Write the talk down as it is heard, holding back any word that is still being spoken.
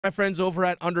My friends over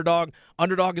at Underdog.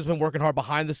 Underdog has been working hard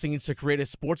behind the scenes to create a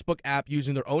sportsbook app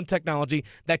using their own technology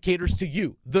that caters to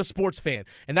you, the sports fan.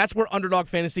 And that's where Underdog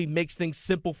Fantasy makes things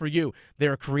simple for you. They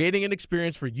are creating an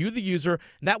experience for you, the user,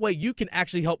 and that way you can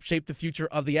actually help shape the future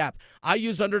of the app. I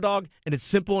use Underdog, and it's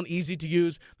simple and easy to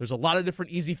use. There's a lot of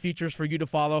different easy features for you to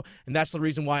follow, and that's the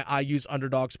reason why I use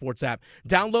Underdog Sports app.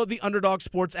 Download the Underdog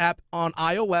Sports app on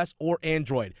iOS or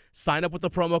Android. Sign up with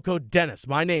the promo code Dennis,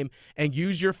 my name, and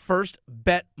use your first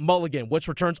bet mulligan, which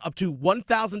returns up to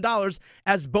 $1,000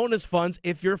 as bonus funds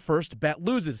if your first bet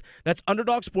loses. That's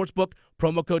Underdog Sportsbook,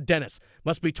 promo code Dennis.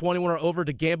 Must be 21 or over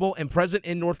to gamble and present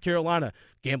in North Carolina.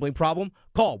 Gambling problem?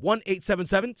 Call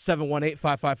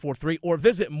 1-877-718-5543 or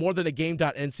visit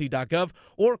morethanagame.nc.gov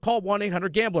or call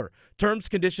 1-800-GAMBLER. Terms,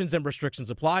 conditions, and restrictions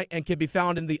apply and can be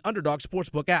found in the Underdog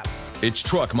Sportsbook app. It's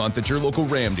Truck Month at your local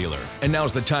Ram dealer, and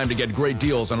now's the time to get great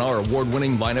deals on our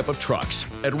award-winning lineup of trucks.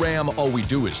 At Ram, all we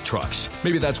do is trucks.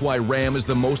 Maybe that's why Ram is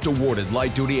the most awarded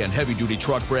light-duty and heavy-duty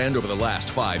truck brand over the last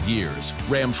 5 years.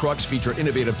 Ram trucks feature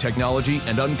innovative technology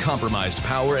and uncompromised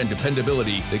power and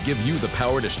dependability that give you the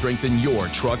power to strengthen your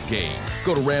truck game.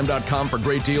 Go to Ram.com for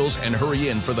great deals and hurry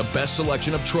in for the best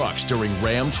selection of trucks during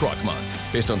Ram Truck Month.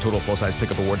 Based on total full-size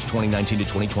pickup awards 2019 to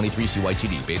 2023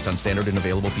 CYTD, based on standard and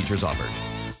available features offered.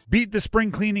 Beat the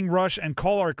spring cleaning rush and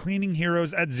call our cleaning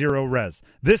heroes at Zero Res.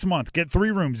 This month, get 3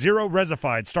 rooms Zero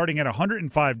Resified starting at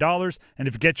 $105, and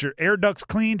if you get your air ducts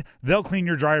cleaned, they'll clean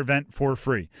your dryer vent for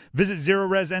free. Visit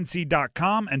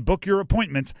ZeroResNC.com and book your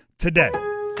appointment today.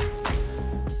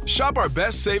 Shop our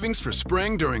best savings for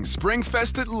spring during Spring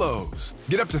Fest at Lowe's.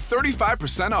 Get up to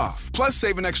 35% off, plus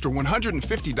save an extra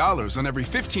 $150 on every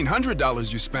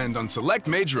 $1,500 you spend on select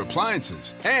major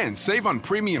appliances. And save on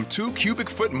premium 2 cubic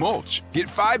foot mulch. Get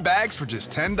 5 bags for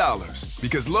just $10.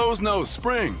 Because Lowe's knows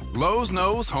spring. Lowe's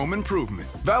knows home improvement.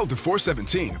 Valid to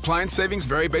 4/17. Appliance savings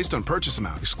vary based on purchase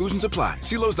amount. Exclusions apply.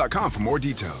 See Lowe's.com for more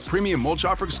details. Premium mulch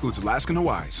offer excludes Alaska and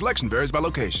Hawaii. Selection varies by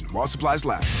location while supplies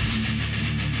last.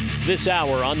 This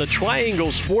hour on the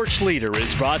Triangle Sports Leader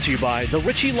is brought to you by the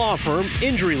Ritchie Law Firm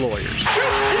Injury Lawyers. Shoots,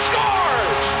 he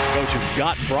scores! Go to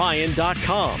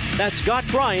GotBryan.com. That's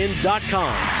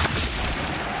GotBryan.com.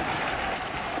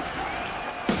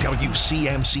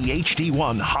 WCMC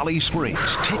HD1 Holly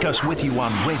Springs. Take us with you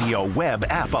on radio, web,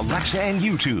 app, Alexa, and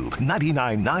YouTube.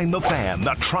 99.9 The Fan,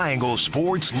 the Triangle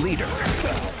Sports Leader.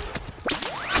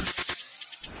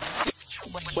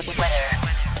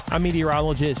 I'm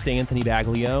meteorologist Anthony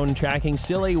Baglione, tracking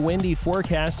still a windy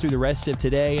forecast through the rest of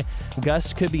today.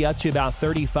 Gusts could be up to about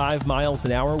 35 miles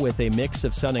an hour with a mix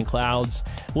of sun and clouds.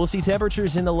 We'll see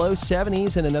temperatures in the low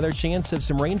 70s and another chance of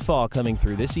some rainfall coming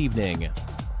through this evening.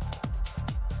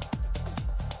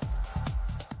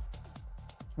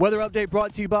 Weather update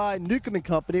brought to you by Newcomb &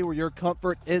 Company, where your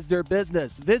comfort is their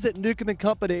business. Visit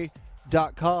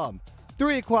newcombandcompany.com.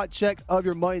 3 o'clock check of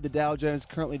your money. The Dow Jones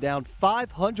currently down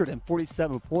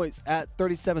 547 points at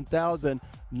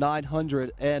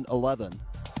 37,911.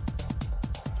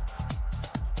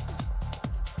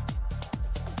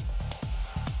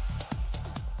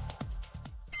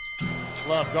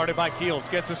 Love guarded by Keels,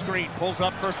 gets a screen, pulls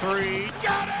up for 3.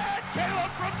 Got it! Caleb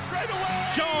from straight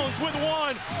away! Jones with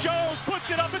 1. Jones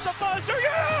puts it up at the buzzer.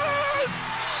 Yes!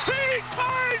 He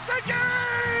ties the game!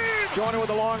 Joyner with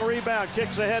a long rebound,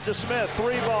 kicks ahead to Smith.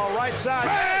 3 ball, right side.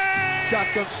 Bang!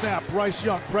 Shotgun snap, Bryce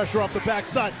Young, pressure off the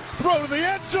backside. Throw to the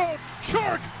end zone.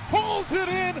 Chark pulls it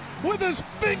in with his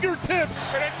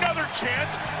fingertips. And another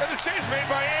chance, and the save's made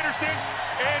by Anderson.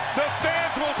 And the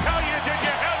fans will tell you, did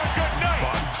you have a good night?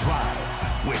 The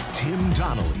Drive with Tim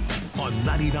Donnelly on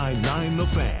 99.9 The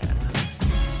Fan.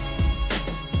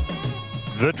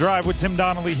 The Drive with Tim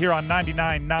Donnelly here on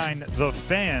 99.9 The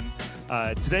Fan.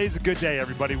 Today's a good day,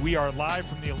 everybody. We are live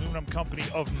from the Aluminum Company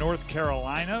of North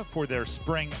Carolina for their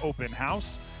spring open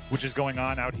house, which is going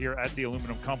on out here at the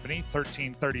Aluminum Company,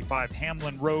 1335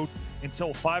 Hamlin Road,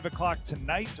 until 5 o'clock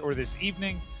tonight or this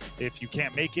evening. If you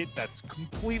can't make it, that's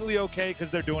completely okay, because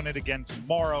they're doing it again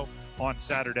tomorrow on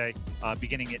Saturday,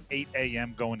 beginning at 8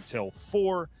 a.m. going till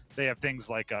 4. They have things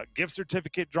like gift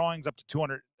certificate drawings up to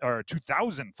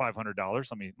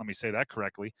 $2,500. Let me say that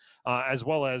correctly, as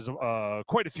well as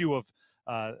quite a few of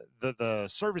the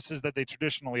services that they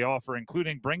traditionally offer,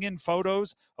 including bring in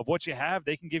photos of what you have.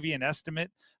 They can give you an estimate.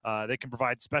 They can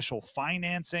provide special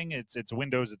financing. It's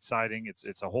windows, it's siding,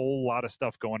 it's a whole lot of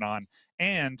stuff going on.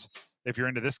 And if you're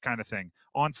into this kind of thing,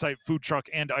 on-site food truck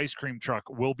and ice cream truck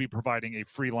will be providing a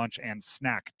free lunch and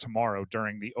snack tomorrow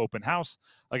during the open house.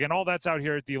 Again, all that's out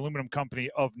here at the Aluminum Company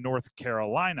of North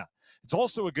Carolina. It's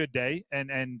also a good day,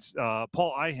 and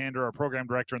Paul Ihander, our program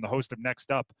director and the host of Next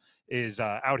Up, is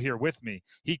out here with me.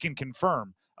 He can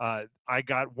confirm I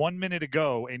got 1 minute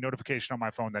ago a notification on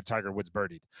my phone that Tiger Woods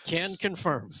birdied. Can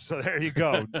confirm. So there you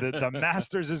go. The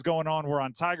Masters is going on. We're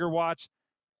on Tiger Watch,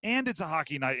 and it's a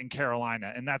hockey night in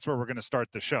Carolina, and that's where we're going to start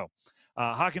the show.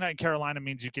 Hockey night in Carolina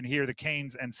means you can hear the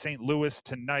Canes and St. Louis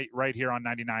tonight right here on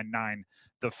 99.9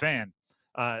 The Fan.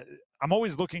 I'm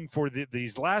always looking for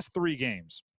these last 3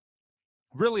 games.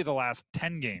 Really the last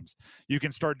 10 games, you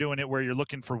can start doing it where you're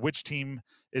looking for which team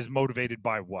is motivated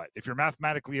by what. If you're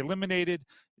mathematically eliminated,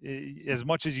 as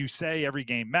much as you say every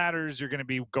game matters, you're going to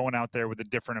be going out there with a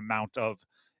different amount of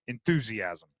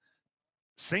enthusiasm.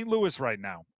 St. Louis right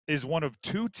now is one of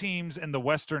 2 teams in the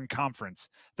Western Conference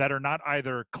that are not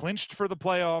either clinched for the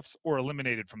playoffs or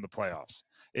eliminated from the playoffs.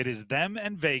 It is them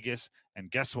and Vegas,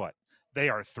 and guess what? They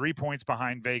are 3 points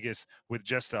behind Vegas with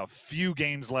just a few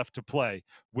games left to play,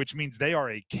 which means they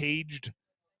are a caged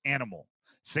animal.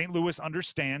 St. Louis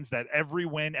understands that every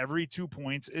win, every 2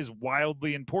 points is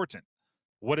wildly important.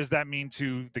 What does that mean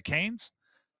to the Canes?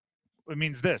 It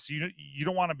means this. You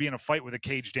don't want to be in a fight with a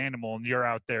caged animal and you're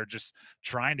out there just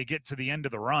trying to get to the end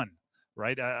of the run,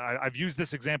 right? I've used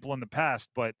this example in the past,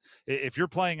 but if you're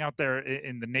playing out there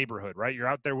in the neighborhood, right, you're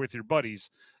out there with your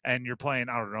buddies and you're playing,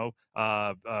 I don't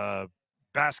know,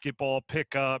 basketball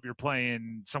pickup, you're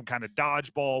playing some kind of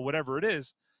dodgeball, whatever it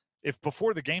is. If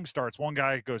before the game starts, one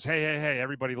guy goes, hey,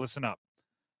 everybody listen up.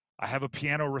 I have a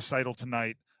piano recital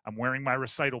tonight. I'm wearing my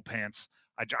recital pants.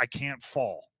 I can't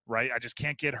fall, right? I just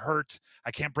can't get hurt.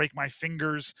 I can't break my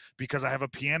fingers because I have a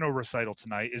piano recital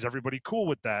tonight. Is everybody cool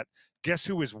with that? Guess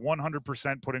who is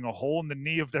 100% putting a hole in the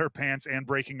knee of their pants and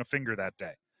breaking a finger that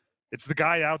day? It's the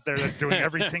guy out there that's doing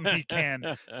everything he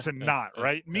can to not,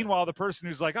 right? Meanwhile, the person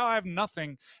who's like, oh, I have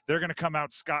nothing, they're going to come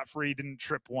out scot-free, didn't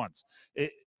trip once.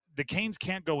 The Canes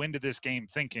can't go into this game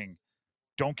thinking,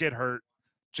 don't get hurt,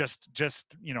 just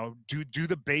do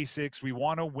the basics. We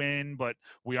want to win, but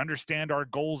we understand our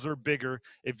goals are bigger.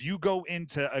 If you go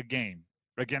into a game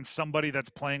against somebody that's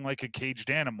playing like a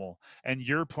caged animal and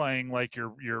you're playing like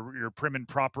you're prim and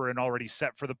proper and already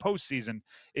set for the postseason,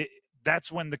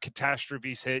 that's when the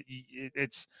catastrophes hit.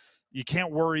 You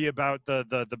can't worry about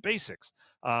the basics.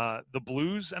 The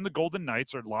Blues and the Golden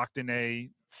Knights are locked in a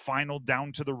final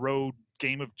down to the road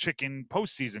game of chicken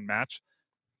postseason match.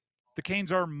 The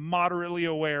Canes are moderately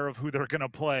aware of who they're going to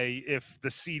play if the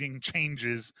seeding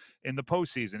changes in the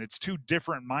postseason. It's 2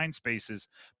 different mind spaces,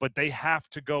 but they have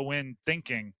to go in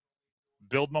thinking,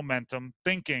 build momentum,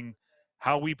 thinking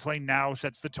how we play now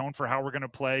sets the tone for how we're going to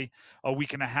play a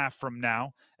week and a half from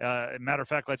now. Matter of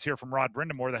fact, let's hear from Rod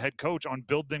Brind'Amour, the head coach, on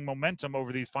building momentum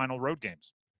over these final road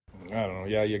games. I don't know.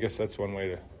 Yeah, I guess that's one way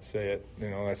to say it.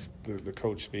 That's the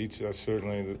coach speech. That's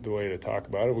certainly the way to talk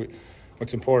about it.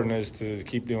 What's important is to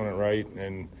keep doing it right,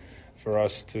 and for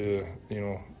us to,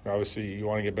 obviously you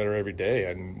want to get better every day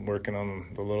and working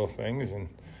on the little things and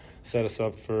set us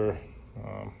up for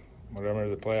whatever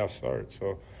the playoffs start.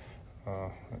 So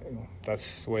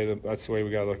that's the way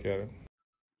we got to look at it.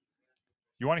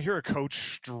 You want to hear a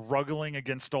coach struggling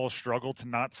against all struggle to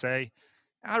not say,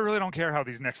 I really don't care how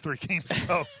these next 3 games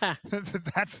go.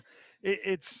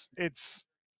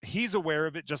 He's aware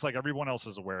of it just like everyone else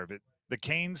is aware of it. The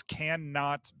Canes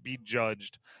cannot be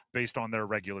judged based on their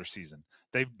regular season.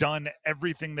 They've done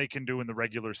everything they can do in the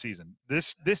regular season.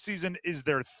 This season is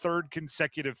their 3rd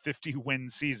consecutive 50-win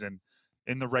season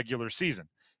in the regular season.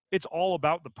 It's all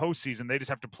about the postseason. They just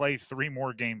have to play 3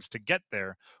 more games to get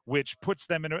there, which puts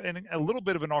them in a little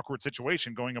bit of an awkward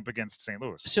situation going up against St.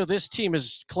 Louis. So this team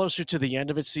is closer to the end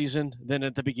of its season than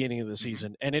at the beginning of the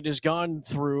season, and it has gone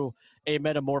through a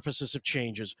metamorphosis of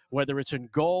changes, whether it's in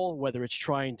goal, whether it's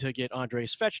trying to get Andrei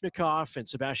Svechnikov and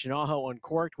Sebastian Aho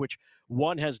uncorked, which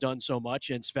one has done so much,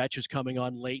 and Svech is coming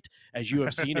on late, as you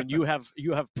have seen, and you have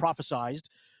prophesized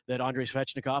that Andrei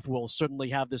Svechnikov will certainly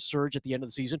have this surge at the end of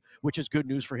the season, which is good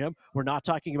news for him. We're not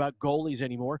talking about goalies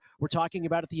anymore. We're talking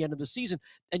about at the end of the season.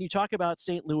 And you talk about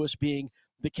St. Louis being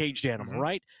the caged animal,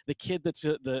 right? The kid that's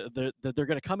they're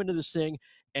going to come into this thing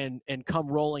and come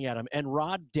rolling at him. And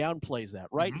Rod downplays that,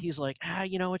 right? He's like,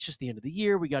 it's just the end of the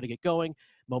year. We got to get going.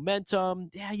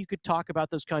 Momentum. Yeah, you could talk about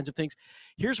those kinds of things.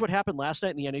 Here's what happened last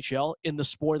night in the NHL in the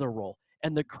spoiler role.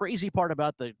 And the crazy part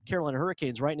about the Carolina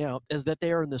Hurricanes right now is that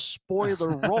they are in the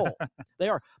spoiler role. They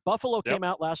are. Buffalo came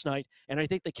out last night, and I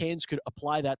think the Canes could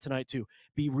apply that tonight too.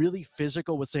 Be really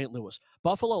physical with St. Louis.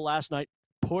 Buffalo last night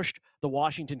pushed the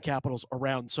Washington Capitals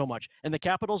around so much. And the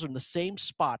Capitals are in the same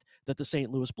spot that the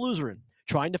St. Louis Blues are in,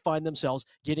 trying to find themselves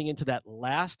getting into that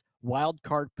last wild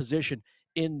card position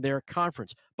in their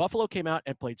conference. Buffalo came out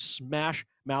and played smash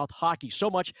mouth hockey so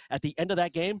much at the end of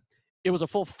that game. It was a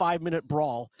full 5-minute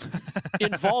brawl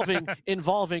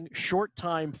involving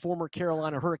short-time former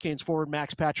Carolina Hurricanes forward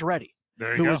Max Pacioretty.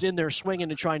 who was in there swinging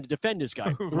and trying to defend his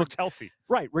guy. Who looked healthy.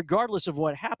 Right. Regardless of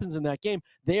what happens in that game,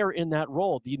 they are in that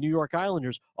role. The New York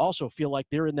Islanders also feel like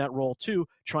they're in that role too,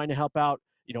 trying to help out,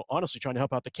 honestly trying to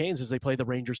help out the Canes as they play the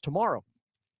Rangers tomorrow.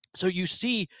 So you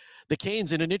see the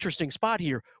Canes in an interesting spot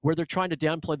here where they're trying to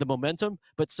downplay the momentum,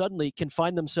 but suddenly can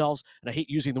find themselves, and I hate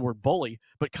using the word bully,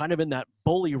 but kind of in that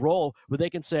bully role where they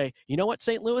can say, you know what,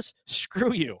 St. Louis,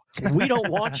 screw you. We don't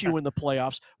want you in the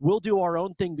playoffs. We'll do our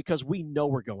own thing because we know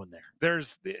we're going there.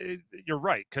 You're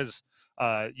right, because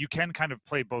you can kind of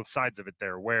play both sides of it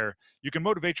there, where you can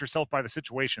motivate yourself by the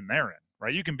situation they're in,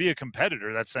 right? You can be a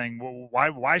competitor that's saying, well,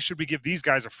 why should we give these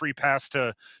guys a free pass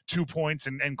to 2 points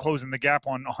and closing the gap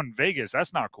on Vegas?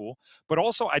 That's not cool. But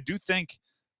also, I do think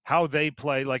how they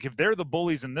play, like if they're the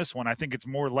bullies in this one, I think it's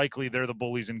more likely they're the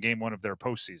bullies in game one of their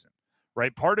postseason,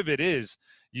 right? Part of it is,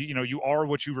 you are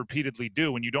what you repeatedly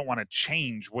do, and you don't want to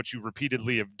change what you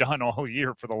repeatedly have done all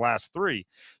year for the last three.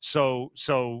 So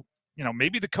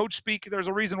maybe the coach speak, there's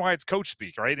a reason why it's coach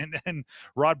speak, right? And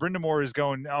Rod Brind'Amour is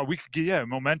going, we could get,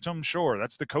 momentum, sure.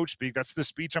 That's the coach speak. That's the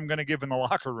speech I'm going to give in the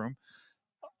locker room.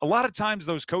 A lot of times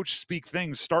those coach speak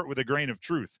things start with a grain of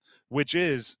truth, which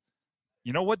is,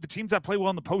 you know what? The teams that play well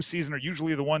in the postseason are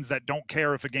usually the ones that don't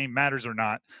care if a game matters or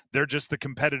not. They're just the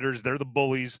competitors. They're the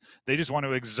bullies. They just want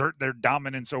to exert their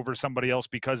dominance over somebody else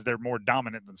because they're more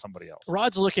dominant than somebody else.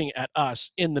 Rod's looking at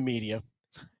us in the media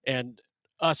and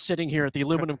us sitting here at the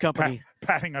aluminum company,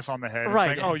 patting us on the head, right?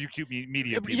 And saying, "Oh, you cute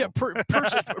media people." Yeah,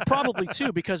 probably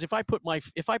too. Because if I put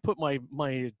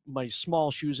my small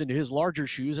shoes into his larger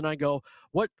shoes, and I go,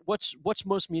 what's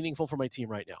most meaningful for my team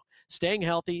right now? Staying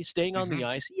healthy, staying on the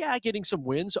ice. Yeah, getting some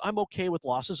wins. I'm okay with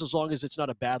losses as long as it's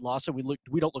not a bad loss and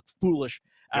we don't look foolish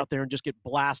out there and just get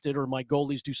blasted, or my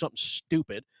goalies do something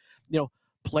stupid.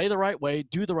 Play the right way,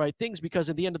 do the right things,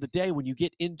 because at the end of the day, when you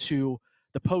get into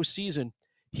the postseason,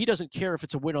 he doesn't care if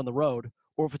it's a win on the road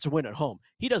or if it's a win at home.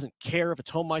 He doesn't care if it's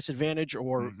home ice advantage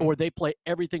or they play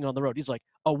everything on the road. He's like,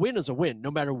 a win is a win, no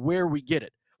matter where we get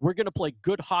it. We're going to play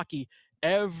good hockey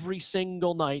every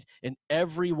single night in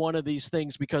every one of these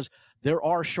things, because there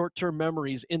are short-term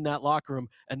memories in that locker room,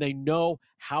 and they know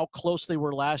how close they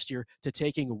were last year to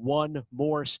taking one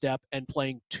more step and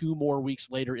playing 2 more weeks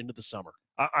later into the summer.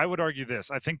 I would argue this.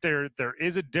 I think there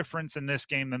is a difference in this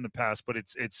game than the past, but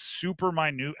it's super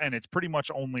minute, and it's pretty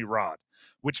much only Rod,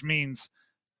 which means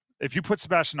if you put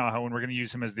Sebastian Aho, and we're going to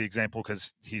use him as the example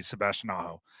because he's Sebastian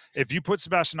Aho. If you put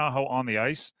Sebastian Aho on the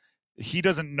ice, he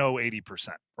doesn't know 80%,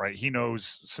 right? He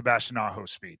knows Sebastian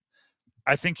Aho's speed.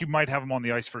 I think you might have him on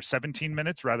the ice for 17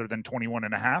 minutes rather than 21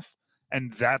 and a half,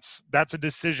 and that's a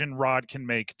decision Rod can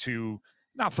make to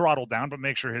not throttle down, but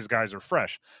make sure his guys are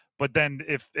fresh. But then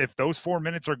if those 4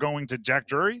 minutes are going to Jack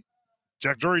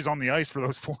Drury's on the ice for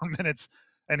those 4 minutes,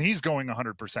 and he's going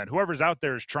 100%. Whoever's out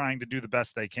there is trying to do the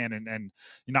best they can and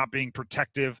not being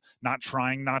protective, not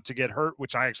trying not to get hurt,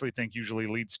 which I actually think usually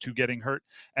leads to getting hurt,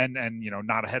 and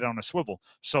not a head on a swivel.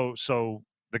 So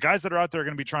the guys that are out there are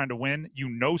going to be trying to win.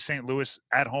 St. Louis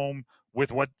at home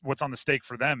with what's on the stake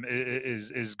for them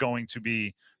is going to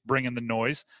be bringing the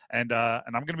noise, and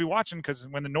I'm going to be watching, because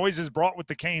when the noise is brought with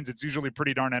the Canes, it's usually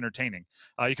pretty darn entertaining.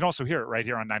 You can also hear it right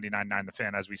here on 99.9 The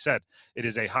Fan. As we said, it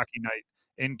is a hockey night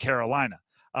in Carolina.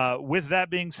 With that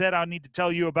being said, I need to tell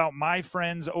you about my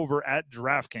friends over at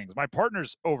DraftKings, my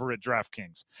partners over at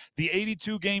DraftKings. The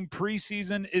 82-game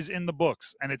preseason is in the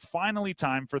books, and it's finally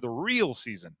time for the real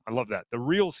season. I love that, the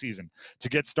real season, to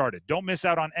get started. Don't miss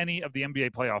out on any of the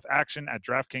NBA playoff action at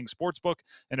DraftKings Sportsbook,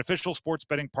 an official sports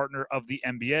betting partner of the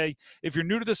NBA. If you're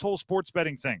new to this whole sports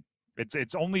betting thing,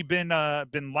 it's only been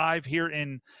live here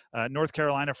in North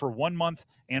Carolina for 1 month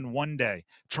and 1 day.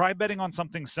 Try betting on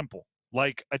something simple,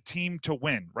 like a team to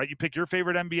win, right? You pick your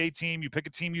favorite NBA team, you pick a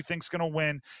team you think's going to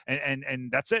win,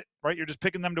 and that's it, right? You're just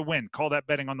picking them to win. Call that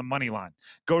betting on the money line.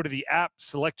 Go to the app,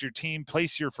 select your team,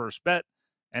 place your first bet,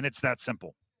 and it's that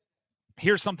simple.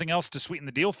 Here's something else to sweeten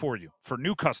the deal for you, for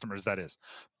new customers, that is.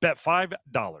 Bet $5,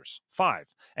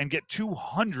 and get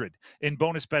 $200 in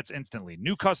bonus bets instantly.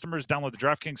 New customers, download the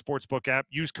DraftKings Sportsbook app,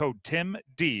 use code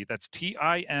TIMD, that's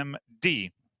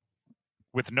TIMD,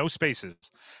 with no spaces,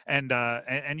 and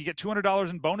you get $200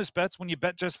 in bonus bets when you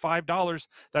bet just $5.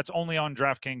 That's only on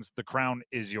DraftKings. The crown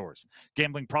is yours.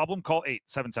 Gambling problem? Call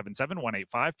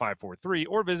 877-185-543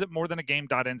 or visit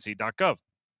morethanagame.nc.gov.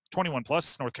 21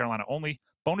 plus, North Carolina only.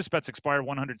 Bonus bets expire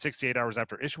 168 hours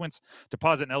after issuance.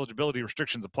 Deposit and eligibility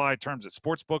restrictions apply. Terms at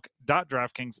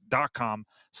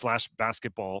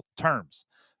sportsbook.draftkings.com/basketball terms.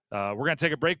 We're going to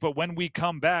take a break, but when we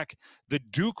come back, the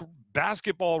Duke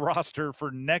basketball roster for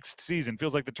next season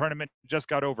feels like the tournament just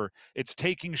got over. It's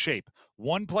taking shape.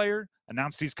 One player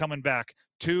announced he's coming back.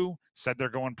 2 said they're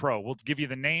going pro. We'll give you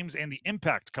the names and the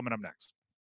impact coming up next.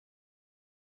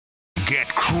 Get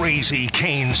crazy,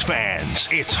 Canes fans.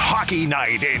 It's hockey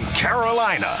night in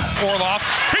Carolina. Orlov,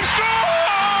 he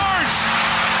scores!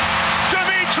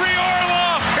 Dmitry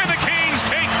Orlov, and the Canes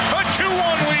take a 2-1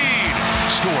 lead.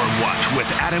 Storm Watch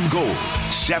with Adam Gold,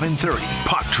 7:30,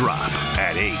 puck drop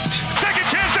at 8. Second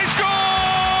chance, they score!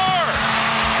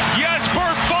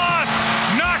 Jesper Fast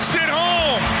knocks it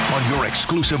home. On your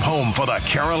exclusive home for the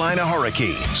Carolina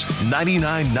Hurricanes,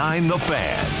 99.9 The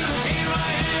Fan.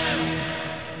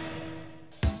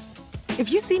 If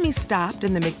you see me stopped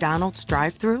in the McDonald's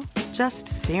drive-thru, just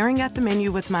staring at the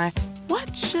menu with my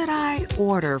 "what should I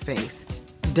order" face,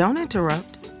 don't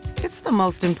interrupt. It's the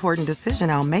most important decision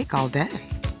I'll make all day.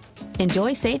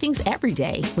 Enjoy savings every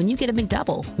day when you get a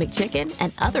McDouble, McChicken,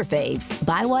 and other faves.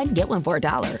 Buy one, get one for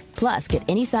 $1. Plus, get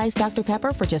any size Dr.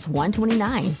 Pepper for just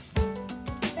 $1.29.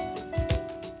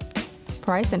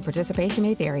 Price and participation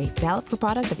may vary. Valid for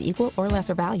product of equal or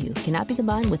lesser value. Cannot be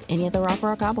combined with any other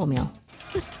offer or combo meal.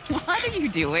 What are you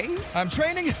doing? I'm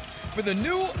training for the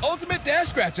new Ultimate Dash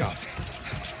Scratch-Offs.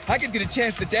 I could get a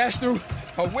chance to dash through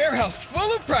a warehouse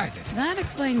full of prizes. That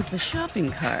explains the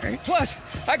shopping cart. Plus,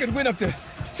 I could win up to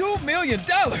 $2 million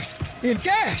in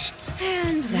cash.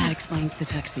 And that explains the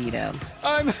tuxedo.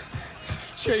 I'm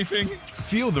chafing.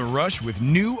 Feel the rush with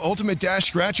new Ultimate Dash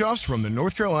Scratch-Offs from the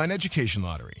North Carolina Education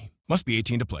Lottery. Must be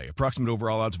 18 to play. Approximate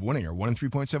overall odds of winning are 1 in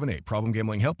 3.78. Problem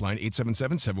gambling helpline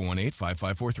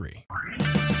 877-718-5543.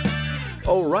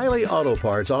 O'Reilly Auto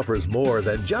Parts offers more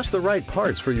than just the right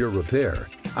parts for your repair.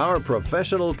 Our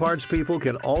professional parts people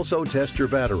can also test your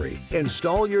battery,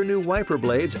 install your new wiper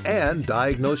blades, and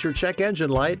diagnose your check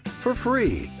engine light for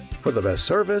free. For the best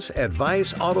service,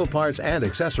 advice, auto parts, and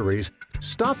accessories,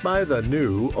 stop by the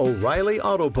new O'Reilly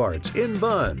Auto Parts in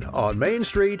Bunn on Main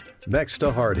Street next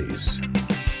to Hardee's.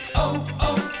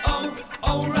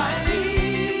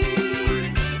 O'Reilly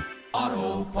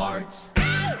Auto Parts.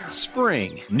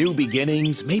 Spring, new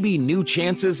beginnings, maybe new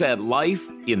chances at life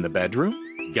in the bedroom?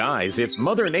 Guys, if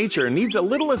Mother Nature needs a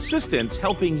little assistance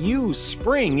helping you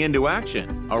spring into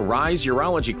action, Arise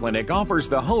Urology Clinic offers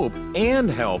the hope and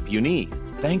help you need,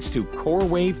 thanks to Core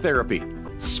Wave Therapy.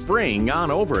 Spring on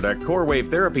over to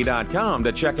CoreWaveTherapy.com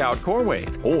to check out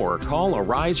CoreWave or call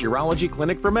Arise Urology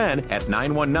Clinic for Men at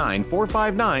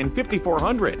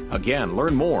 919-459-5400. Again,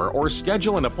 learn more or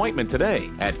schedule an appointment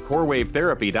today at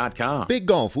CoreWaveTherapy.com. Big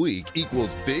Golf Week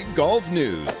equals big golf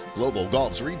news. Global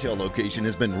Golf's retail location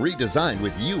has been redesigned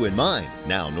with you in mind.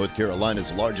 Now, North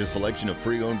Carolina's largest selection of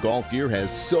pre-owned golf gear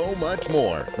has so much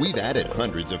more. We've added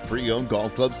hundreds of pre-owned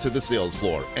golf clubs to the sales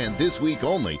floor, and this week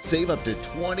only, save up to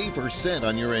 20%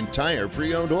 on your entire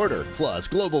pre-owned order. Plus,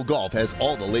 Global Golf has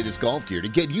all the latest golf gear to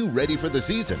get you ready for the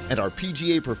season, and our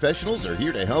PGA professionals are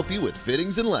here to help you with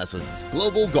fittings and lessons.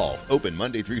 Global Golf, open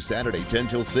Monday through Saturday, 10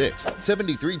 till 6,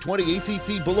 7320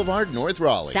 ACC Boulevard, North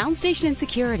Raleigh. Soundstation and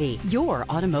Security, your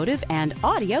automotive and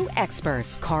audio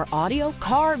experts. Car audio,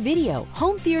 car video,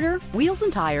 home theater, wheels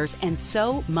and tires, and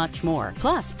so much more.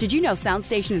 Plus, did you know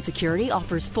Soundstation and Security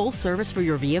offers full service for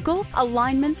your vehicle?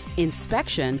 Alignments,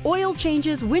 inspection, oil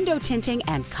changes, window tinting,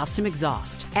 and custom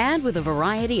exhaust. And with a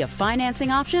variety of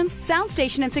financing options,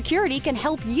 Soundstation and Security can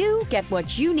help you get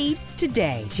what you need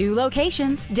today. 2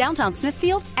 locations, downtown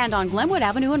Smithfield and on Glenwood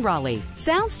Avenue in Raleigh.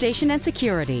 Soundstation and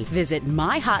Security. Visit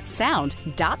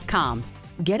myhotsound.com.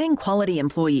 Getting quality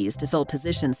employees to fill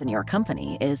positions in your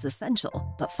company is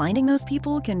essential, but finding those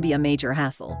people can be a major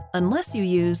hassle unless you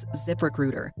use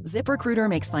ZipRecruiter. ZipRecruiter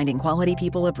makes finding quality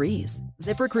people a breeze.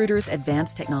 ZipRecruiter's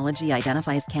advanced technology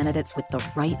identifies candidates with the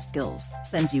right skills,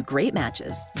 sends you great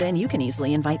matches, then you can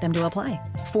easily invite them to apply.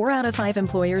 4 out of 5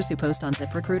 employers who post on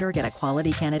ZipRecruiter get a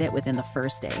quality candidate within the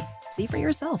first day. See for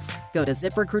yourself. Go to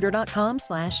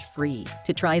ZipRecruiter.com/free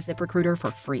to try ZipRecruiter for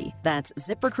free. That's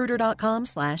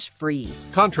ZipRecruiter.com/free.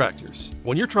 Contractors,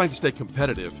 when you're trying to stay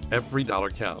competitive, every dollar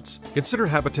counts. Consider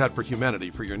Habitat for Humanity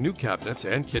for your new cabinets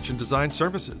and kitchen design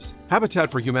services.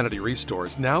 Habitat for Humanity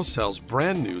Restores now sells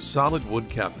brand new solid wood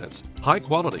cabinets, high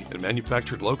quality and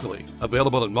manufactured locally,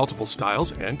 available in multiple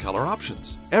styles and color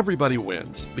options. Everybody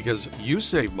wins because you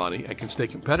save money and can stay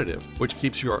competitive, which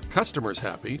keeps your customers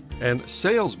happy, and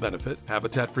sales benefit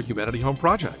Habitat for Humanity home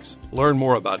projects. Learn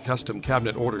more about custom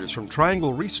cabinet orders from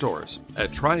Triangle Restores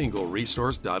at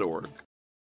trianglerestores.org.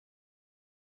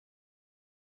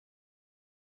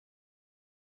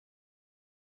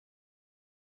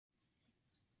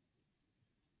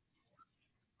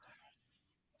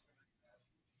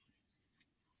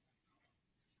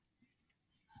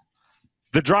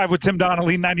 The Drive with Tim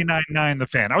Donnelly, 99.9 The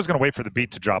Fan. I was going to wait for the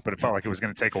beat to drop, but it felt like it was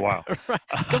going to take a while. Right.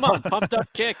 Come on, pumped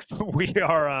up kicks. We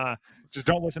are Just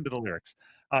don't listen to the lyrics.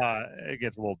 It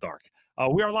gets a little dark.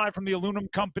 We are live from the Aluminum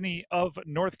Company of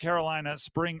North Carolina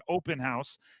Spring Open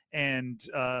House, and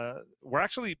we're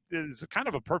actually, it's kind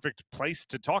of a perfect place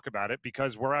to talk about it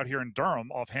because we're out here in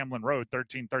Durham off Hamlin Road,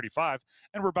 1335,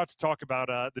 and we're about to talk about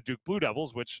the Duke Blue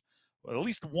Devils, which at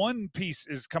least one piece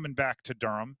is coming back to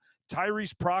Durham.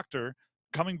 Tyrese Proctor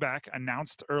coming back,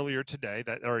 announced earlier today,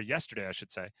 or yesterday, I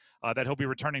should say, that he'll be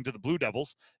returning to the Blue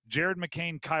Devils. Jared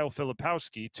McCain, Kyle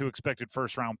Filipowski, two expected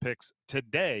first-round picks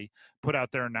today, put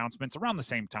out their announcements around the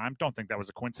same time. Don't think that was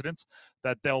a coincidence,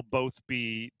 that they'll both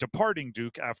be departing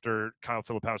Duke after Kyle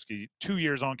Filipowski 2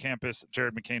 years on campus,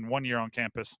 Jared McCain 1 year on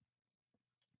campus.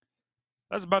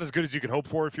 That's about as good as you could hope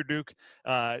for if you're Duke.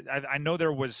 I know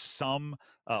there was some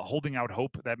holding out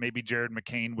hope that maybe Jared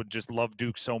McCain would just love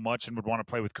Duke so much and would want to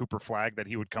play with Cooper Flagg that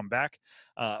he would come back.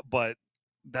 But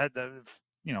that,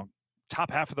 top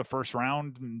half of the first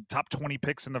round, top 20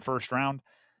 picks in the first round,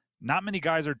 not many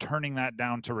guys are turning that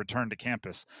down to return to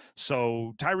campus.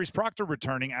 So Tyrese Proctor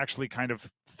returning actually kind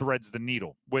of threads the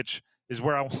needle, which is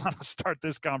where I want to start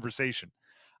this conversation.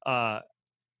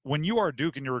 When you are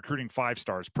Duke and you're recruiting 5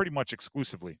 stars pretty much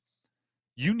exclusively,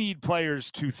 you need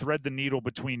players to thread the needle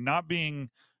between not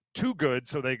being too good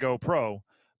so they go pro,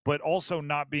 but also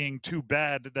not being too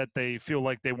bad that they feel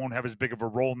like they won't have as big of a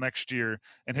role next year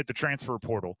and hit the transfer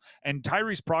portal. And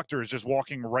Tyrese Proctor is just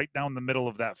walking right down the middle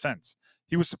of that fence.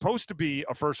 He was supposed to be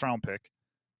a first-round pick.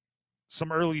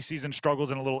 Some early season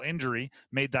struggles and a little injury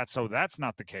made that so that's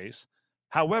not the case.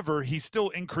 However, he still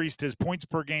increased his points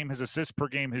per game, his assists per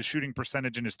game, his shooting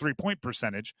percentage, and his three-point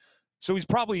percentage. So he's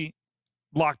probably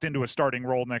locked into a starting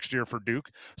role next year for Duke.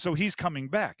 So he's coming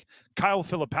back. Kyle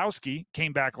Filipowski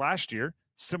came back last year.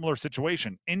 Similar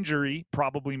situation. Injury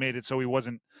probably made it so he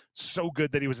wasn't so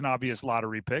good that he was an obvious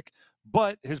lottery pick.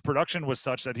 But his production was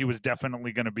such that he was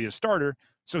definitely going to be a starter.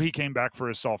 So he came back for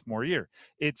his sophomore year.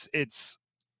 It's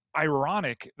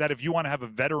ironic that if you want to have a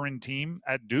veteran team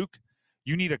at Duke,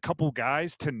 you need a couple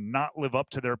guys to not live up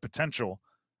to their potential,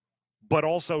 but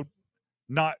also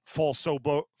not fall so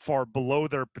far below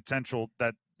their potential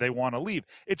that they want to leave.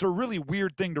 It's a really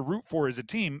weird thing to root for as a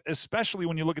team, especially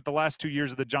when you look at the last 2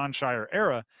 years of the Jon Scheyer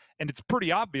era. And it's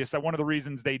pretty obvious that one of the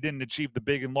reasons they didn't achieve the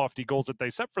big and lofty goals that they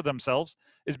set for themselves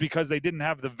is because they didn't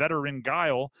have the veteran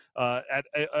guile at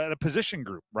a position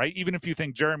group, right? Even if you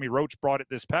think Jeremy Roach brought it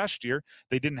this past year,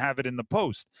 they didn't have it in the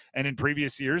post. And in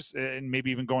previous years, and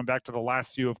maybe even going back to the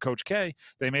last few of Coach K,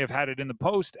 they may have had it in the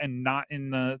post and not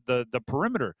in the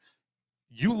perimeter.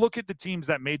 You look at the teams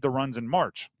that made the runs in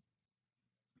March.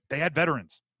 They had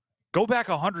veterans. Go back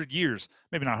 100 years,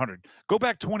 maybe not 100. Go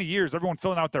back 20 years, everyone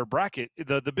filling out their bracket.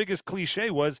 The biggest cliche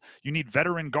was you need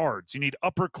veteran guards. You need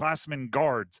upperclassmen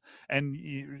guards.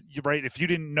 And, right, if you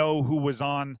didn't know who was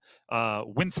on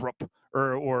Winthrop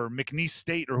or McNeese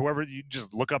State or whoever, you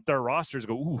just look up their rosters and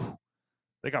go, ooh,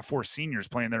 they got 4 seniors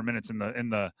playing their minutes in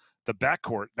the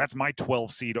backcourt. That's my 12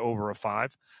 seed over a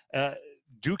 5.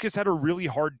 Duke has had a really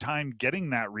hard time getting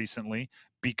that recently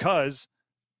because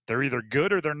they're either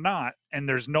good or they're not, and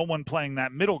there's no one playing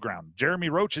that middle ground. Jeremy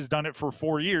Roach has done it for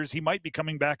 4 years. He might be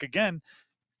coming back again.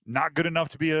 Not good enough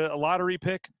to be a lottery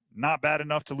pick, not bad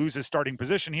enough to lose his starting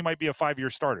position. He might be a 5-year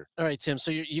starter. All right, Tim,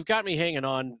 so you've got me hanging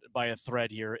on by a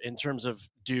thread here in terms of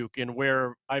Duke and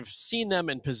where I've seen them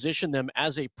and positioned them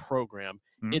as a program.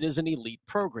 It is an elite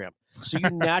program. So you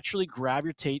naturally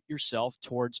gravitate yourself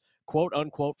towards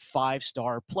quote-unquote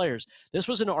 5-star players. This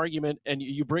was an argument, and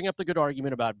you bring up the good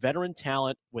argument about veteran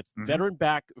talent with veteran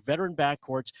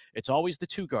backcourts. It's always the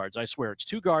 2 guards. I swear, it's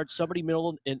 2 guards, somebody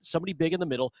middle and somebody big in the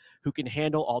middle who can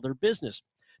handle all their business.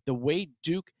 The way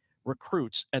Duke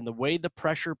recruits and the way the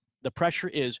pressure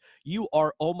is, you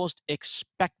are almost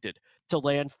expected to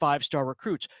land 5-star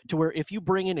recruits, to where if you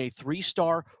bring in a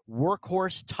 3-star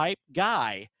workhorse type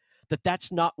guy,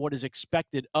 that's not what is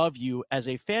expected of you as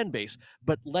a fan base.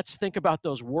 But let's think about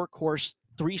those workhorse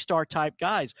 3-star type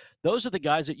guys. Those are the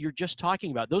guys that you're just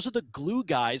talking about. Those are the glue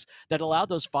guys that allow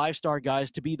those 5-star guys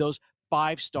to be those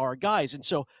 5-star guys. And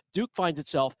so Duke finds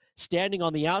itself standing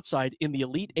on the outside in the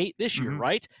Elite 8 this year,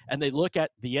 right? And they look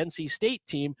at the NC State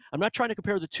team. I'm not trying to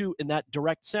compare the two in that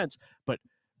direct sense, but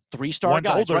 3-star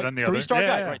guys, older right? than the other. 3-star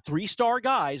guys, right? 3-star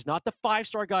guys, not the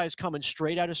 5-star guys coming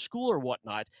straight out of school or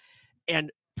whatnot. And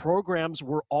programs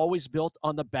were always built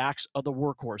on the backs of the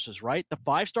workhorses, right? The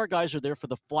 5-star guys are there for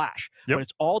the flash, but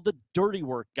it's all the dirty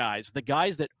work guys, the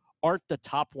guys that aren't the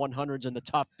top 100s and the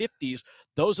top 50s.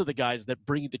 Those are the guys that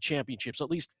bring you the championships,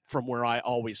 at least from where I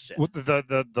always sit. Well,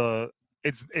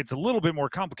 it's a little bit more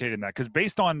complicated than that, because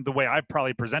based on the way I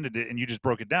probably presented it and you just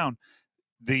broke it down,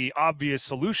 the obvious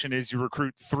solution is you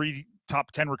recruit 3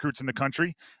 top 10 recruits in the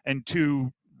country and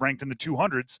 2 ranked in the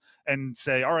 200s and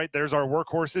say, all right, there's our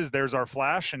workhorses, there's our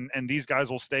flash, and these guys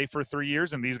will stay for 3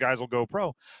 years and these guys will go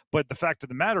pro. But the fact of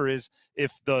the matter is,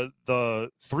 if the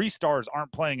 3 stars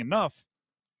aren't playing enough,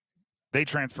 they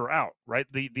transfer out, right?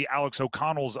 The Alex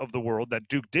O'Connells of the world that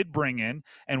Duke did bring in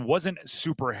and wasn't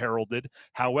super heralded.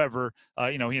 However,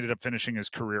 he ended up finishing his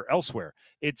career elsewhere.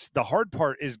 It's the hard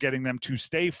part is getting them to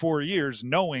stay 4 years,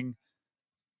 knowing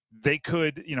they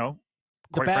could,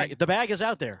 the bag is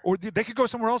out there, or they could go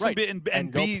somewhere else right.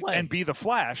 and be the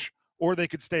flash, or they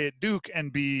could stay at Duke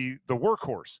and be the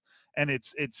workhorse. And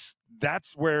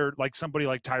that's where like somebody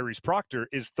like Tyrese Proctor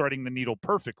is threading the needle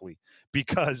perfectly,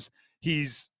 because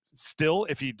he's still,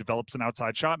 if he develops an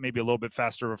outside shot, maybe a little bit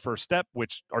faster of a first step,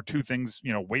 which are 2 things,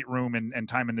 weight room and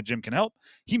time in the gym can help,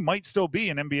 he might still be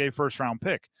an NBA first-round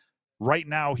pick. Right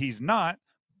now he's not,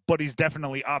 but he's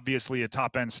definitely obviously a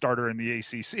top-end starter in the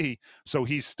ACC, so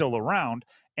he's still around,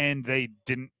 and they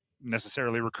didn't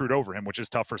necessarily recruit over him, which is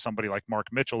tough for somebody like Mark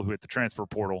Mitchell, who hit the transfer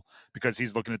portal, because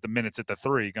he's looking at the minutes at the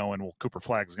 3 going, well, Cooper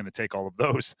Flagg is going to take all of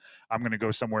those. I'm going to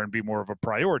go somewhere and be more of a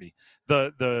priority.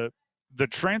 The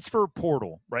transfer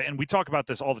portal, right? And we talk about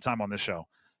this all the time on this show,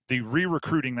 the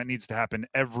re-recruiting that needs to happen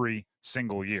every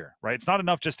single year, right? It's not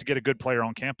enough just to get a good player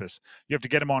on campus. You have to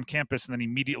get him on campus and then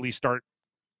immediately start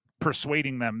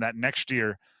persuading them that next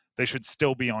year they should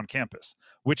still be on campus,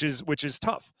 which is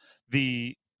tough.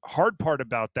 The hard part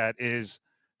about that is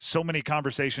so many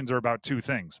conversations are about 2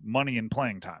 things, money and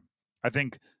playing time. I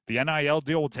think the NIL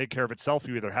deal will take care of itself.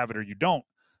 You either have it or you don't.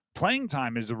 Playing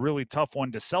time is a really tough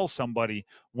one to sell somebody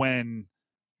when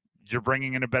you're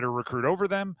bringing in a better recruit over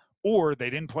them, or they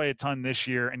didn't play a ton this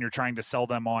year and you're trying to sell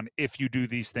them on, if you do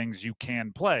these things, you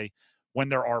can play, when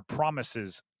there are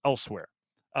promises elsewhere.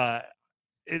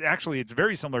 It's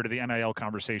very similar to the NIL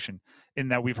conversation in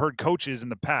that we've heard coaches in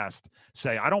the past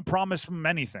say, I don't promise them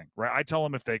anything, right? I tell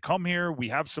them if they come here, we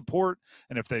have support,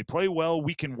 and if they play well,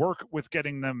 we can work with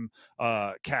getting them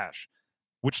cash.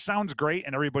 Which sounds great,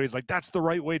 and everybody's like, that's the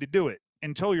right way to do it,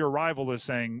 until your rival is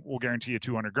saying, we'll guarantee you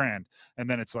 $200,000. And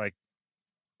then it's like,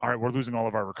 all right, we're losing all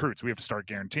of our recruits. We have to start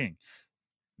guaranteeing.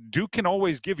 Duke can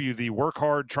always give you the work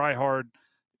hard, try hard.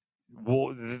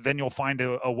 Then you'll find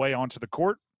a way onto the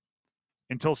court,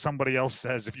 until somebody else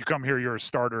says, if you come here, you're a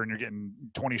starter and you're getting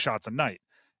 20 shots a night.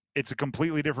 It's a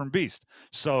completely different beast.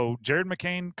 So Jared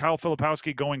McCain, Kyle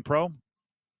Filipowski going pro,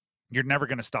 you're never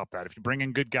going to stop that. If you bring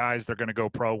in good guys, they're going to go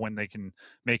pro when they can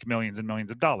make millions and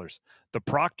millions of dollars. The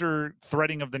Proctor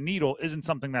threading of the needle isn't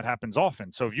something that happens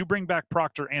often. So if you bring back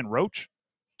Proctor and Roach,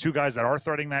 2 guys that are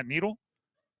threading that needle,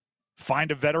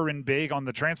 find a veteran big on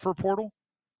the transfer portal,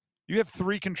 you have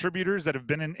 3 contributors that have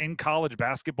been in college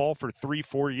basketball for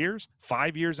 3-4 years,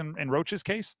 5 years in Roach's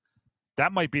case.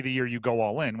 That might be the year you go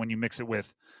all in when you mix it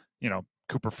with,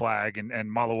 Cooper Flagg and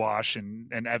Malawash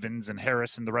and Evans and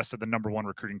Harris and the rest of the #1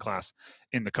 recruiting class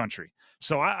in the country.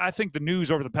 So I think the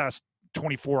news over the past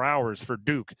 24 hours for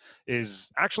Duke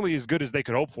is actually as good as they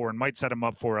could hope for, and might set them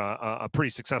up for a pretty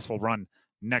successful run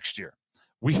next year.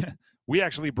 We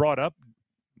actually brought up,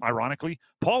 ironically,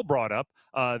 Paul brought up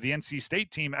the NC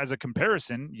State team as a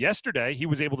comparison. Yesterday, he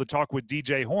was able to talk with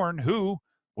DJ Horne, who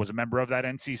was a member of that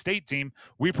NC State team.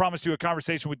 We promised you a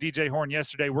conversation with DJ Horne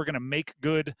yesterday. We're going to make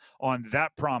good on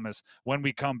that promise when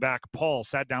we come back. Paul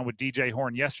sat down with DJ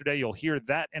Horne yesterday. You'll hear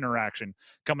that interaction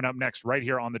coming up next right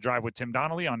here on The Drive with Tim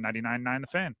Donnelly on 99.9 The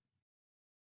Fan.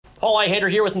 Paul Ihander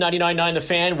here with 99.9 The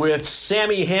Fan with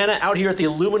Sammy Hanna out here at the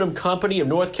Aluminum Company of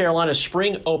North Carolina's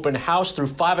Spring Open House through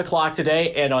 5 o'clock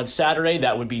today, and on Saturday,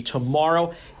 that would be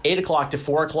tomorrow, 8 o'clock to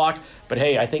 4 o'clock. But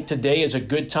hey, I think today is a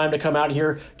good time to come out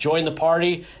here, join the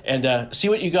party, and see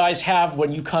what you guys have.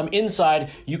 When you come inside,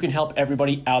 you can help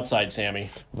everybody outside, Sammy.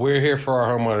 We're here for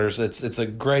our homeowners. It's a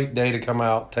great day to come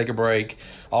out, take a break.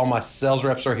 All my sales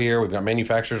reps are here. We've got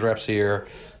manufacturers reps here.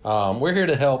 We're here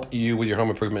to help you with your home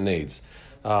improvement needs.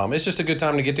 It's just a good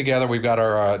time to get together. We've got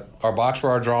our box for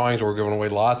our drawings. We're giving away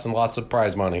lots and lots of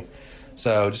prize money.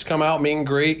 So just come out, meet and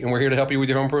greet, and we're here to help you with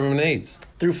your home improvement needs.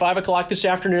 Through 5 o'clock this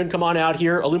afternoon, come on out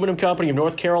here. Aluminum Company of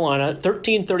North Carolina,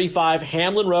 1335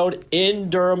 Hamlin Road in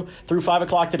Durham, through 5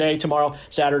 o'clock today, tomorrow,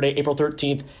 Saturday, April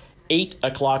 13th, 8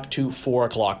 o'clock to 4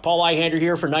 o'clock. Paul Ihander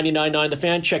here for 99.9 The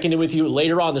Fan, checking in with you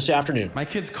later on this afternoon. My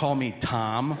kids call me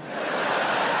Tom.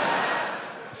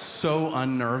 So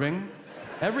unnerving.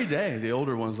 Every day, the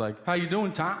older one's like, how you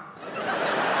doing, Tom?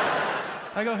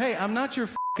 I go, hey, I'm not your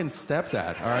fucking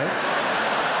stepdad, all right?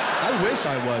 I wish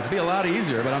I was. It'd be a lot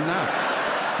easier, but I'm not.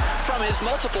 From his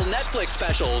multiple Netflix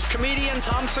specials, comedian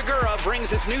Tom Segura brings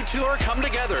his new tour, Come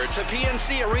Together, to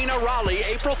PNC Arena Raleigh,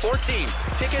 April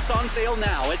 14th. Tickets on sale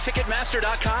now at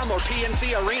Ticketmaster.com or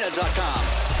PNCArena.com.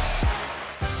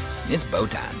 It's bow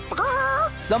time.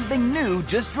 Something new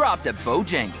just dropped at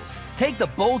Bojangles. Take the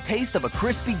bold taste of a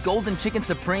crispy golden chicken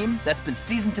supreme that's been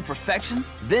seasoned to perfection,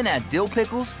 then add dill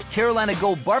pickles, Carolina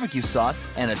Gold barbecue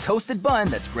sauce, and a toasted bun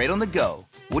that's great on the go.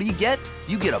 What do you get?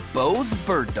 You get a Bo's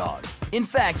Bird Dog. In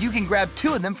fact, you can grab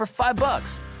 2 of them for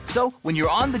 $5. So when you're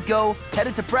on the go,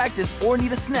 headed to practice, or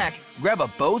need a snack, grab a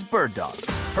Bo's Bird Dog.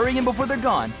 Hurry in before they're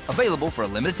gone. Available for a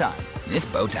limited time. It's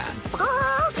Bo time.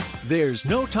 There's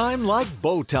no time like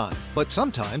Bo time, but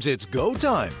sometimes it's go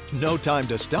time. No time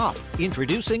to stop.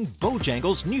 Introducing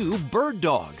Bojangles' new Bird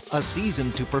Dog, a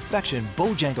seasoned to perfection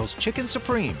Bojangles Chicken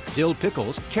Supreme, dill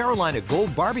pickles, Carolina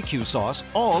Gold barbecue sauce,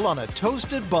 all on a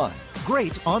toasted bun.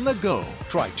 Great on the go.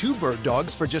 Try 2 Bird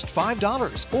Dogs for just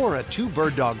 $5 or a 2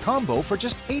 Bird Dog combo for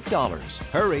just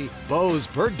 $8. Hurry, Bo's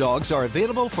Bird Dogs are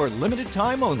available for limited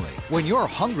time only. When you're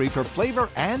hungry for flavor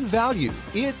and value,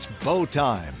 it's Bo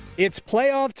time. It's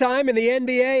playoff time in the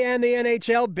NBA and the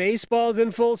NHL. Baseball's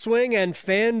in full swing, and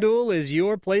FanDuel is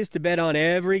your place to bet on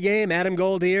every game. Adam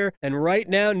Gold here. And right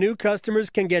now, new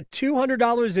customers can get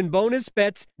 $200 in bonus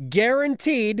bets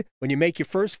guaranteed when you make your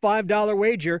first $5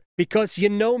 wager, because you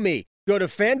know me. Go to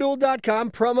FanDuel.com,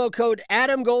 promo code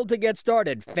AdamGold to get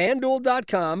started.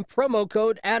 FanDuel.com, promo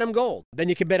code AdamGold. Then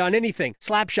you can bet on anything.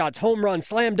 Slap shots, home runs,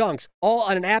 slam dunks, all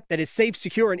on an app that is safe,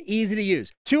 secure, and easy to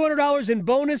use. $200 in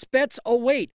bonus bets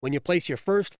await when you place your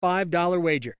first $5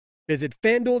 wager. Visit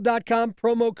FanDuel.com,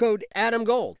 promo code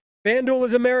AdamGold. FanDuel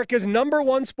is America's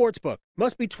 #1 sportsbook.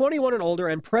 Must be 21 and older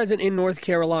and present in North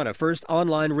Carolina. First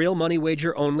online real money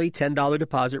wager only. $10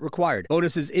 deposit required.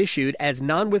 Bonuses issued as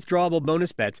non-withdrawable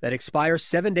bonus bets that expire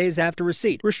 7 days after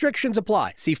receipt. Restrictions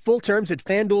apply. See full terms at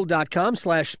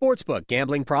FanDuel.com/sportsbook.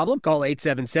 Gambling problem? Call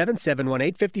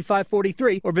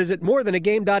 877-718-5543 or visit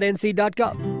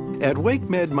morethanagame.nc.gov. At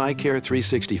WakeMed MyCare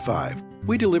 365,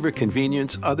 we deliver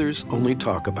convenience others only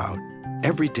talk about.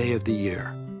 Every day of the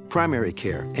year. Primary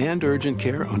care and urgent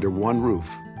care under one roof.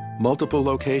 Multiple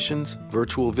locations,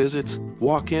 virtual visits,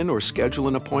 walk-in or schedule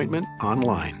an appointment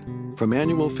online. From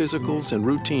annual physicals and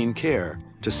routine care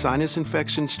to sinus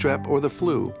infection, strep, or the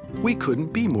flu, we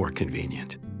couldn't be more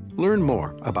convenient. Learn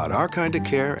more about our kind of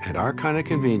care and our kind of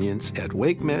convenience at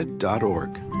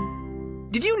wakemed.org.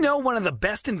 Did you know one of the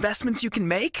best investments you can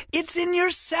make? It's in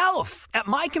yourself. At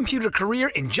My Computer Career,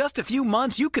 in just a few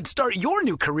months, you could start your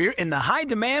new career in the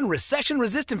high-demand,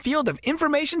 recession-resistant field of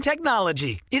information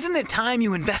technology. Isn't it time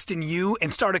you invest in you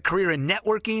and start a career in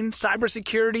networking,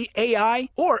 cybersecurity, AI,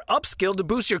 or upskill to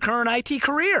boost your current IT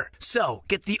career? So,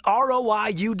 get the ROI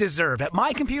you deserve at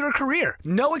My Computer Career.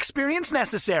 No experience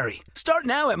necessary. Start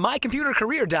now at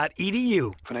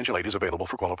mycomputercareer.edu. Financial aid is available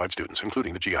for qualified students,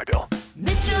 including the GI Bill.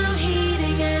 Mitchell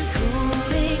Heating and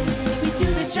Cooling, we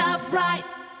do the job right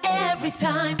every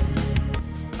time.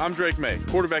 I'm Drake May,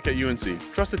 quarterback at UNC.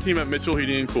 Trust the team at Mitchell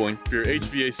Heating and Cooling for your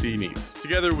HVAC needs.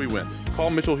 Together we win. Call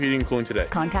Mitchell Heating and Cooling today.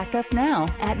 Contact us now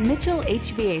at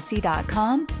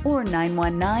mitchellhvac.com or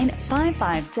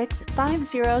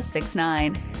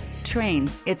 919-556-5069.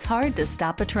 Train. It's hard to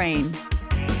stop a train.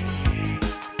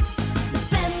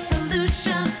 Best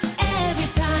solutions every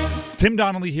time. Tim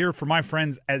Donnelly here for my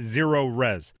friends at Zero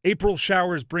Res. April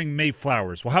showers bring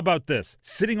Mayflowers. Well, how about this?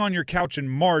 Sitting on your couch in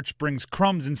March brings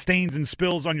crumbs and stains and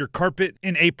spills on your carpet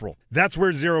in April. That's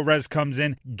where Zero Res comes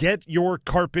in. Get your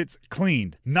carpets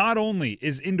cleaned. Not only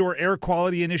is indoor air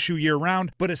quality an issue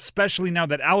year-round, but especially now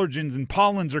that allergens and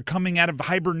pollens are coming out of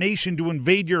hibernation to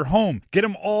invade your home. Get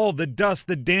them all, the dust,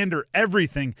 the dander,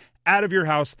 everything, out of your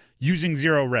house using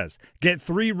Zero Res. Get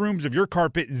 3 rooms of your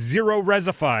carpet Zero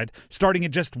Resified starting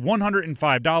at just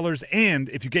 $105, and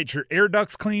if you get your air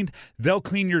ducts cleaned, they'll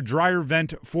clean your dryer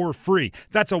vent for free.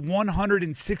 That's a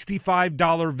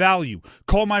 $165 value.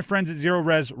 Call my friends at Zero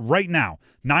Res right now,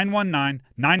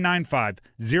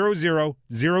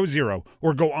 919-995-0000,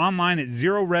 or go online at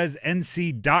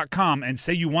zeroresnc.com and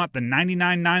say you want the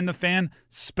 99.9 The Fan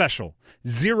special.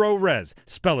 Zero Res.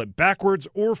 Spell it backwards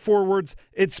or forwards.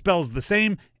 It spells the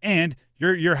same, and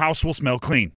your house will smell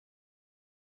clean.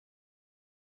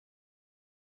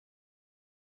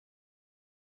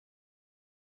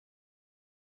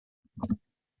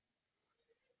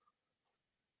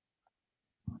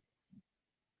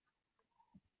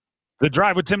 The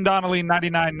Drive with Tim Donnelly,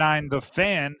 99.9 The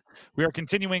Fan. We are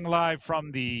continuing live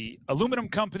from the Aluminum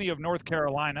Company of North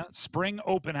Carolina Spring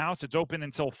Open House. It's open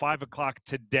until 5 o'clock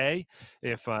today.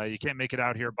 If you can't make it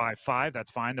out here by 5,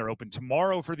 that's fine. They're open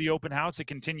tomorrow for the open house. It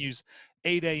continues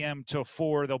 8 a.m. to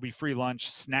 4. There'll be free lunch,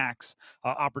 snacks,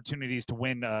 opportunities to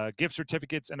win gift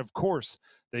certificates, and of course,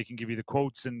 they can give you the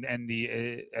quotes and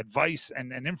the advice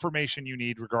and information you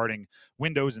need regarding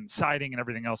windows and siding and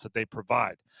everything else that they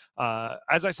provide.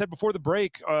 As I said before the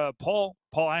break, Paul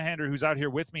Ihander, who's out here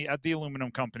with me, me at the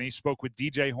Aluminum Company. Spoke with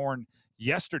DJ Horne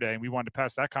yesterday, and we wanted to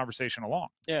pass that conversation along.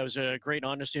 Yeah, it was a great,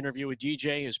 honest interview with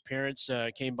DJ. His parents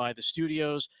came by the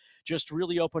studios, just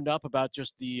really opened up about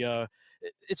just the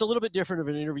it's a little bit different of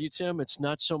an interview, Tim. It's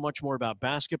not so much more about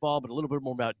basketball, but a little bit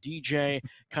more about DJ,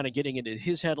 kind of getting into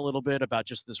his head a little bit about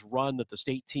just this run that the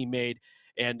state team made.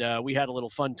 And we had a little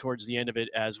fun towards the end of it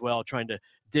as well, trying to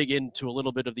dig into a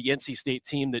little bit of the NC State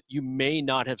team that you may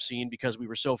not have seen because we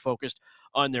were so focused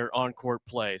on their on-court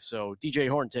play. So, DJ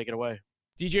Horne, take it away.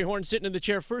 DJ Horne sitting in the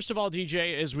chair. First of all,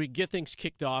 DJ, as we get things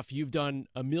kicked off, you've done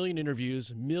a million interviews,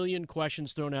 a million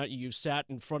questions thrown at you. You've sat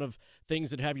in front of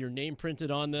things that have your name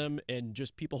printed on them and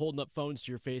just people holding up phones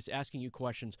to your face, asking you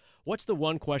questions. What's the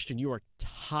one question you are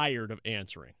tired of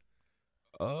answering?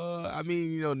 I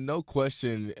mean, no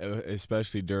question,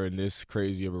 especially during this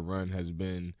crazy of a run, has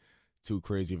been too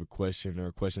crazy of a question or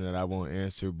a question that I won't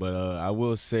answer. But I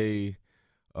will say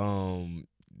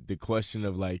the question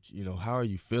of, like, how are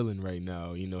you feeling right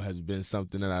now, has been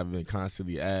something that I've been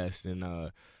constantly asked.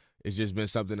 And it's just been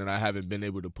something that I haven't been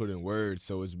able to put in words.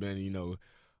 So it's been,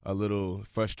 a little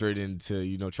frustrating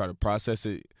to, try to process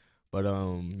it. But,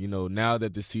 now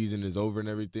that the season is over and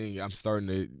everything, I'm starting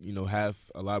to, have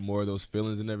a lot more of those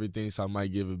feelings and everything, so I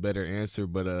might give a better answer,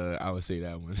 but I would say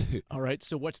that one. All right,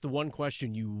 so what's the one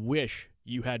question you wish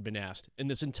you had been asked? In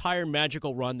this entire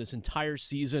magical run, this entire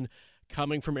season,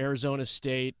 coming from Arizona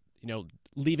State,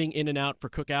 leaving in and out for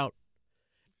cookout,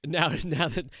 now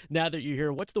that you're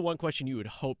here, what's the one question you would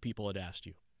hope people had asked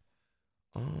you?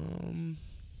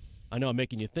 I know I'm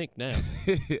making you think now.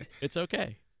 It's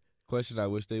okay. Question I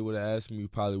wish they would have asked me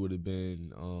probably would have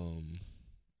been,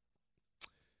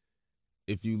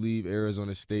 if you leave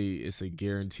Arizona State, it's a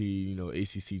guaranteed,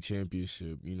 ACC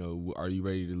championship. Are you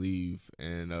ready to leave?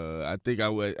 And I think I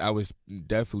would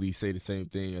definitely say the same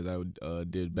thing as I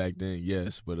did back then.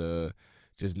 Yes, but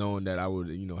just knowing that I would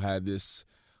have this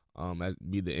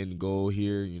be the end goal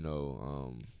here,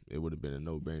 it would have been a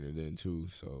no-brainer then too.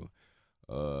 So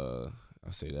I'll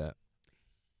say that.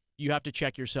 You have to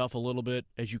check yourself a little bit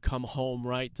as you come home,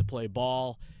 right, to play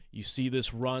ball. You see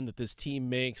this run that this team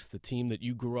makes, the team that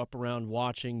you grew up around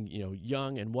watching,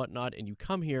 young and whatnot, and you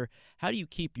come here. How do you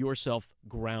keep yourself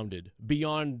grounded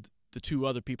beyond the two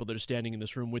other people that are standing in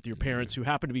this room with your parents who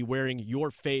happen to be wearing your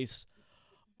face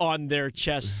on their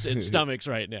chests and stomachs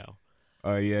right now?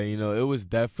 Yeah, it was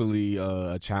definitely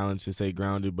a challenge to stay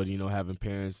grounded, but, having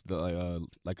parents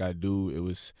like I do, it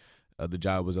was – the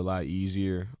job was a lot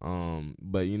easier.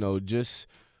 But, just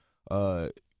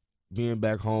being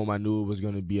back home, I knew it was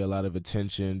going to be a lot of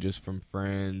attention just from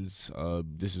friends.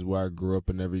 This is where I grew up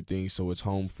and everything, so it's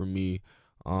home for me.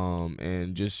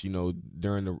 And just,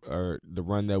 during the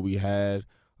run that we had,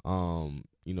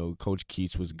 Coach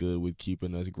Keats was good with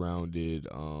keeping us grounded.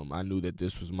 I knew that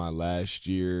this was my last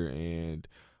year, and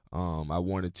I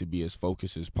wanted to be as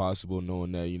focused as possible,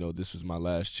 knowing that, this was my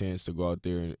last chance to go out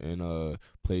there and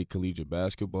play collegiate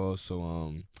basketball.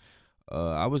 So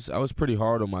I was pretty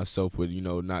hard on myself with,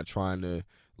 not trying to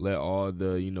let all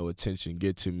the, attention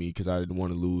get to me because I didn't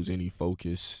want to lose any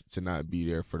focus to not be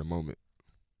there for the moment.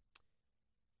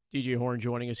 DJ Horne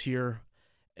joining us here.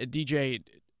 DJ,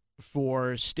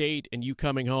 for State and you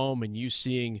coming home and you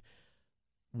seeing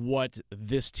what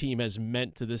this team has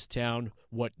meant to this town,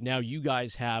 what now you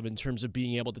guys have in terms of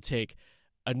being able to take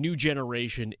a new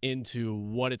generation into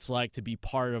what it's like to be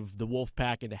part of the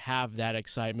Wolfpack and to have that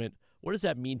excitement. What does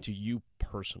that mean to you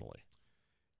personally?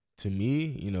 To me,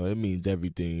 it means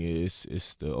everything. It's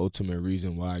the ultimate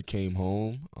reason why I came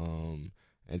home,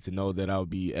 and to know that I'll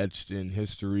be etched in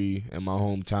history in my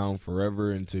hometown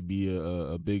forever, and to be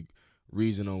a big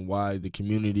reason on why the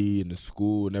community and the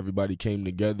school and everybody came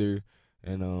together.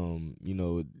 And,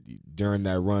 during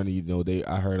that run,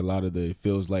 I heard a lot of the "it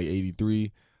feels like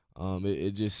 '83."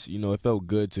 It just, it felt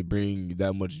good to bring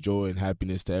that much joy and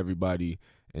happiness to everybody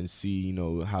and see,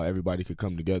 how everybody could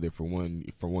come together for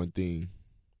one thing.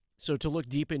 So to look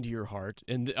deep into your heart,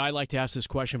 and I like to ask this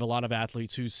question of a lot of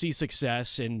athletes who see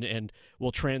success and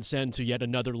will transcend to yet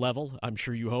another level. I'm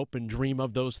sure you hope and dream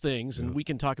of those things, and we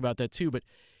can talk about that too. But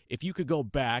if you could go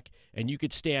back and you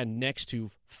could stand next to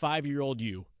 5-year-old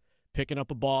you, picking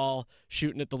up a ball,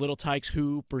 shooting at the little Tykes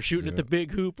hoop or shooting at the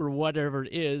big hoop or whatever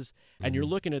it is, and you're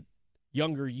looking at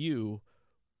younger you,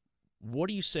 what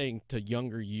are you saying to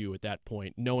younger you at that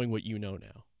point, knowing what you know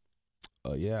now?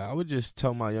 Yeah, I would just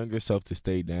tell my younger self to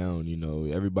stay down.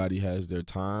 Everybody has their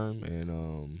time,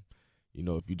 and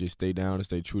if you just stay down and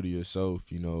stay true to yourself,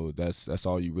 that's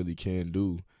all you really can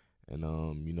do.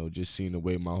 And just seeing the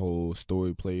way my whole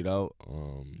story played out,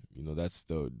 that's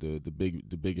the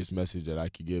biggest message that I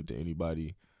could give to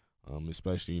anybody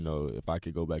especially, you know, if I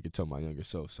could go back and tell my younger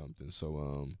self something.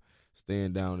 So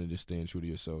staying down and just staying true to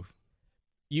yourself.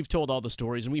 You've told all the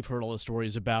stories, and we've heard all the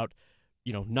stories about,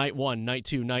 you know, night 1, night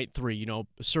 2, night 3, you know,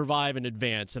 survive and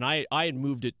advance. And I had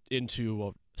moved it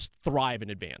into thrive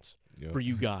and advance for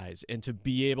you guys. And to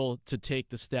be able to take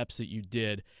the steps that you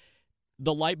did,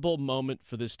 the light bulb moment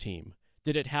for this team,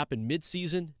 did it happen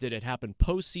midseason? Did it happen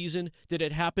postseason? Did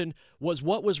it happen, was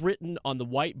what was written on the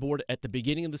whiteboard at the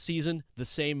beginning of the season the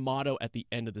same motto at the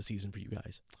end of the season for you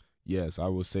guys? Yes, I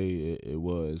would say it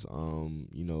was.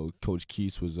 You know, Coach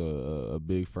Keese was a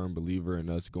big, firm believer in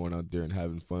us going out there and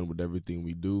having fun with everything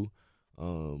we do.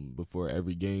 Before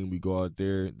every game we go out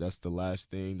there, that's the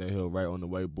last thing that he'll write on the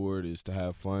whiteboard is to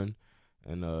have fun.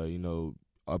 And, you know,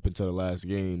 up until the last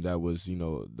game, that was, you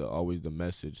know, always the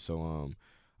message. So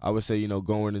I would say, you know,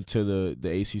 going into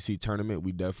the ACC tournament,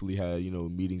 we definitely had, you know,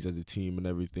 meetings as a team and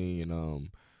everything. And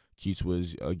Keats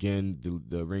was, again,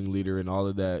 the ringleader and all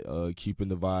of that, keeping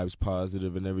the vibes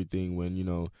positive and everything when, you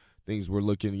know, things were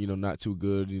looking, you know, not too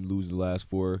good. You lose the last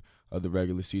 4 of the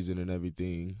regular season and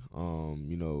everything,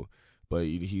 you know. But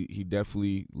he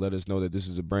definitely let us know that this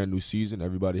is a brand new season.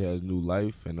 Everybody has new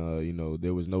life. And, you know,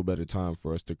 there was no better time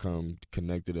for us to come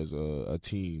connected as a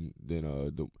team than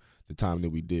the time that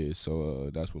we did.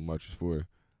 So that's what March is for.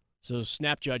 So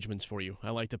snap judgments for you.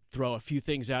 I like to throw a few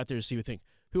things out there to see what you think.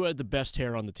 Who had the best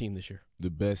hair on the team this year? The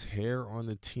best hair on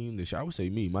the team this year? I would say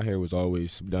me. My hair was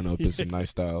always done up in some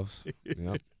nice styles.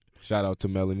 Yep. Shout out to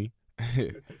Melanie.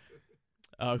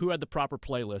 Who had the proper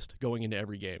playlist going into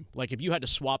every game? Like if you had to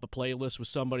swap a playlist with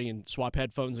somebody and swap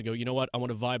headphones and go, you know what, I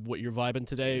want to vibe what you're vibing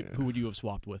today, who would you have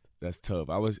swapped with? That's tough.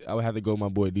 I would have to go with my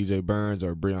boy DJ Burns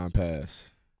or Breon Pass.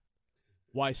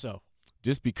 Why so?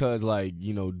 Just because, like,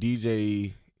 you know,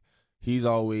 DJ, he's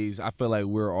always, I feel like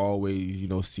we're always, you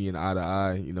know, seeing eye to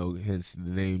eye, you know, hence the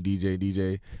name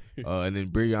DJ. And then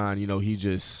Breon, you know, he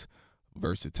just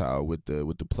versatile with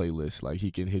the playlist. Like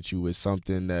he can hit you with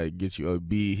something that gets you a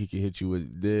beat. He can hit you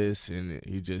with this, and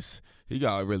he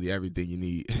got really everything you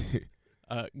need.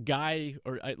 Guy,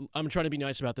 or I'm trying to be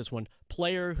nice about this one.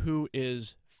 Player who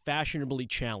is fashionably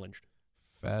challenged.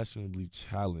 Fashionably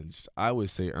challenged. I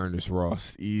would say Ernest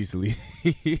Ross easily.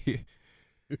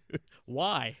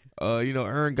 Why? You know,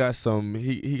 Ern got some.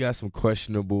 He got some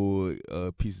questionable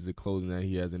pieces of clothing that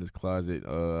he has in his closet.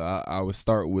 I would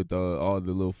start with all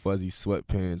the little fuzzy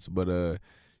sweatpants, but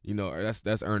you know,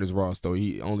 that's Ernest Ross though.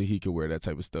 He could wear that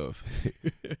type of stuff.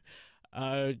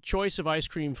 Choice of ice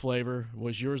cream flavor,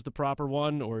 was yours the proper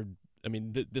one, or? I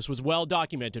mean, this was well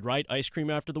documented, right? Ice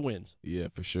cream after the wins. Yeah,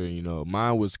 for sure. You know,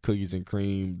 mine was cookies and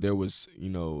cream. There was,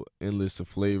 you know, endless of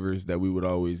flavors that we would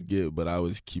always get, but I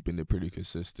was keeping it pretty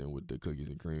consistent with the cookies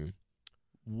and cream.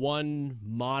 One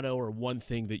motto or one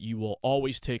thing that you will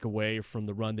always take away from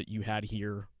the run that you had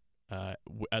here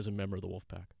as a member of the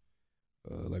Wolfpack?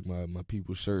 Like my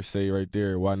people's shirt say right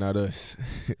there, why not us?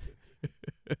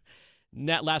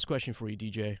 Last question for you,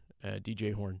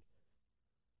 DJ Horne.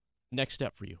 Next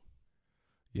step for you.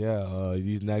 Yeah,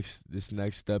 this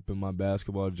next step in my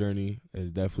basketball journey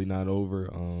is definitely not over.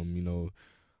 You know,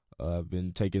 I've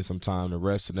been taking some time to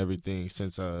rest and everything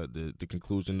since the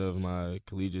conclusion of my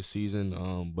collegiate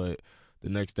season. But the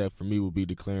next step for me will be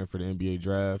declaring for the NBA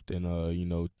draft and you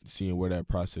know, seeing where that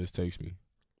process takes me.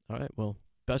 All right. Well,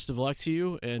 best of luck to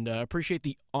you, and appreciate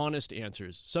the honest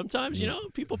answers. Sometimes, you know,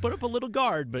 people put up a little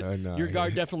guard, but your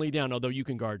guard definitely down, although you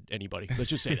can guard anybody. Let's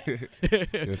just say that.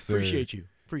 Yes, sir. Appreciate you.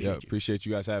 Appreciate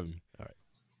you guys having me. All right.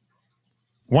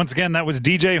 Once again, that was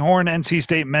DJ Horne, NC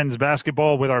State men's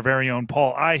basketball, with our very own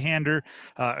Paul Ihander.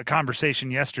 A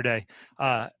conversation yesterday.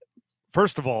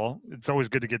 First of all, it's always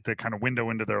good to get the kind of window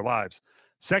into their lives.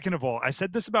 Second of all, I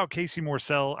said this about Casey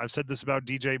Morsell. I've said this about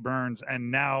DJ Burns. And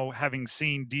now, having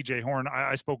seen DJ Horne,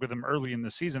 I spoke with him early in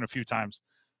the season a few times.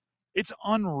 It's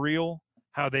unreal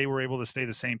how they were able to stay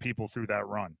the same people through that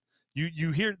run.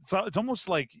 You hear, it's almost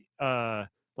like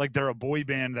they're a boy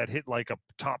band that hit like a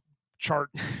top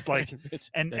chart, like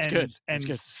and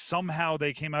somehow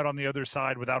they came out on the other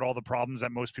side without all the problems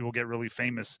that most people get really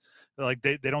famous. Like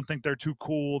they don't think they're too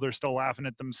cool. They're still laughing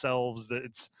at themselves. That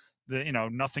you know,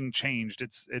 nothing changed.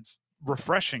 It's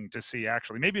refreshing to see,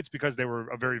 actually. Maybe it's because they were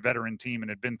a very veteran team and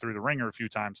had been through the ringer a few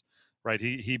times, right?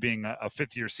 He being a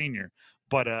fifth-year senior,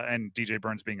 but and DJ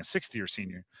Burns being a sixth-year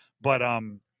senior, but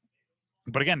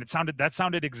again, that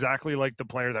sounded exactly like the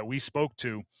player that we spoke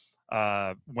to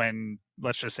when,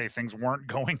 let's just say, things weren't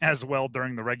going as well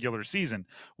during the regular season.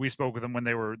 We spoke with them when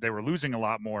they were losing a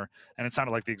lot more, and it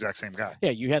sounded like the exact same guy. Yeah,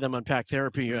 you had them unpack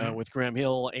therapy with Graham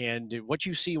Hill, and what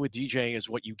you see with DJ is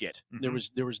what you get. Mm-hmm.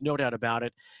 There was no doubt about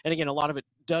it. And again, a lot of it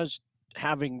does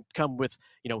having come with,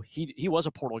 he was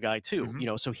a portal guy too,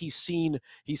 so he's seen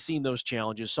those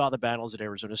challenges, saw the battles at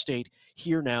Arizona State,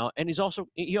 here now, and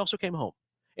he also came home,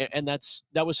 and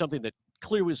that was something that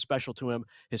clearly was special to him.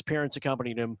 His parents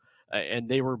accompanied him, and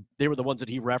they were the ones that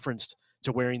he referenced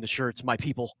to wearing the shirts, my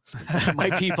people, my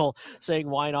people, saying,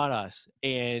 why not us?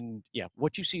 And yeah,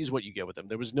 what you see is what you get with them.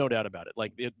 There was no doubt about it.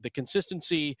 Like the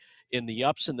consistency in the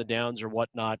ups and the downs or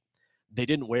whatnot, they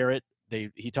didn't wear it.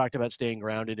 He talked about staying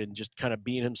grounded and just kind of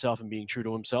being himself and being true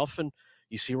to himself. And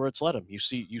you see where it's led him. You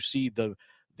see the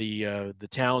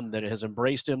town that has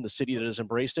embraced him, the city that has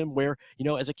embraced him, where,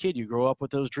 as a kid, you grow up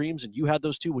with those dreams, and you had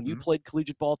those too when you played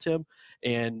collegiate ball, Tim.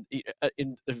 And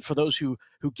for those who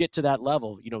get to that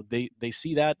level, they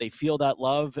see that, they feel that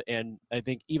love. And I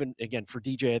think even, again, for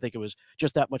DJ, I think it was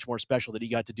just that much more special that he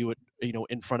got to do it,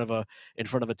 in front of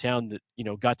a town that,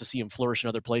 got to see him flourish in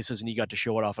other places, and he got to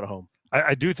show it off at home.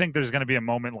 I do think there's going to be a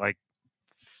moment like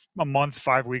a month,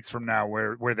 5 weeks from now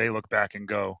where they look back and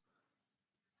go,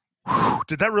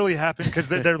 did that really happen? Because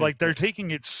they're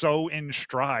taking it so in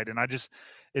stride, and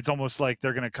it's almost like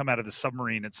they're going to come out of the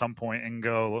submarine at some point and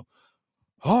go,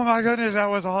 oh my goodness, that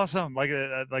was awesome. Like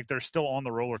they're still on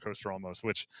the roller coaster almost,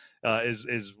 which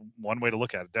is one way to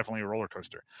look at it. Definitely a roller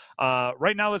coaster.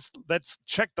 Right now, let's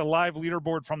check the live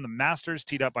leaderboard from the Masters,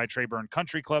 teed up by Trayburn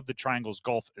Country Club, the Triangles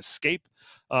Golf Escape.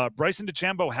 Bryson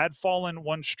DeChambeau had fallen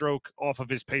one stroke off of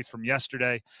his pace from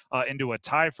yesterday into a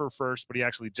tie for first, but he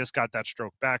actually just got that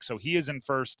stroke back. So he is in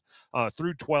first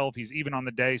through 12. He's even on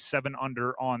the day, 7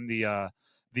 under on the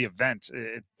event.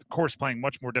 The course playing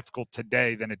much more difficult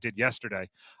today than it did yesterday.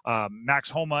 Max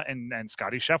Homa and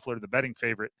Scotty Scheffler, the betting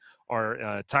favorite,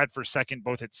 are tied for second,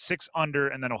 both at 6 under,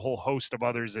 and then a whole host of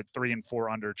others at 3 and 4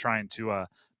 under, trying to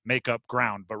make up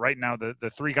ground. But right now,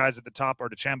 the 3 guys at the top are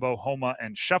DeChambeau, Homa,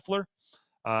 and Scheffler.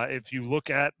 If you look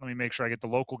at, let me make sure I get the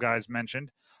local guys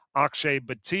mentioned. Akshay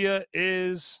Bhatia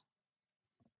is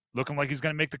looking like he's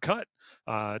going to make the cut.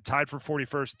 Tied for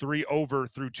 41st, 3 over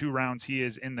through 2 rounds. He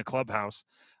is in the clubhouse.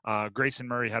 Grayson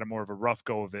Murray had more of a rough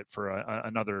go of it for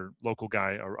another local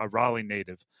guy, a Raleigh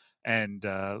native. And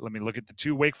let me look at the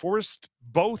 2. Wake Forest,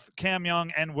 both Cam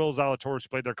Young and Will Zalatoris, who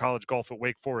played their college golf at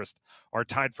Wake Forest, are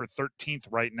tied for 13th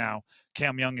right now.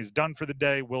 Cam Young is done for the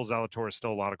day. Will Zalatoris,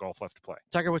 still a lot of golf left to play.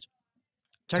 Tiger Woods.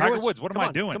 Tiger Woods. What am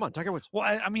I doing? Come on, Tiger Woods. Well,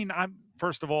 I'm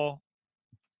first of all,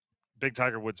 big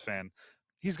Tiger Woods fan.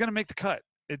 He's going to make the cut.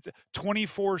 It's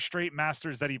 24 straight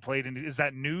Masters that he played. And is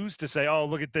that news to say, oh,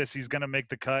 look at this, he's going to make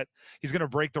the cut? He's going to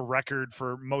break the record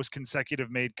for most consecutive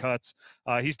made cuts.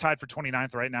 He's tied for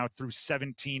 29th right now through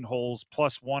 17 holes,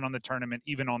 +1 on the tournament,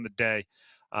 even on the day.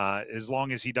 As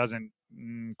long as he doesn't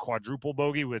quadruple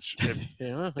bogey, which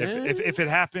if it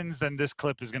happens, then this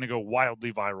clip is going to go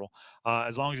wildly viral.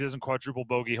 As long as he doesn't quadruple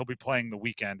bogey, he'll be playing the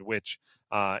weekend, which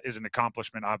is an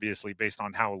accomplishment, obviously, based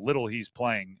on how little he's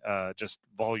playing, just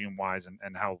volume-wise,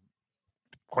 and how,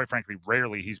 quite frankly,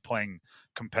 rarely he's playing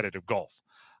competitive golf.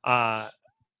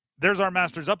 There's our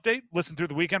Masters update. Listen through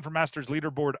the weekend for Masters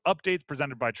leaderboard updates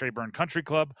presented by Trayburn Country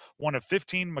Club, one of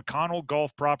 15 McConnell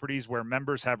golf properties where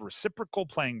members have reciprocal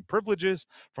playing privileges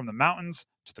from the mountains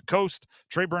to the coast.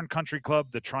 Trayburn Country Club,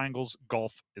 the Triangles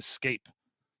Golf Escape.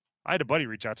 I had a buddy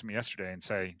reach out to me yesterday and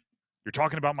say, you're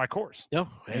talking about my course. Oh,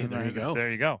 hey, there you go.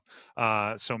 There you go.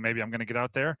 So maybe I'm going to get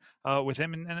out there with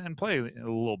him and play a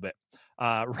little bit.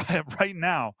 Right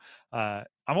now, I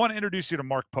want to introduce you to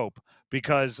Mark Pope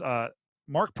because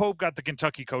Mark Pope got the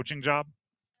Kentucky coaching job,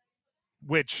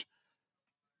 which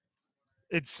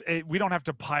we don't have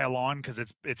to pile on because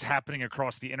it's happening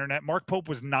across the internet. Mark Pope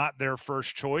was not their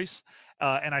first choice,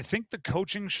 and I think the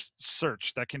coaching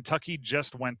search that Kentucky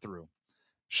just went through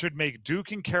should make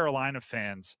Duke and Carolina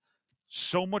fans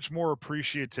so much more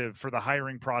appreciative for the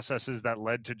hiring processes that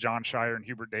led to John Shire and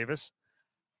Hubert Davis.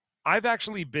 I've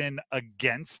actually been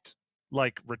against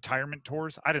retirement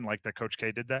tours. I didn't like that Coach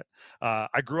K did that.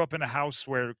 I grew up in a house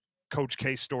where Coach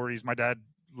K stories, my dad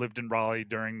lived in Raleigh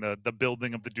during the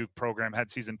building of the Duke program,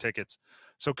 had season tickets.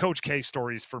 So Coach K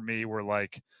stories for me were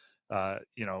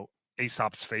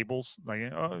Aesop's fables. Are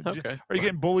you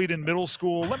getting bullied in middle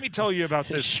school? Let me tell you about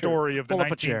this story of the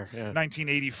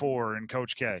 1984 and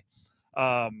Coach K.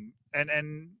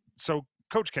 So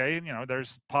Coach K,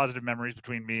 there's positive memories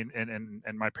between me and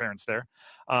my parents there.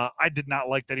 I did not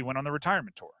like that he went on the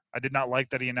retirement tour. I did not like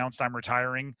that he announced I'm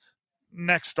retiring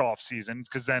next off season,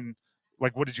 because then,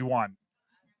 what did you want?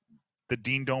 The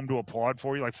Dean Dome to applaud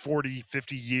for you? 40,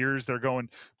 50 years they're going,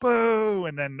 boo,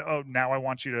 and then, oh, now I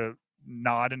want you to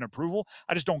nod in approval.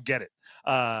 I just don't get it.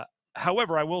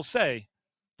 However, I will say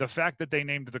the fact that they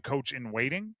named the coach in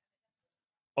waiting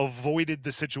avoided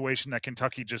the situation that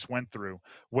Kentucky just went through,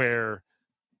 where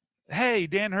Hey,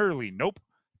 Dan Hurley. Nope.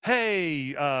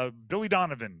 Hey, Billy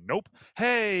Donovan. Nope.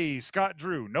 Hey, Scott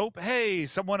Drew. Nope. Hey,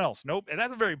 someone else. Nope. And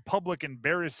that's a very public,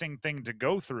 embarrassing thing to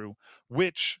go through,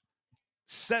 which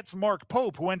sets Mark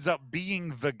Pope, who ends up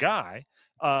being the guy,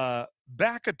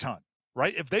 back a ton,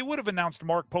 right? If they would have announced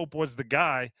Mark Pope was the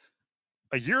guy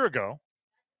a year ago,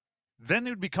 then it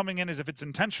would be coming in as if it's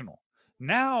intentional.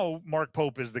 Now Mark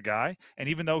Pope is the guy, and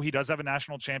even though he does have a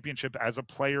national championship as a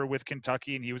player with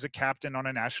Kentucky, and he was a captain on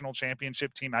a national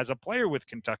championship team as a player with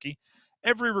Kentucky,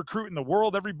 every recruit in the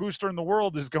world, every booster in the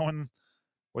world is going,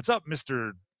 what's up,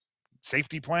 Mr.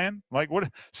 Safety plan? Like, what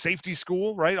safety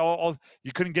school, right? All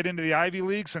you couldn't get into the Ivy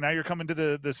League, so now you're coming to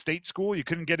the state school. You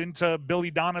couldn't get into Billy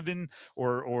Donovan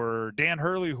or Dan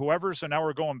Hurley, whoever, so now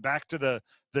we're going back to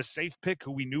the safe pick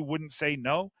who we knew wouldn't say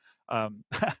no.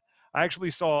 I actually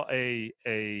saw a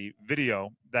video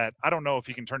that I don't know if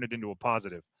he can turn it into a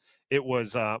positive. It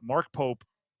was Mark Pope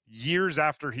years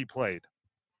after he played.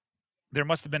 There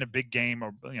must have been a big game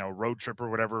or road trip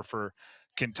or whatever for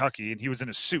Kentucky, and he was in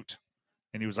a suit.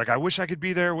 And he was like, I wish I could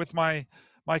be there with my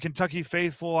Kentucky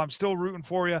faithful. I'm still rooting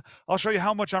for you. I'll show you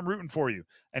how much I'm rooting for you.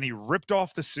 And he ripped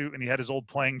off the suit, and he had his old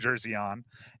playing jersey on.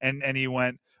 And he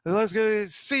went, let's go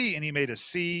C. And he made a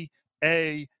C-A-T-S,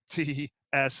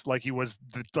 like he was,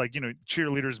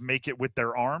 cheerleaders make it with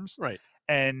their arms. Right.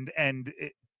 And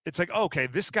it's like, okay,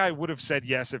 this guy would have said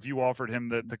yes if you offered him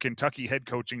the Kentucky head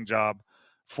coaching job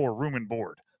for room and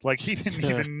board. Like, he didn't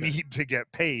even need to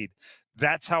get paid.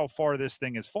 That's how far this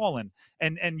thing has fallen.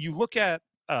 And you look at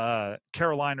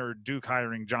Carolina or Duke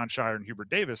hiring John Shire and Hubert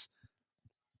Davis.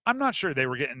 I'm not sure they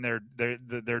were getting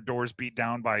their doors beat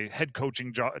down by head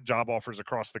coaching job offers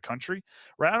across the country,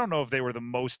 right? I don't know if they were the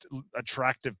most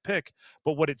attractive pick,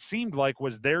 but what it seemed like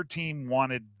was their team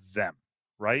wanted them,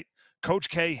 right? Coach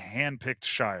K handpicked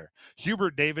Shire.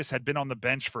 Hubert Davis had been on the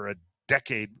bench for a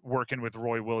decade working with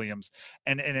Roy Williams,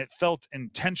 and it felt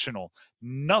intentional.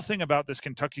 Nothing about this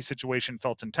Kentucky situation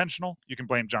felt intentional. You can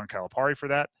blame John Calipari for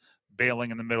that,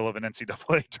 bailing in the middle of an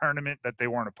NCAA tournament that they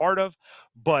weren't a part of.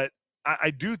 But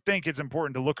I do think it's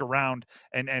important to look around,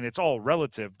 and it's all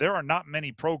relative. There are not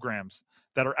many programs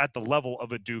that are at the level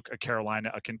of a Duke, a Carolina,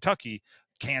 a Kentucky,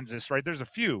 Kansas, right? There's a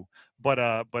few, but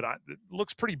it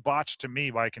looks pretty botched to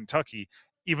me by Kentucky,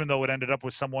 even though it ended up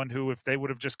with someone who, if they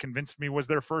would have just convinced me was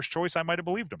their first choice, I might have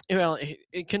believed them. Well,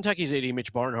 Kentucky's AD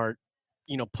Mitch Barnhart,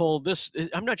 pulled this.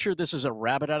 I'm not sure this is a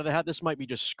rabbit out of the hat. This might be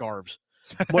just scarves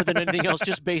more than anything else,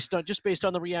 just based on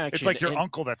the reaction. It's like your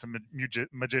uncle that's a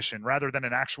magician rather than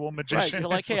an actual magician. Right, you're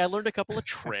like, hey, I learned a couple of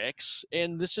tricks,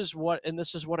 and this is what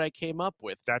I came up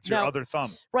with. That's your other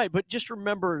thumb. Right, but just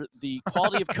remember the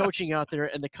quality of coaching out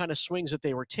there and the kind of swings that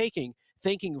they were taking.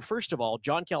 Thinking, first of all,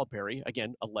 John Calipari,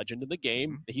 again, a legend in the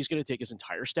game, he's going to take his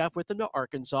entire staff with him to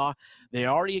Arkansas. They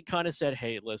already kind of said,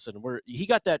 hey, listen, he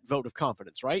got that vote of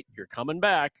confidence, right? You're coming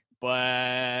back,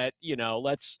 but,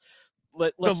 let's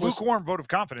the lukewarm vote of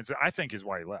confidence, I think, is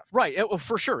why he left. Right,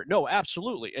 for sure. No,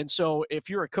 absolutely. And so if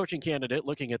you're a coaching candidate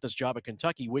looking at this job at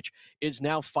Kentucky, which is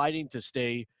now fighting to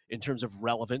stay in terms of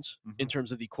relevance, in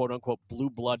terms of the quote-unquote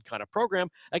blue blood kind of program,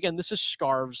 again, this is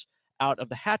scarves out of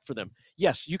the hat for them.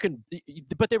 Yes, you can,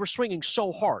 but they were swinging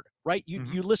so hard, right?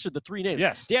 You listed the three names.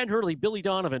 Yes. Dan Hurley, Billy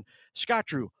Donovan, Scott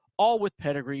Drew, all with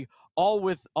pedigree, all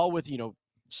with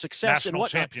success national and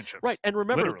whatnot. Championships. Right. And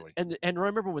remember, literally. and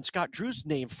remember when Scott Drew's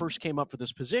name first came up for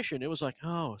this position, it was like,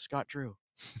 oh, Scott Drew.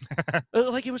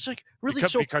 Like, it was like really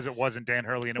because it wasn't Dan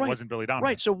Hurley and it wasn't Billy Donovan.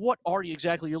 Right. So what are you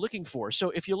exactly you're looking for? So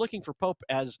if you're looking for Pope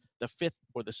as the fifth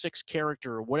or the sixth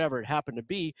character or whatever it happened to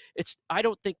be, I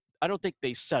don't think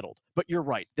they settled. But you're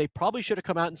right. They probably should have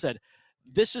come out and said,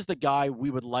 this is the guy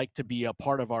we would like to be a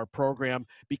part of our program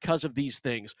because of these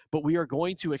things. But we are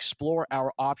going to explore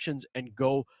our options and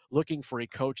go looking for a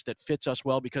coach that fits us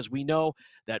well, because we know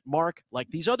that Mark,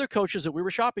 like these other coaches that we were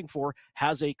shopping for,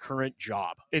 has a current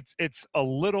job. It's a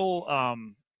little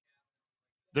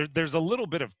there's a little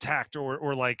bit of tact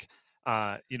or like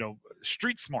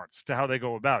street smarts to how they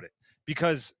go about it.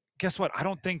 Because guess what? I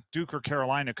don't think Duke or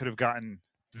Carolina could have gotten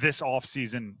this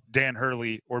offseason Dan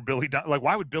Hurley or Billy like,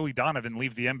 why would Billy Donovan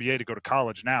leave the NBA to go to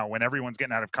college now when everyone's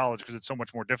getting out of college because it's so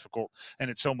much more difficult and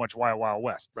it's so much Wild Wild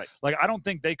West? Right. Like, I don't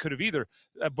think they could have either.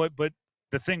 But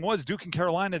the thing was, Duke and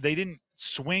Carolina, they didn't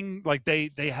swing. Like,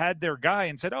 they had their guy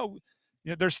and said, oh,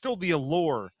 there's still the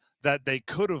allure that they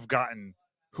could have gotten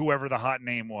whoever the hot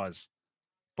name was.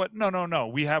 But no,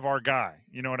 we have our guy.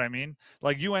 You know what I mean?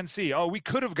 Like UNC, oh, we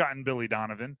could have gotten Billy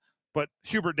Donovan, but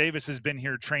Hubert Davis has been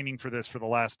here training for this for the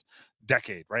last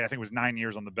decade, right? I think it was 9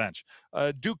 years on the bench.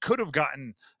 Duke could have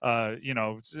gotten,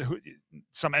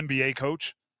 some NBA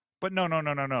coach, but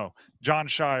no. John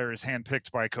Shire is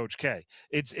handpicked by Coach K.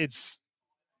 It's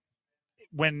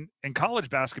when in college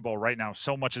basketball right now,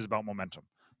 so much is about momentum.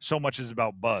 So much is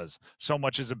about buzz. So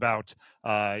much is about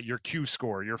your Q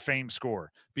score, your fame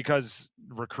score, because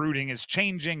recruiting is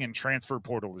changing and transfer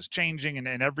portal is changing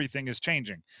and everything is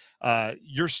changing.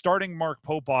 You're starting Mark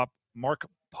Pope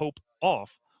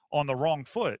off on the wrong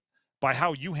foot by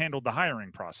how you handled the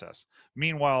hiring process.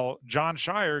 Meanwhile, John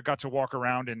Shire got to walk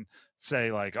around and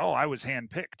say like, oh, I was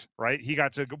handpicked, right? He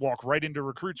got to walk right into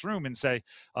recruits' room and say,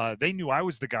 they knew I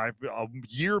was the guy a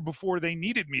year before they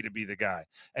needed me to be the guy.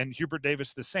 And Hubert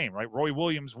Davis the same, right? Roy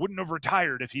Williams wouldn't have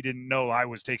retired if he didn't know I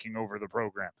was taking over the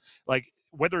program. Like,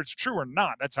 whether it's true or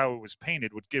not, that's how it was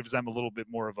painted, which gives them a little bit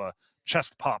more of a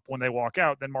chest pop when they walk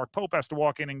out. Then Mark Pope has to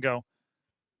walk in and go,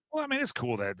 well, I mean, it's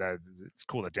cool that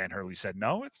Dan Hurley said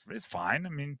no. It's fine. I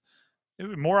mean, it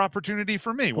was more opportunity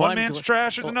for me. One man's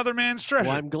trash is another man's treasure.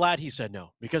 Well, I'm glad he said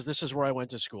no, because this is where I went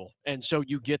to school. And so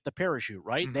you get the parachute,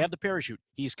 right? They have the parachute.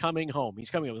 He's coming home. He's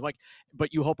coming home. Like,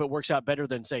 but you hope it works out better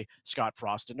than, say, Scott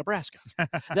Frost in Nebraska.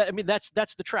 That's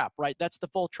the trap, right? That's the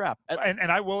full trap. And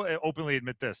I will openly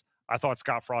admit this. I thought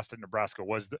Scott Frost in Nebraska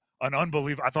was an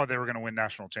unbelievable. I thought they were going to win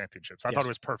national championships. I thought it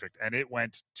was perfect, and it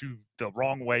went to the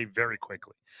wrong way very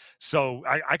quickly. So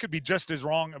I could be just as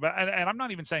wrong about. And I'm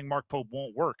not even saying Mark Pope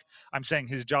won't work. I'm saying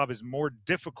his job is more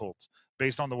difficult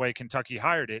based on the way Kentucky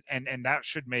hired it, and that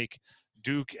should make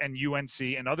Duke and UNC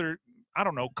and other, I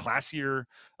don't know, classier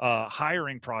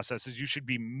hiring processes. You should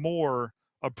be more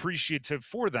appreciative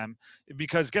for them,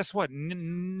 because guess what?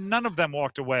 None of them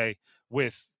walked away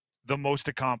with the most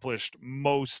accomplished,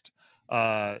 most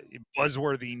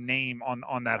buzzworthy name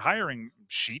on that hiring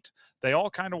sheet. They all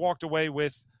kind of walked away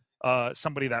with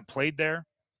somebody that played there,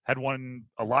 had won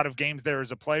a lot of games there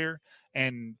as a player,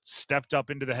 and stepped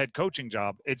up into the head coaching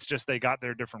job. It's just they got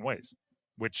there different ways,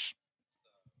 which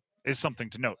is something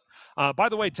to note. By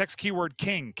the way, text keyword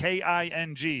KING,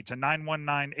 K-I-N-G, to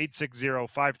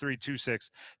 919-860-5326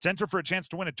 to enter for a chance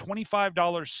to win a $25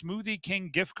 Smoothie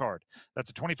King gift card. That's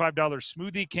a $25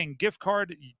 Smoothie King gift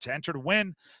card. To enter to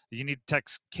win, you need to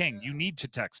text KING. You need to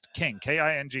text KING,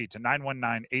 K-I-N-G, to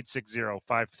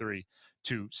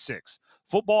 919-860-5326.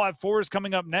 Football at 4 is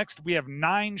coming up next. We have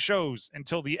 9 shows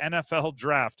until the NFL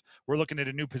draft. We're looking at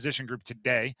a new position group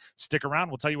today. Stick around.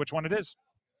 We'll tell you which one it is.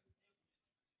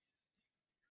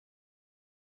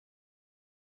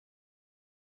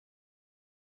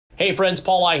 Hey friends,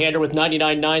 Paul Ihander with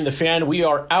 99.9 The Fan. We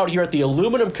are out here at the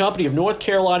Aluminum Company of North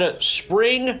Carolina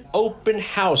Spring Open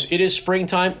House. It is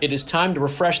springtime. It is time to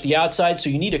refresh the outside,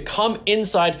 so you need to come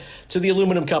inside to the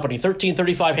Aluminum Company,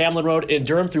 1335 Hamlin Road in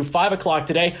Durham through 5 o'clock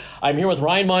today. I'm here with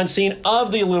Ryan Monsine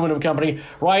of the Aluminum Company.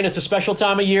 Ryan, it's a special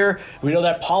time of year. We know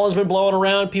that pollen's been blowing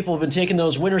around. People have been taking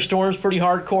those winter storms pretty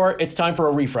hardcore. It's time for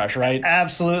a refresh, right?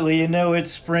 Absolutely. You know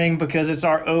it's spring because it's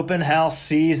our open house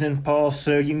season, Paul.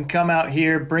 So you can come out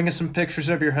here, bring us some pictures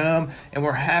of your home, and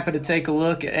we're happy to take a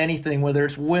look at anything, whether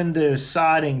it's windows,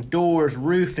 siding, doors,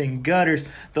 roofing, gutters.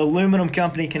 The Aluminum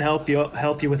Company can help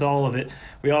you with all of it.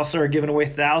 We also are giving away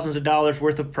thousands of dollars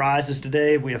worth of prizes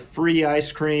today. We have free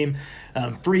ice cream,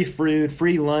 free food,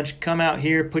 free lunch. Come out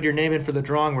here, put your name in for the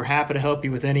drawing. We're happy to help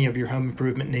you with any of your home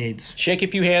improvement needs. Shake a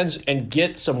few hands and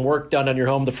get some work done on your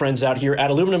home. The friends out here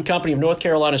at Aluminum Company of North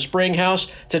Carolina Spring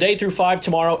House, today through 5,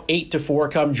 tomorrow 8 to 4.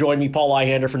 Come join me, Paul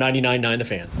Ihander, for 99.9 The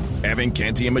Fan. Evan,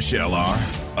 Canty, and Michelle are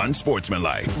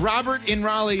unsportsmanlike. Robert in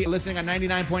Raleigh, listening on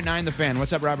 99.9 The Fan.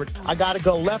 What's up, Robert? I got to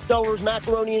go leftovers,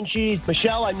 macaroni and cheese.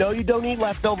 Michelle, I know you don't eat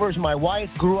leftovers. My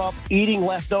wife grew up eating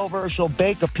leftovers. She'll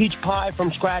bake a peach pie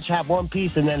from scratch, have one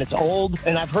piece, and then it's old.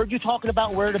 And I've heard you talking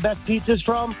about where the best pizza's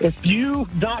from. If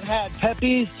you've not had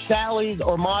Pepe's, Sally's,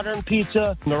 or Modern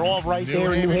Pizza, they're all right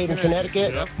there in New Haven,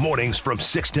 Connecticut. Yep. Mornings from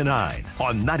 6 to 9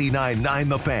 on 99.9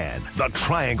 The Fan, the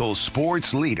Triangle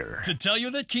Sports Leader. To tell you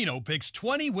that Keno picks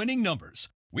 20 winning numbers,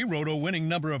 we wrote a winning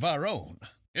number of our own.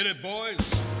 Hit it, boys.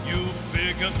 You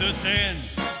pick up to 10.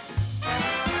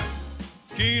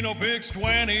 Keno picks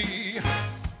 20.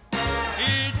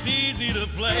 It's easy to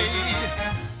play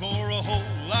for a whole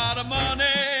lot of money.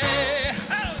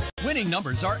 Winning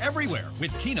numbers are everywhere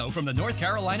with Keno from the North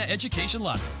Carolina Education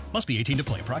Lottery. Must be 18 to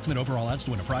play. Approximate overall odds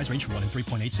to win a prize range from 1 in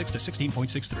 3.86 to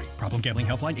 16.63. Problem gambling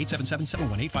helpline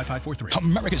 877-718-5543.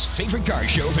 America's favorite car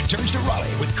show returns to Raleigh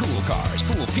with cool cars,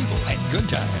 cool people, and good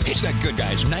times. It's the Good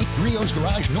Guys 9th Griots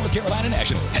Garage North Carolina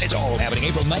National. And it's all happening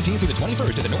April 19th through the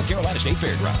 21st at the North Carolina State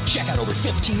Fairgrounds. Check out over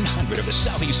 1,500 of the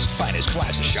Southeast's finest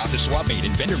classes. Shop the swap meet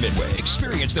in Vendor Midway.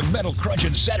 Experience the metal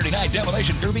crunching Saturday Night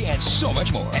Demolition Derby and so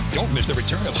much more. And don't miss the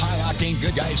return of high-octane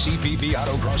Good Guys CPP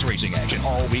Autocross racing action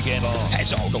all weekend long.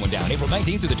 It's all going down April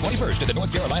 19th through the 21st at the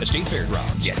North Carolina State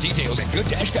Fairgrounds. Get details at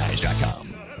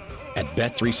good-guys.com. At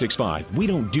Bet365, we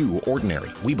don't do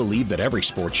ordinary. We believe that every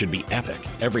sport should be epic.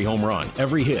 Every home run,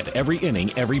 every hit, every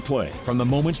inning, every play. From the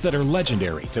moments that are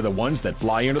legendary to the ones that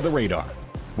fly under the radar.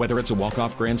 Whether it's a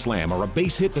walk-off grand slam or a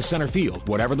base hit to center field,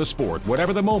 whatever the sport,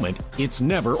 whatever the moment, it's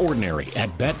never ordinary at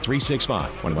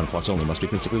Bet365. 21 plus only. Must be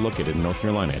physically located in North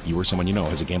Carolina. If you or someone you know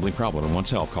has a gambling problem and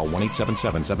wants help, call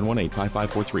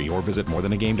 1-877-718-5543 or visit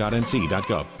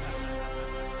morethanagame.nc.gov.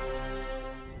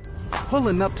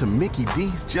 Pulling up to Mickey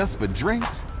D's just for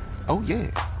drinks? Oh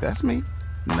yeah, that's me.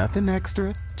 Nothing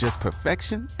extra, just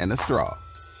perfection and a straw.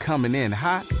 Coming in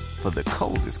hot for the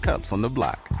coldest cups on the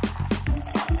block.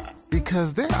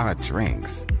 Because there are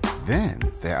drinks. Then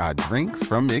there are drinks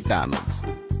from McDonald's.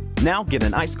 Now get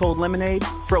an ice cold lemonade,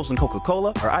 frozen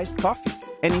Coca-Cola, or iced coffee.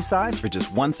 Any size for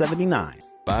just $1.79.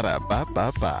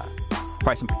 Ba-da-ba-ba-ba.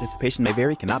 Price and participation may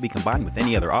vary, cannot be combined with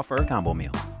any other offer or combo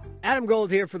meal. Adam Gold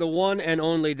here for the one and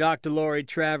only Dr. Lori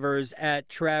Travers at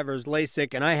Travers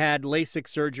LASIK, and I had LASIK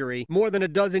surgery more than a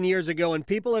dozen years ago, and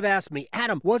people have asked me,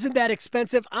 Adam, wasn't that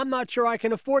expensive? I'm not sure I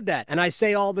can afford that. And I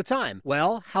say all the time,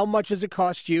 well, how much does it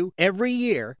cost you every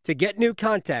year to get new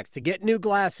contacts, to get new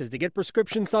glasses, to get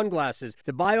prescription sunglasses,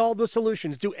 to buy all the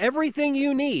solutions, do everything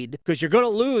you need, because you're going to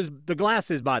lose the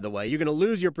glasses, by the way. You're going to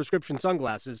lose your prescription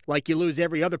sunglasses like you lose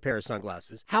every other pair of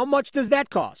sunglasses. How much does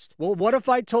that cost? Well, what if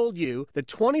I told you the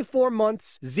 24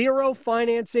 months, zero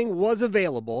financing was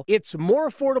available. It's more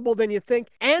affordable than you think,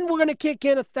 and we're going to kick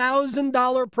in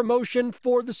 $1,000 promotion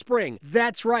for the spring.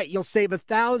 That's right, you'll save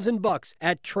 $1,000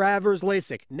 at Travers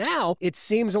LASIK. Now, it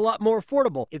seems a lot more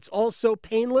affordable. It's also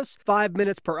painless, 5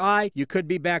 minutes per eye. You could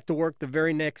be back to work the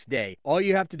very next day. All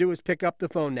you have to do is pick up the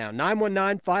phone now,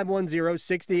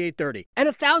 919-510-6830. And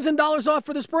 $1,000 off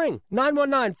for the spring,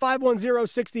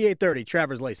 919-510-6830,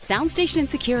 Travers LASIK. Soundstation and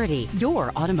Security,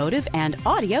 your automotive and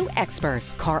audio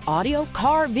experts. Car audio,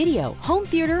 car video, home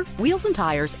theater, wheels and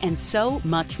tires, and so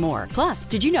much more. Plus,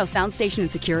 did you know Soundstation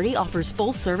and Security offers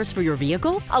full service for your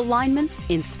vehicle? Alignments,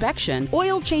 inspection,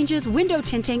 oil changes, window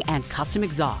tinting, and custom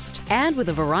exhaust. And with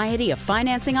a variety of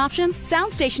financing options,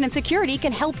 Soundstation and Security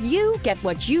can help you get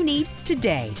what you need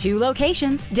today. 2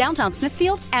 locations, downtown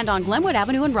Smithfield and on Glenwood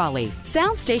Avenue in Raleigh.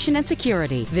 Soundstation and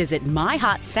Security. Visit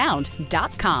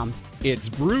myhotsound.com. It's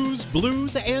Brews,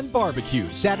 Blues, and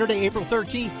Barbecue, Saturday, April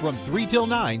 13th from 3 till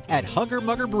 9 at Hugger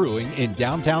Mugger Brewing in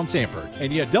downtown Sanford.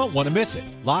 And you don't want to miss it.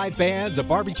 Live bands, a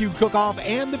barbecue cook-off,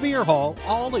 and the beer hall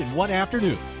all in one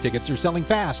afternoon. Tickets are selling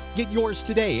fast. Get yours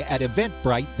today at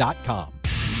eventbrite.com.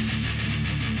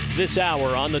 This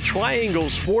hour on the Triangle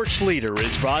Sports Leader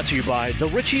is brought to you by the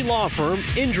Ritchie Law Firm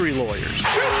Injury Lawyers.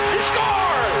 Shoot, he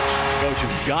scores! Go to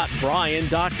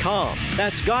gotbrian.com.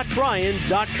 That's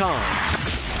gotbrian.com.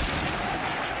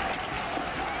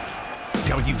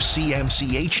 WCMC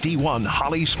HD1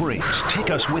 Holly Springs.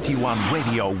 Take us with you on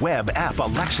radio, web, app,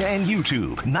 Alexa, and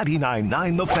YouTube.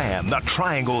 99.9 The Fan, the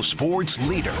Triangle Sports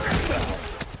Leader.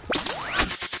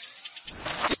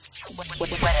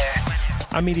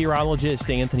 I'm meteorologist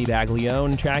Anthony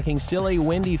Baglione, tracking still a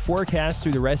windy forecast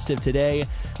through the rest of today.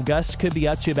 Gusts could be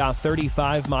up to about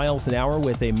 35 miles an hour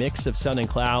with a mix of sun and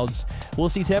clouds. We'll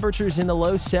see temperatures in the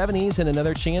low 70s and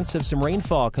another chance of some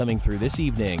rainfall coming through this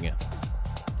evening.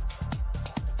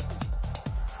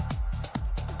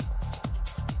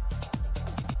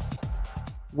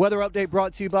 Weather update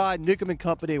brought to you by Newcomb &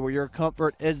 Company, where your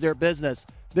comfort is their business.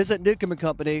 Visit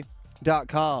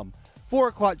newcombandcompany.com. 4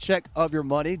 o'clock check of your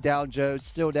money. Dow Jones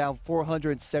still down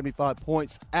 475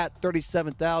 points at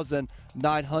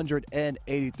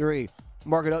 37,983.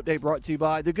 Market update brought to you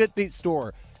by the Good Feet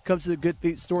Store. Come to the Good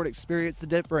Feet Store and experience the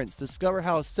difference. Discover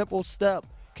how a simple step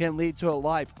can lead to a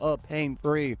life of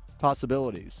pain-free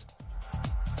possibilities.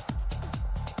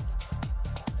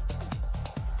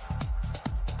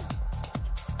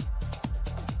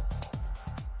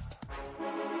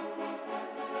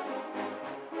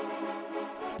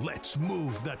 Let's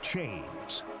move the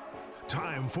chains.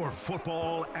 Time for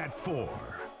Football at 4.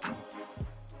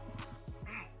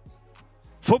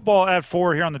 Football at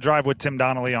 4 here on the Drive with Tim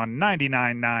Donnelly on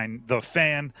 99.9 The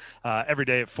Fan. Every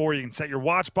day at 4, you can set your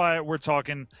watch by it. We're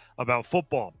talking about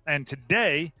football. And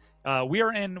today,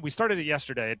 we started it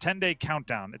yesterday, a 10-day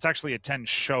countdown. It's actually a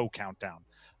 10-show countdown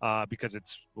because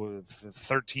it's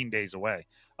 13 days away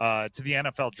to the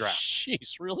NFL draft.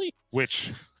 Jeez, really?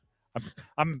 Which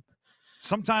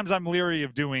sometimes I'm leery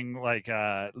of doing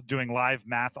live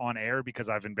math on air because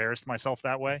I've embarrassed myself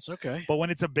that way. It's okay. But when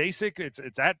it's a basic, it's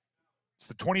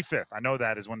the 25th. I know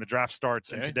that is when the draft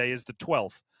starts, and today is the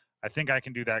 12th. I think I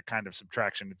can do that kind of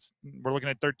subtraction. We're looking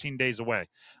at 13 days away.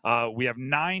 We have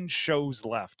 9 shows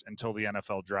left until the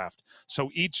NFL draft.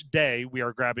 So each day we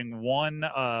are grabbing one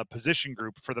position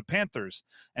group for the Panthers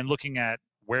and looking at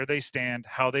where they stand,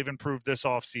 how they've improved this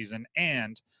offseason,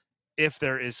 and if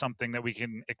there is something that we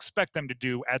can expect them to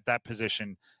do at that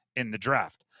position in the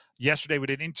draft. Yesterday, we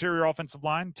did interior offensive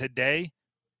line. Today,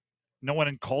 no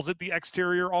one calls it the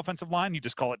exterior offensive line. You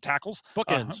just call it tackles.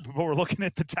 Bookends. But we're looking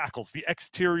at the tackles, the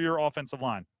exterior offensive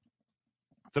line.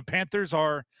 The Panthers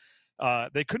are,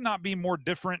 they could not be more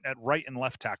different at right and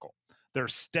left tackle. They're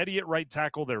steady at right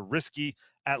tackle. They're risky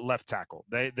at left tackle.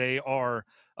 They are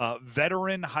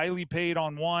veteran, highly paid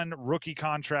on one, rookie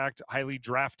contract, highly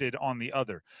drafted on the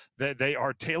other. They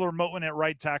are Taylor Moton at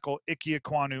right tackle, Ike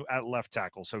Ekwonu at left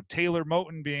tackle. So Taylor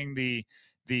Moton being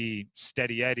the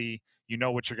steady Eddie, you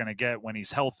know what you're going to get when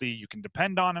he's healthy. You can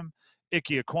depend on him.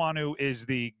 Ike Ekwonu is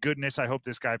the goodness. I hope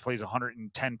this guy plays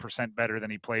 110% better than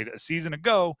he played a season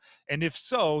ago. And if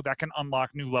so, that can unlock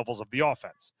new levels of the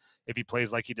offense. If he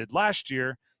plays like he did last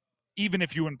year, even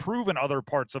if you improve in other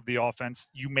parts of the offense,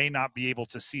 you may not be able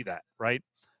to see that, right?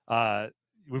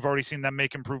 We've already seen them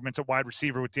make improvements at wide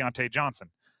receiver with Deontay Johnson.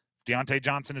 Deontay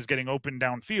Johnson is getting open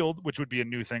downfield, which would be a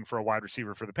new thing for a wide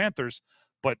receiver for the Panthers,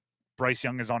 but Bryce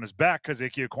Young is on his back because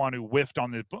Ike Ekwonu whiffed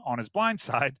on his blind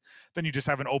side. Then you just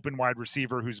have an open wide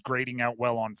receiver who's grading out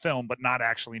well on film, but not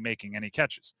actually making any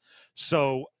catches.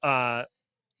 So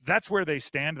that's where they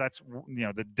stand. That's,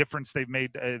 the difference they've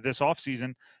made this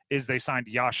offseason is they signed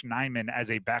Yosh Nijman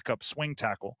as a backup swing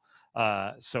tackle.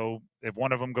 So if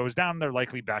one of them goes down, they're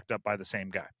likely backed up by the same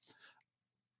guy.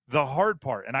 The hard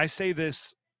part, and I say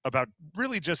this about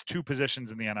really just two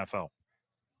positions in the NFL,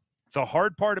 the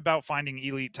hard part about finding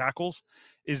elite tackles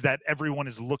is that everyone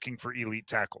is looking for elite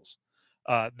tackles.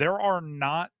 There are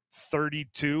not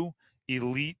 32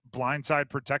 elite blindside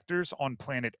protectors on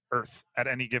planet Earth at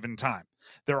any given time.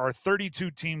 There are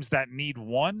 32 teams that need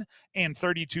one and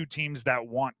 32 teams that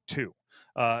want two.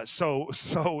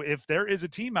 So if there is a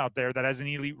team out there that has an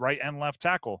elite right and left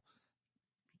tackle,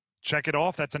 check it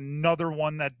off. That's another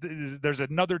one there's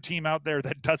another team out there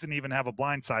that doesn't even have a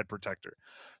blindside protector.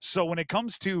 So when it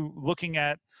comes to looking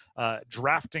at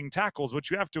drafting tackles, what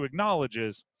you have to acknowledge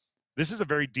is this is a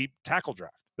very deep tackle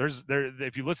draft.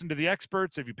 If you listen to the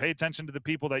experts, if you pay attention to the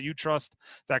people that you trust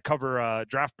that cover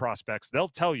draft prospects, they'll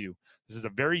tell you this is a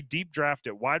very deep draft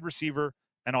at wide receiver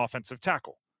and offensive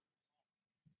tackle.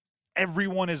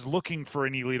 Everyone is looking for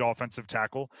an elite offensive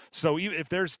tackle. So if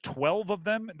there's 12 of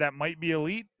them that might be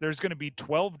elite, there's going to be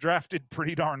 12 drafted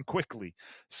pretty darn quickly.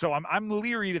 So I'm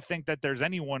leery to think that there's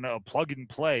anyone a plug and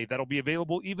play that'll be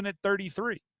available even at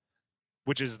 33,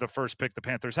 which is the first pick the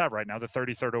Panthers have right now, the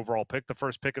 33rd overall pick, the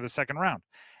first pick of the second round.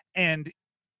 And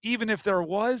even if there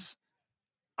was,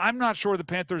 I'm not sure the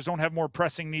Panthers don't have more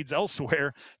pressing needs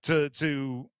elsewhere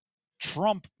to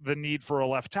trump the need for a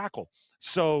left tackle.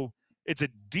 So it's a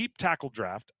deep tackle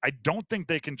draft. I don't think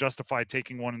they can justify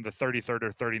taking one in the 33rd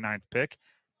or 39th pick.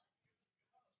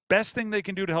 Best thing they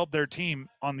can do to help their team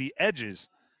on the edges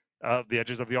of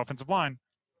the offensive line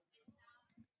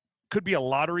could be a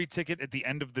lottery ticket at the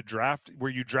end of the draft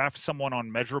where you draft someone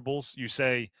on measurables. You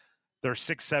say they're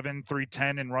 6'7",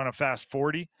 310 and run a fast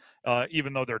 40,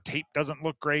 even though their tape doesn't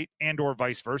look great, and or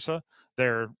vice versa.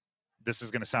 This is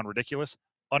going to sound ridiculous,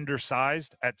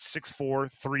 undersized at 6'4",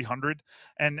 300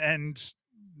 and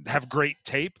have great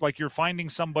tape. Like, you're finding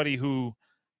somebody who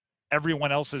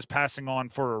everyone else is passing on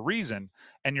for a reason,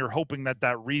 and you're hoping that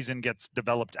that reason gets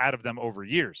developed out of them over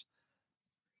years.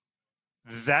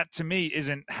 That, to me,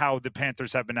 isn't how the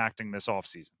Panthers have been acting this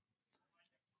offseason.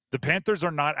 The Panthers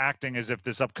are not acting as if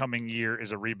this upcoming year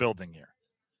is a rebuilding year.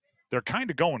 They're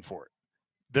kind of going for it.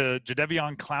 The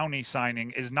Jadeveon Clowney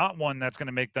signing is not one that's going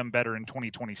to make them better in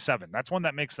 2027. That's one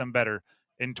that makes them better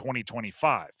in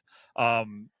 2025.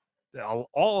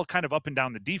 All kind of up and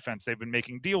down the defense, they've been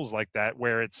making deals like that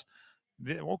where it's,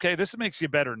 okay, this makes you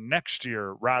better next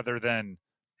year rather than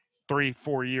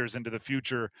 3-4 years into the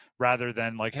future, rather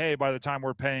than like, hey, by the time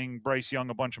we're paying Bryce Young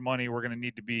a bunch of money, we're going to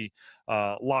need to be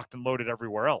locked and loaded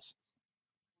everywhere else.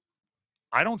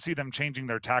 I don't see them changing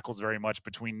their tackles very much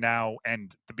between now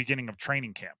and the beginning of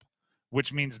training camp,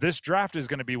 which means this draft is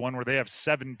going to be one where they have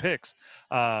 7 picks,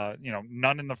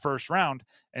 none in the first round.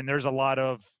 And there's a lot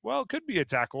of, well, it could be a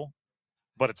tackle,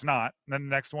 but it's not. And then the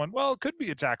next one, well, it could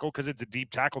be a tackle because it's a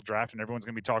deep tackle draft and everyone's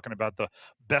going to be talking about the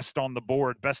best on the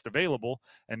board, best available.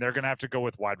 And they're going to have to go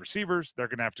with wide receivers. They're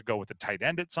going to have to go with a tight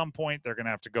end at some point. They're going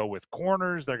to have to go with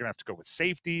corners. They're going to have to go with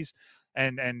safeties.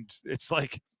 And it's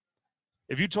like,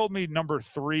 if you told me number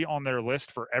 3 on their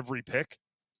list for every pick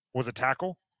was a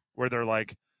tackle, where they're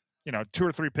like, 2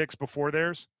 or 3 picks before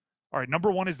theirs. All right,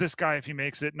 number 1 is this guy if he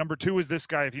makes it. Number 2 is this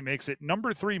guy if he makes it.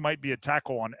 Number 3 might be a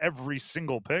tackle on every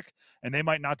single pick, and they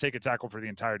might not take a tackle for the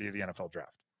entirety of the NFL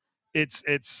draft.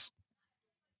 It's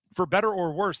for better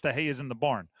or worse, the hay is in the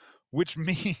barn. which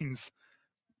means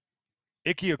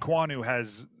Ike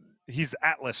Ekwonu he's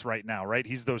Atlas right now, right?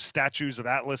 He's those statues of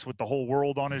Atlas with the whole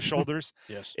world on his shoulders.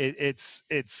 Yes.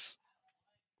 It's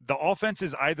the offense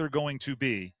is either going to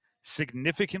be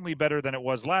significantly better than it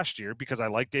was last year, because I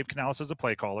like Dave Canales as a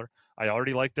play caller. I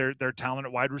already like their talent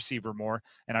at wide receiver more,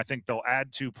 and I think they'll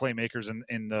add 2 playmakers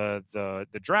in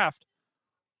the draft.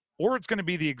 Or it's going to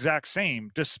be the exact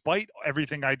same, despite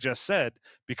everything I just said,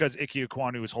 because Ike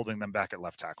Ekwonu is holding them back at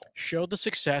left tackle. Show the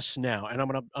success now, and I'm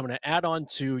gonna add on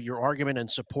to your argument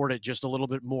and support it just a little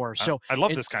bit more. So I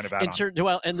love this kind of add-on.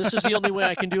 Well, and this is the only way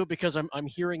I can do it, because I'm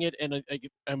hearing it and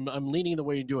I'm leaning the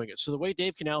way you're doing it. So the way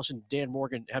Dave Canales and Dan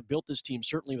Morgan have built this team,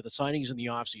 certainly with the signings in the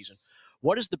offseason,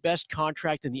 what is the best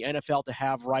contract in the NFL to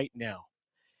have right now?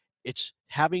 It's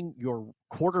having your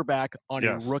quarterback on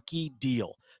a rookie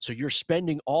deal. So you're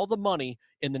spending all the money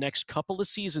in the next couple of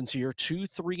seasons here, 2,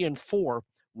 3, and 4,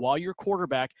 while your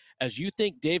quarterback, as you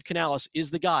think Dave Canales is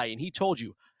the guy, and he told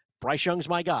you, Bryce Young's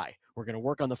my guy. We're going to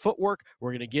work on the footwork.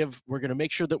 We're going to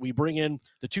make sure that we bring in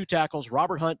the 2 tackles,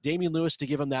 Robert Hunt, Damian Lewis, to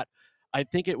give him that. I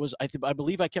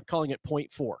believe I kept calling it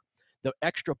 0.4. The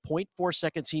extra 0.4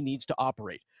 seconds he needs to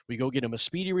operate. We go get him a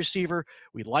speedy receiver.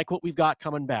 We like what we've got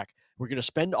coming back. We're going to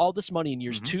spend all this money in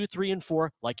years 2, 3, and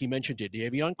 4, like you mentioned, to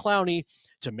Davion Clowney,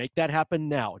 to make that happen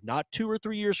now, not 2 or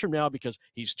 3 years from now, because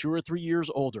he's 2 or 3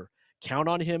 years older. Count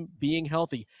on him being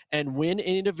healthy and win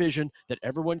in a division that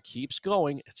everyone keeps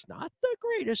going. It's not the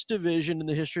greatest division in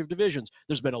the history of divisions.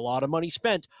 There's been a lot of money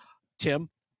spent,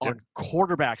 Tim, on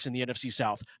quarterbacks in the NFC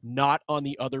South, not on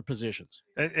the other positions.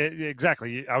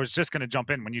 Exactly. I was just going to jump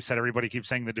in when you said everybody keeps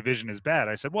saying the division is bad.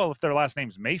 I said, well, if their last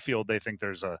name's Mayfield, they think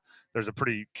there's a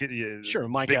pretty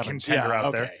Mike big Evans. contender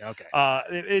out there. Okay.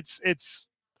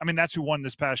 I mean, that's who won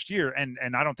this past year, and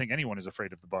I don't think anyone is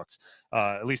afraid of the Bucs.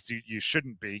 At least you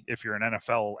shouldn't be if you're an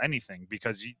NFL anything,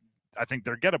 because I think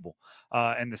they're gettable.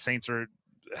 And the Saints are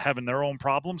having their own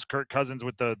problems. Kirk Cousins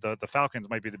with the Falcons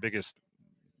might be the biggest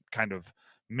kind of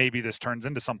maybe this turns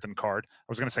into something card. I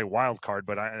was going to say wild card,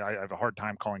 but I have a hard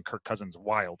time calling Kirk Cousins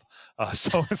wild.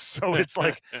 So it's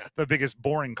like the biggest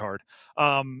boring card.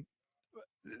 I mean,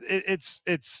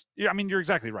 you're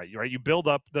exactly right. You build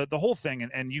up the whole thing,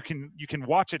 and you can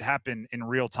watch it happen in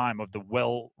real time of the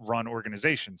well-run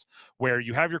organizations where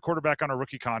you have your quarterback on a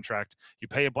rookie contract, you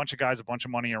pay a bunch of guys a bunch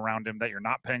of money around him that you're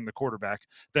not paying the quarterback.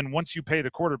 Then once you pay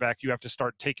the quarterback, you have to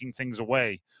start taking things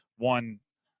away one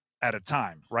at a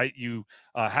time, right? You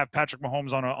have Patrick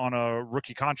Mahomes on a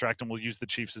rookie contract, and we'll use the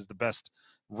Chiefs as the best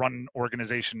run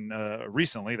organization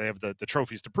recently. They have the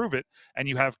trophies to prove it. And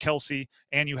you have Kelsey,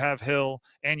 and you have Hill,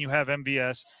 and you have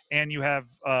MVS, and you have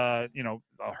a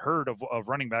herd of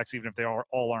running backs, even if they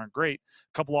all aren't great.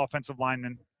 A couple offensive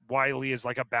linemen. Wiley is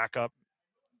like a backup.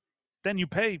 Then you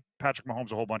pay Patrick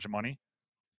Mahomes a whole bunch of money.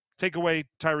 Take away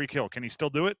Tyreek Hill. Can he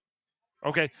still do it?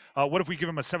 Okay, what if we give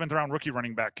him a 7th-round rookie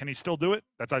running back? Can he still do it?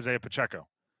 That's Isaiah Pacheco.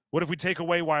 What if we take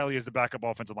away Wiley as the backup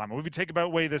offensive lineman? What if we take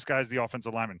away this guy as the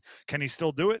offensive lineman? Can he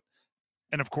still do it?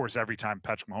 And, of course, every time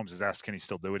Patrick Mahomes is asked, can he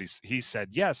still do it, he said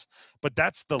yes. But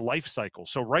that's the life cycle.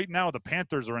 So right now the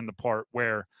Panthers are in the part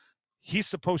where he's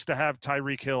supposed to have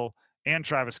Tyreek Hill and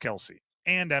Travis Kelce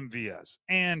and MVS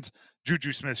and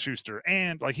Juju Smith-Schuster.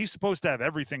 And, he's supposed to have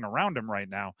everything around him right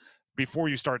now before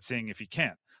you start seeing if he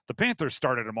can. The Panthers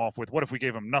started him off with, what if we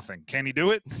gave him nothing? Can he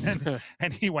do it?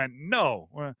 And he went, no.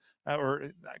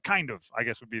 Or kind of, I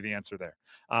guess would be the answer there.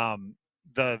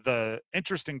 The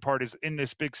interesting part is in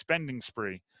this big spending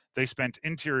spree, they spent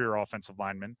interior offensive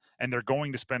linemen, and they're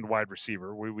going to spend wide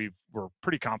receiver. We're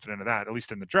pretty confident of that, at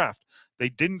least in the draft. They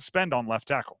didn't spend on left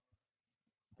tackle,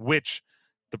 which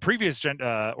the previous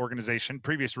organization,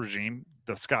 previous regime,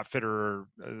 the Scott Fitterer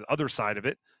other side of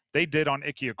it, they did on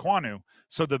Ike Ekwonu.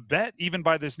 So the bet, even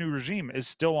by this new regime, is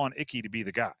still on Ike to be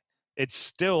the guy. It's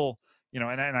still,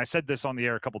 and I said this on the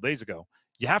air a couple days ago,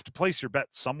 you have to place your bet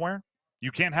somewhere. You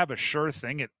can't have a sure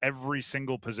thing at every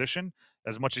single position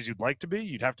as much as you'd like to be.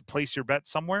 You'd have to place your bet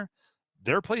somewhere.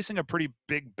 They're placing a pretty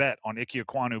big bet on Ike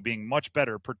Ekwonu being much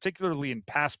better, particularly in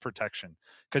pass protection,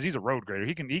 because he's a road grader.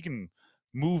 He can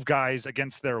move guys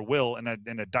against their will in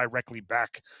a directly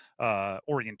back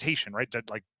orientation, right?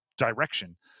 Like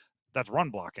direction. That's run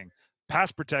blocking.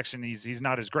 Pass protection, he's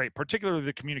not as great, particularly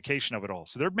the communication of it all.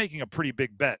 So they're making a pretty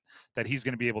big bet that he's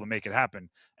going to be able to make it happen.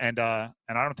 And I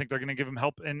don't think they're going to give him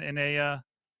help in a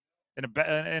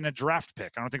draft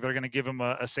pick. I don't think they're going to give him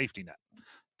a safety net.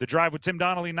 The Drive with Tim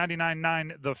Donnelly,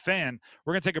 99.9 The Fan.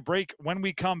 We're going to take a break. When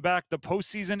we come back, the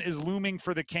postseason is looming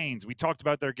for the Canes. We talked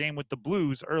about their game with the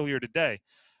Blues earlier today.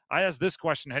 I asked this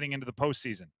question heading into the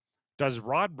postseason. Does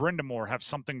Rod Brind'Amour have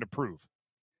something to prove?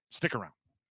 Stick around.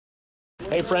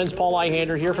 Hey friends, Paul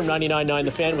Ihander here from 99.9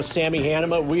 The Fan with Sammy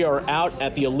Hanema. We are out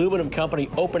at the Aluminum Company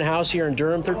open house here in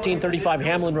Durham, 1335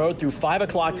 Hamlin Road through 5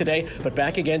 o'clock today, but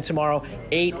back again tomorrow,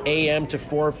 8 a.m. to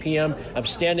 4 p.m. I'm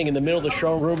standing in the middle of the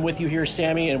showroom with you here,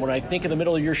 Sammy, and when I think of the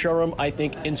middle of your showroom, I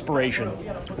think inspiration.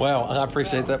 Well, I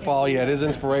appreciate that, Paul. Yeah, it is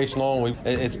inspirational.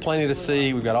 It's plenty to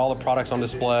see. We've got all the products on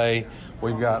display.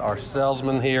 We've got our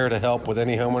salesman here to help with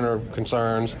any homeowner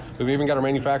concerns. We've even got our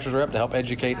manufacturer's rep to help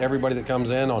educate everybody that comes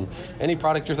in on any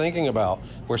product you're thinking about.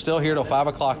 We're still here till 5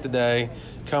 o'clock today.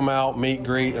 Come out, meet,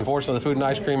 greet. Unfortunately, the food and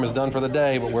ice cream is done for the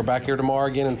day, but we're back here tomorrow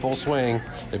again in full swing.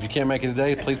 If you can't make it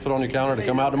today, please put on your calendar to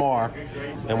come out tomorrow,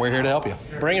 and we're here to help you.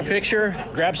 Bring a picture,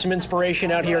 grab some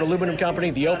inspiration out here at Aluminum Company,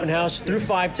 the open house through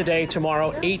 5 today,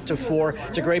 tomorrow, 8 to 4.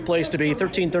 It's a great place to be,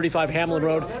 1335 Hamlin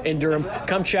Road in Durham.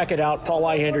 Come check it out. Paul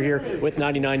Ihander here with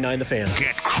 99.9 The Fan.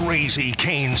 Get crazy,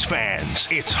 Canes fans.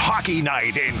 It's hockey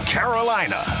night in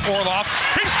Carolina. Orlov,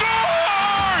 he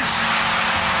scores!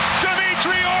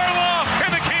 Dmitry Orlov,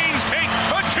 and the Canes take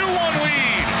a 2-1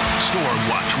 lead. Storm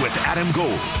Watch with Adam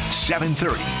Gold,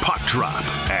 7:30. Puck drop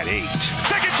at 8.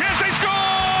 Second chance, they score!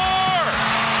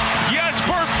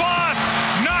 Jesper Fast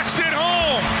knocks it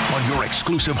home. On your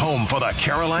exclusive home for the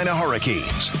Carolina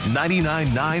Hurricanes,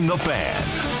 99.9 The Fan.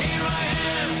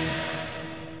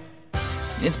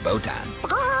 It's bow time.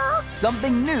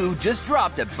 Something new just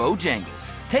dropped at Bojangles.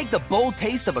 Take the bold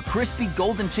taste of a crispy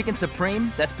golden chicken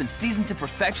supreme that's been seasoned to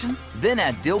perfection, then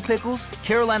add dill pickles,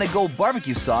 Carolina Gold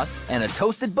barbecue sauce, and a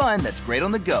toasted bun that's great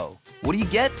on the go. What do you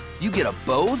get? You get a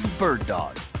Bo's Bird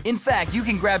Dog. In fact, you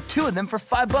can grab 2 of them for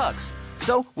 $5.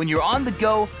 So when you're on the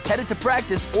go, headed to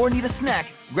practice, or need a snack,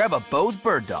 grab a Bo's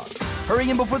Bird Dog.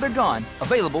 Hurry in before they're gone.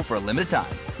 Available for a limited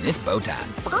time. It's bow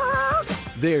time.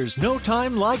 There's no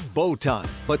time like bow time,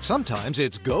 but sometimes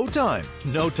it's go time.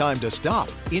 No time to stop.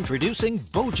 Introducing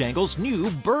Bojangles' new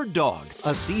Bird Dog,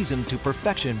 a seasoned to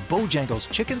perfection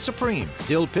Bojangles Chicken Supreme,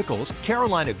 dill pickles,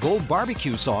 Carolina Gold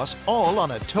barbecue sauce, all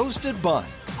on a toasted bun.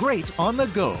 Great on the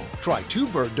go. Try 2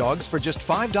 Bird Dogs for just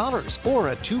 $5 or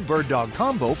a 2 Bird Dog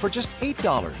combo for just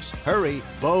 $8. Hurry,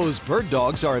 Bo's Bird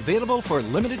Dogs are available for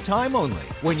limited time only.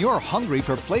 When you're hungry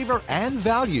for flavor and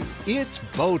value, it's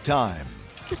bow time.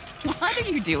 What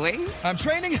are you doing? I'm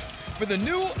training for the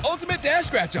new Ultimate Dash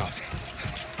Scratch-Offs.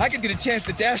 I could get a chance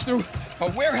to dash through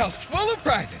a warehouse full of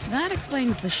prizes. That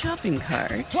explains the shopping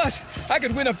cart. Plus, I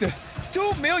could win up to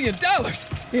 $2 million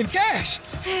in cash.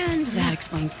 And that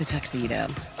explains the tuxedo.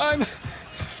 I'm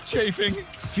chafing.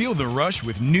 Feel the rush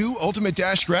with new Ultimate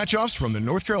Dash Scratch-Offs from the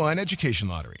North Carolina Education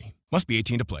Lottery. Must be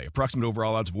 18 to play. Approximate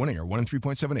overall odds of winning are 1 in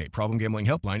 3.78. Problem gambling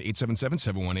helpline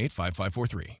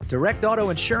 877-718-5543. Direct Auto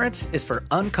Insurance is for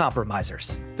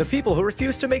uncompromisers. The people who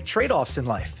refuse to make trade-offs in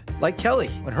life. Like Kelly,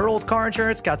 when her old car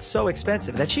insurance got so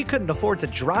expensive that she couldn't afford to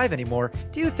drive anymore,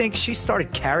 do you think she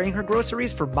started carrying her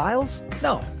groceries for miles?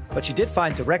 No. But she did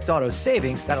find Direct Auto's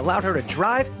savings that allowed her to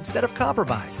drive instead of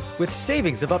compromise. With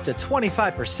savings of up to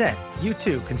 25%, you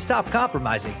too can stop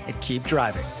compromising and keep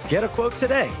driving. Get a quote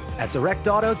today at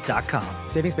directauto.com.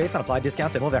 Savings based on applied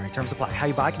discounts and will vary. Terms apply. How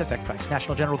you buy can affect price.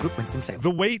 National General Group, Winston-Salem.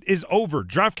 The wait is over.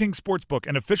 DraftKings Sportsbook,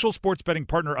 an official sports betting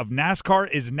partner of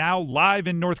NASCAR, is now live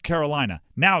in North Carolina.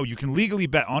 Now you can legally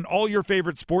bet on all your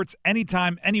favorite sports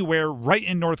anytime, anywhere, right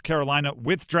in North Carolina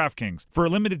with DraftKings. For a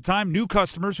limited time, new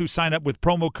customers who sign up with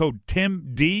promo code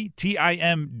TIMD,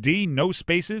 T-I-M-D, no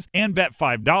spaces, and bet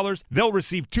 $5, they'll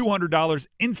receive $200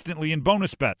 instantly in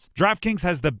bonus bets. DraftKings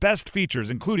has the best features,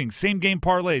 including same-game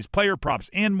parlays, player props,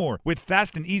 and more, with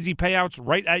fast and easy payouts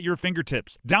right at your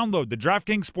fingertips. Download the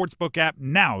DraftKings Sportsbook app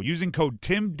now using code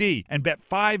TIMD and bet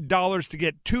 $5 to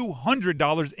get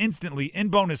 $200 instantly in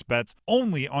bonus bets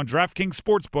only on DraftKings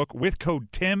Sportsbook with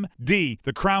code TIMD.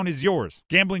 The crown is yours.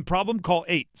 Gambling problem? Call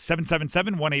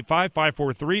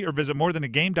 877-185-543 or visit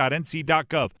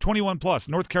morethanagame.nc.gov. 21 plus,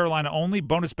 North Carolina only.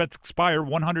 Bonus bets expire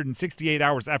 168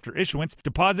 hours after issuance.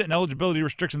 Deposit and eligibility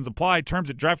restrictions apply. Terms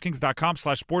at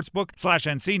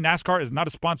DraftKings.com/sportsbook/NC. NASCAR is not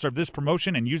a sponsor of this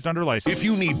promotion and used under license. If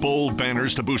you need bold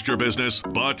banners to boost your business,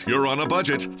 but you're on a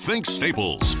budget, think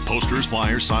Staples. Posters,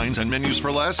 flyers, signs, and menus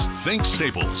for less? Think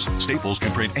Staples. Staples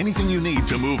can print anything you need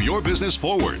to move your business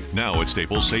forward. Now at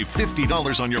Staples, save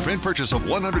 $50 on your print purchase of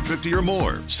 $150 or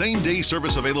more. Same-day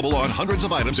service available on hundreds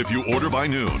of items if you order by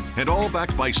noon. And all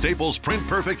backed by Staples' Print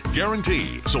Perfect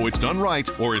guarantee. So it's done right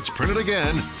or it's printed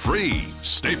again free.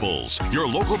 Staples, your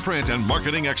local print and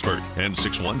marketing expert. And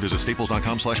 6-1, visit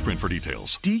staples.com/print for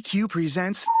details. DQ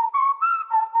presents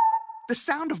the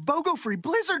sound of BOGO-free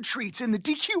Blizzard treats in the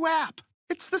DQ app.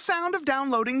 It's the sound of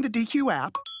downloading the DQ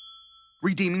app,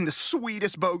 redeeming the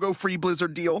sweetest BOGO-free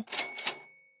Blizzard deal,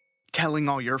 telling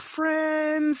all your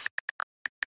friends,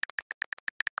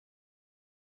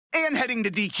 and heading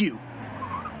to DQ.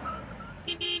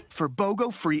 For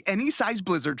BOGO-free any-size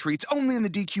Blizzard treats only in the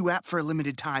DQ app for a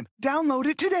limited time. Download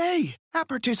it today. At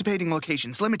participating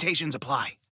locations, limitations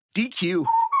apply. DQ.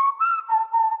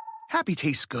 Happy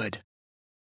tastes good.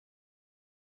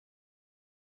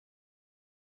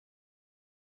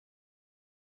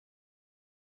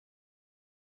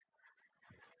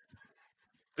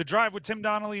 The Drive with Tim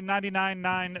Donnelly,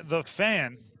 99.9 The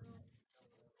Fan.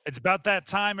 It's about that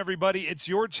time, everybody. It's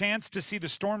your chance to see the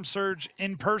Storm Surge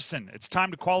in person. It's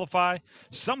time to qualify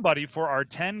somebody for our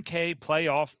 10K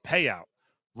playoff payout.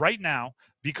 Right now,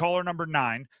 be caller number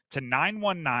 9 to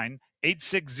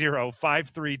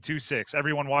 919-860-5326.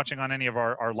 Everyone watching on any of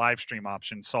our live stream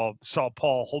options saw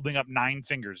Paul holding up 9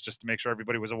 fingers just to make sure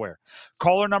everybody was aware.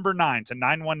 Caller number 9 to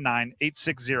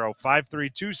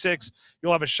 919-860-5326.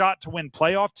 You'll have a shot to win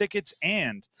playoff tickets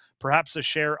and perhaps a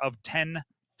share of $10,000.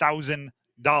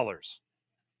 I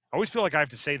always feel like I have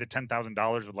to say the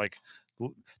 $10,000 with like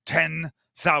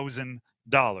 $10,000.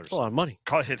 That's a lot of money.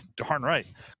 Call it darn right.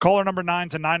 Caller number 9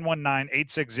 to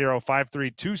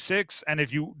 919-860-5326. And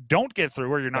if you don't get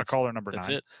through or you're not caller number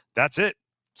 9, that's it.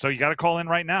 So you got to call in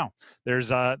right now. There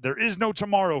is no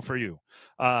tomorrow for you.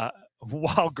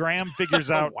 While Graham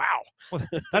figures out. Wow. Well,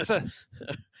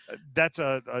 that's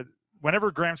a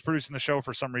whenever Graham's producing the show,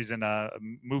 for some reason,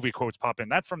 movie quotes pop in.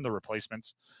 That's from The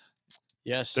Replacements.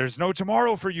 Yes. There's no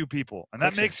tomorrow for you people. And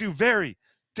that makes you very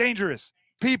dangerous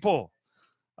people.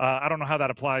 I don't know how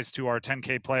that applies to our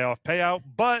 10K playoff payout,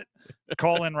 but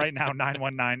call in right now,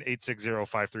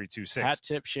 919-860-5326. Hat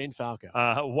tip Shane Falco.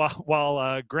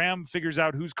 While Graham figures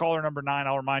out who's caller number 9,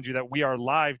 I'll remind you that we are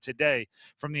live today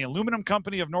from the Aluminum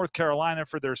Company of North Carolina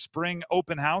for their spring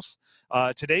open house.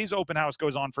 Today's open house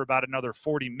goes on for about another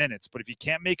 40 minutes, but if you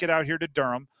can't make it out here to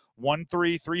Durham,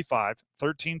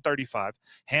 1335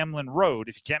 Hamlin Road.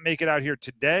 If you can't make it out here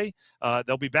today,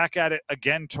 they'll be back at it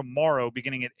again tomorrow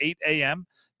beginning at 8 a.m.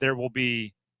 There will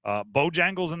be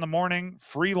Bojangles in the morning,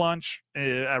 free lunch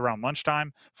around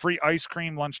lunchtime, free ice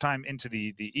cream lunchtime into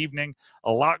the evening.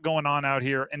 A lot going on out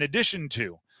here, in addition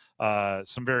to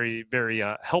some very, very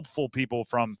helpful people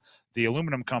from the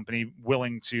Aluminum Company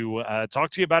willing to talk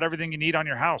to you about everything you need on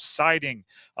your house, siding,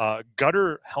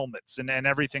 gutter helmets, and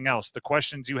everything else. The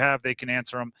questions you have, they can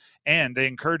answer them, and they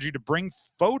encourage you to bring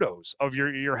photos of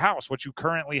your house, what you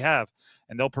currently have,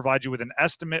 and they'll provide you with an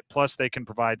estimate, plus they can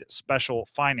provide special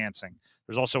financing.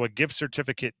 There's also a gift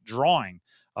certificate drawing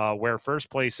where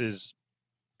first place is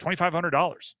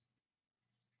 $2,500.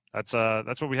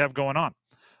 That's what we have going on.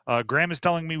 Graham is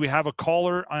telling me we have a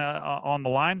caller on the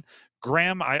line.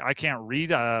 Graham, I can't read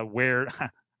where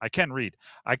I can read.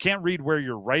 I can't read where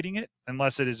you're writing it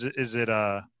unless it is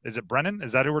it Brennan?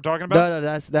 Is that who we're talking about?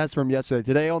 No, that's from yesterday.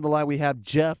 Today on the line we have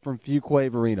Jeff from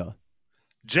Fuquay Arena.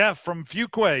 Jeff from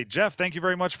Fuquay. Jeff, thank you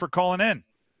very much for calling in.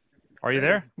 Are you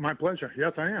there? My pleasure.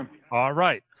 Yes, I am. All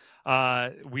right.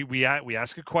 We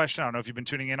ask a question. I don't know if you've been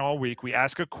tuning in all week. We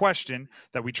ask a question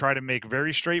that we try to make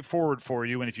very straightforward for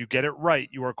you, and if you get it right,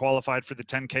 you are qualified for the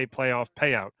 10K playoff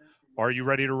payout. Are you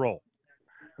ready to roll?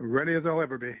 Ready as I'll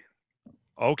ever be.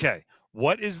 Okay.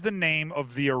 What is the name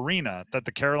of the arena that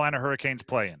the Carolina Hurricanes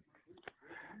play in?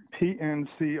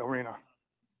 PNC Arena.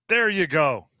 There you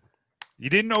go. You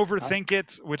didn't overthink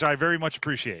it, which I very much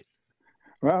appreciate.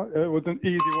 Well, it was an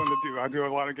easy one to do. I do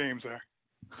a lot of games there.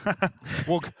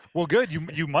 Well, good.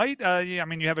 You might. I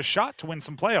mean, you have a shot to win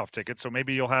some playoff tickets, so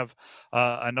maybe you'll have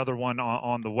another one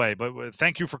on the way. But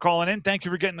thank you for calling in. Thank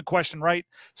you for getting the question right.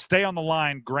 Stay on the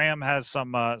line. Graham has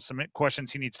some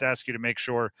questions he needs to ask you to make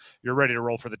sure you're ready to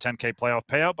roll for the 10K playoff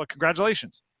payout. But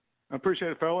congratulations. I appreciate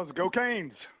it, fellas. Go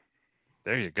Canes.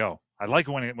 There you go. I like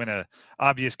it when a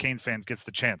obvious Canes fans gets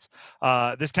the chance.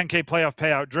 This 10K playoff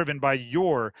payout driven by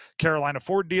your Carolina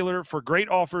Ford dealer. For great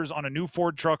offers on a new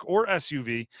Ford truck or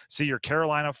SUV, see your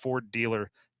Carolina Ford dealer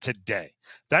today.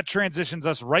 That transitions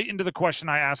us right into the question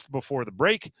I asked before the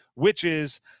break, which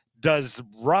is, does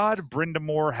Rod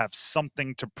Brind'Amour have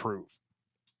something to prove?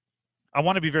 I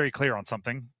want to be very clear on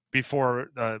something before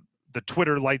the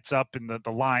Twitter lights up and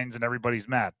the lines and everybody's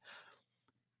mad.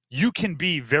 You can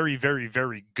be very, very,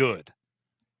 very good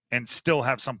and still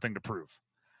have something to prove.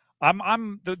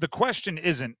 The question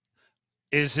isn't,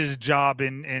 is his job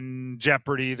in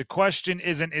jeopardy? The question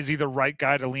isn't, is he the right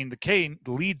guy to lead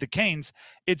the Canes?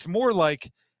 It's more like,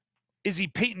 is he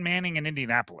Peyton Manning in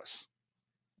Indianapolis?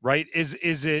 Right?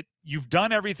 Is it, you've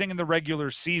done everything in the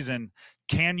regular season.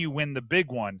 Can you win the big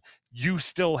one? You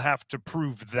still have to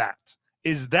prove that.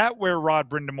 Is that where Rod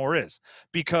Brind'Amour is?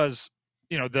 Because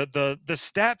the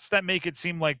stats that make it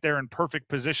seem like they're in perfect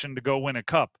position to go win a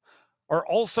cup are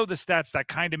also the stats that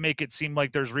kind of make it seem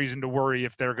like there's reason to worry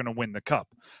if they're going to win the cup.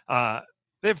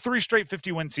 They have 3 straight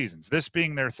 50-win seasons, this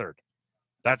being their 3rd.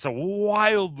 That's a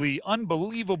wildly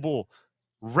unbelievable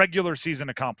regular season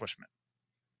accomplishment.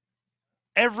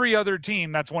 Every other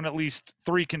team that's won at least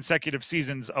 3 consecutive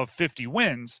seasons of 50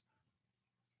 wins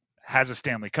has a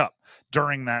Stanley Cup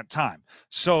during that time.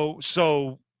 So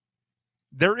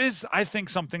there is, I think,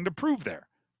 something to prove there,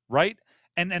 right?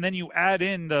 And then you add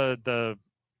in the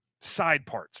side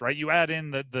parts, right? You add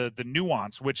in the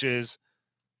nuance, which is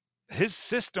his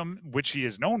system, which he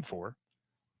is known for,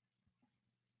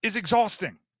 is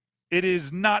exhausting. It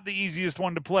is not the easiest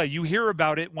one to play. You hear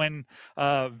about it when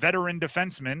veteran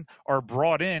defensemen are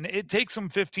brought in. It takes them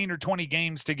 15 or 20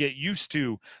 games to get used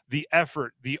to the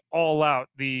effort, the all-out,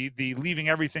 the leaving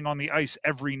everything on the ice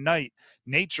every night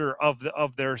nature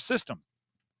of their system.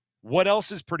 What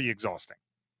else is pretty exhausting?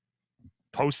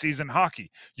 Postseason hockey.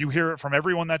 You hear it from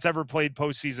everyone that's ever played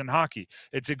postseason hockey.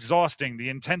 It's exhausting. The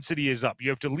intensity is up. You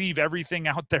have to leave everything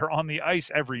out there on the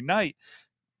ice every night.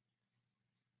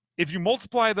 If you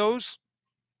multiply those,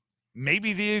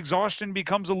 maybe the exhaustion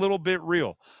becomes a little bit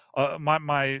real.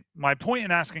 My point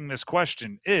in asking this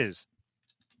question is,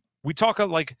 we talk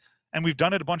and we've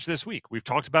done it a bunch this week. We've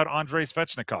talked about Andrei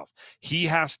Svechnikov. He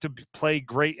has to play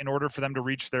great in order for them to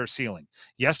reach their ceiling.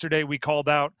 Yesterday, we called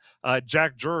out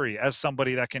Jack Drury as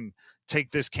somebody that can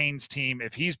take this Canes team.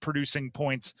 If he's producing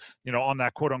points, on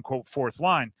that quote unquote 4th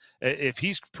line, if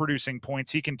he's producing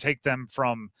points, he can take them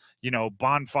from,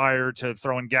 bonfire to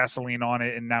throwing gasoline on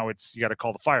it. And now you got to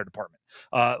call the fire department.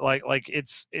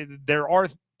 There are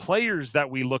players that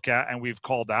we look at and we've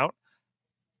called out.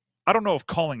 I don't know if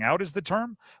calling out is the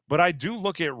term, but I do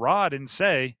look at Rod and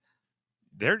say,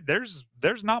 there's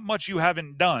not much you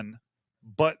haven't done,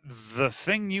 but the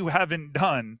thing you haven't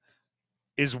done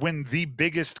is win the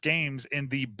biggest games in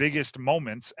the biggest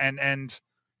moments, and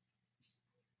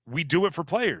we do it for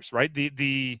players, right?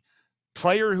 The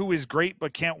player who is great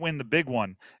but can't win the big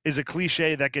one is a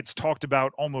cliche that gets talked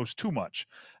about almost too much.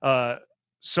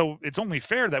 So it's only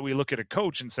fair that we look at a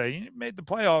coach and say, you made the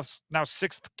playoffs now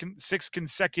 6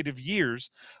 consecutive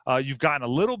years. You've gotten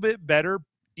a little bit better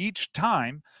each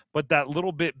time, but that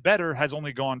little bit better has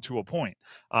only gone to a point.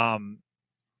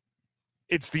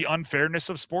 It's the unfairness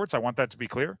of sports. I want that to be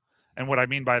clear. And what I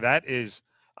mean by that is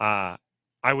I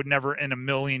would never in a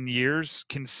million years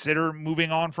consider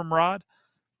moving on from Rod.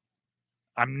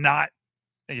 I'm not,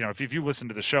 if you listen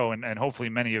to the show, and hopefully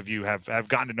many of you have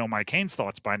gotten to know my Canes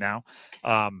thoughts by now,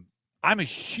 I'm a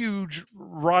huge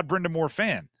Rod Brind'Amour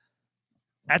fan.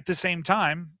 At the same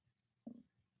time,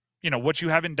 what you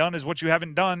haven't done is what you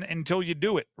haven't done until you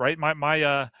do it, right?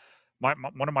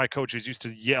 One of my coaches used to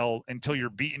yell, "Until you're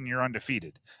beaten, you're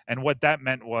undefeated." And what that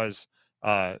meant was,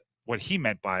 what he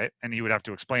meant by it, and he would have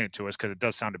to explain it to us because it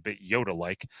does sound a bit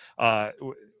Yoda-like.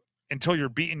 Until you're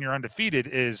beaten, you're undefeated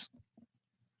is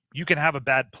you can have a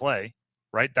bad play,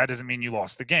 right? That doesn't mean you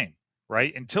lost the game,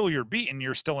 right? Until you're beaten,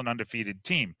 you're still an undefeated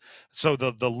team. So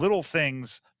the little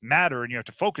things matter and you have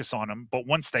to focus on them. But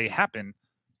once they happen,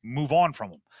 move on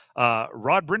from them.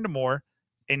 Rod Brind'Amour,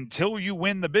 until you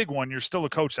win the big one, you're still a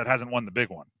coach that hasn't won the big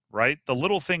one, right? The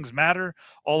little things matter.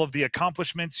 All of the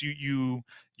accomplishments you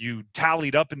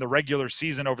tallied up in the regular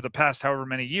season over the past however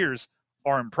many years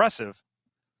are impressive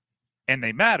and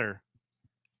they matter.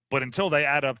 But until they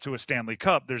add up to a Stanley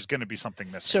Cup, there's going to be something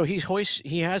missing. So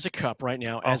he has a cup right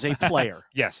now as a player.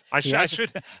 Yes, I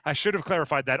should have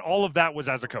clarified that. All of that was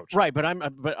as a coach. Right, but I'm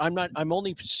not. I'm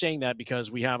only saying that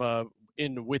because we have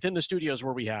within the studios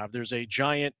where there's a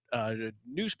giant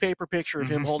newspaper picture of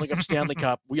him holding up a Stanley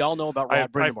Cup. We all know about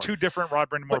Rod Brind'Amour. I have 2 different Rod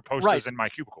Brind'Amour posters in my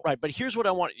cubicle. Right, but here's what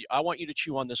I want you to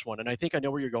chew on this one, and I think I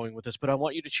know where you're going with this, but I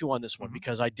want you to chew on this one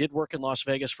because I did work in Las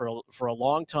Vegas for a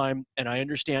long time, and I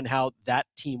understand how that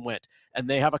team went, and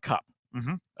they have a cup.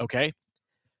 Okay,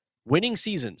 winning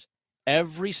seasons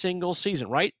every single season,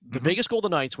 right? The Vegas Golden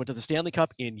Knights went to the Stanley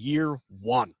Cup in year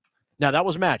 1. Now that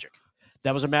was magic.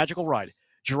 That was a magical ride.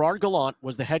 Gerard Gallant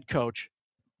was the head coach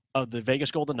of the Vegas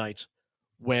Golden Knights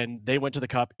when they went to the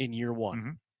Cup in year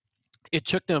 1. It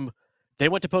took them – they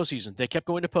went to postseason. They kept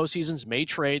going to postseasons, made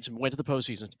trades, and went to the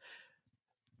postseasons,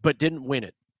 but didn't win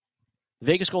it. The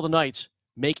Vegas Golden Knights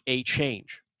make a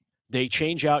change. They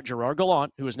change out Gerard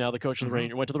Gallant, who is now the coach of the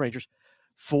Rangers, went to the Rangers,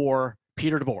 for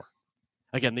Peter DeBoer.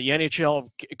 Again, the NHL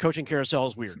coaching carousel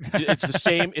is weird. It's the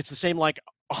same. It's the same like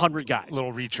 100 guys.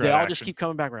 Little retread. They all just keep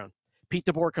coming back around. Pete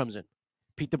DeBoer comes in.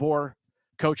 Pete DeBoer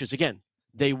coaches. Again,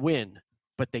 they win,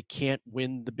 but they can't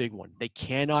win the big one. They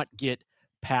cannot get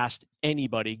past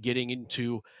anybody getting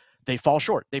into – they fall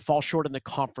short. They fall short in the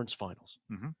conference finals.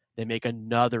 They make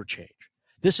another change.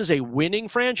 This is a winning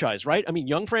franchise, right? I mean,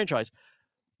 young franchise,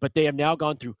 but they have now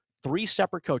gone through 3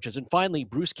 separate coaches. And finally,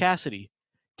 Bruce Cassidy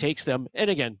takes them, and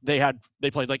again, they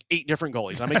played like 8 different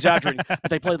goalies. I'm exaggerating, but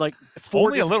they played like 4.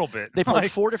 Only a little bit. They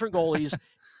played 4 different goalies,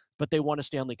 but they won a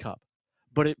Stanley Cup.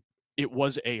 But it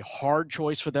was a hard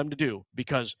choice for them to do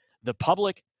because the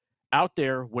public out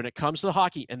there, when it comes to the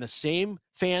hockey, and the same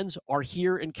fans are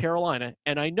here in Carolina,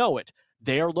 and I know it,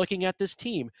 they are looking at this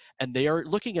team, and they are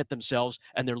looking at themselves,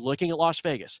 and they're looking at Las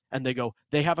Vegas, and they go,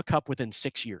 they have a cup within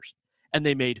 6 years. And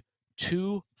they made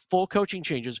 2 full coaching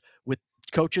changes with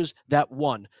coaches that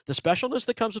won. The specialness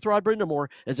that comes with Rod Brind'Amour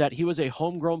is that he was a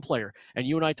homegrown player. And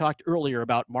you and I talked earlier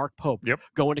about Mark Pope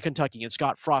going to Kentucky and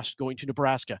Scott Frost going to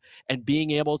Nebraska and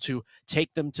being able to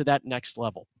take them to that next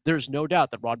level. There's no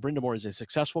doubt that Rod Brind'Amour is a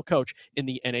successful coach in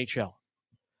the NHL.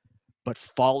 But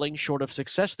falling short of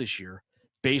success this year,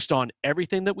 based on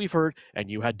everything that we've heard, and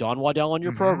you had Don Waddell on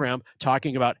your program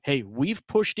talking about, hey, we've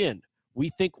pushed in. We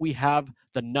think we have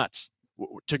the nuts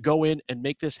to go in and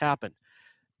make this happen.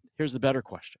 Here's the better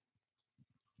question.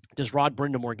 Does Rod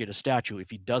Brind'Amour get a statue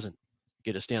if he doesn't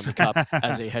get a Stanley Cup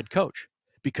as a head coach?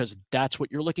 Because that's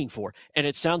what you're looking for. And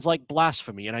it sounds like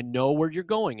blasphemy, and I know where you're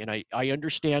going, and I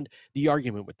understand the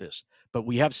argument with this. But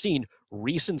we have seen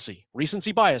recency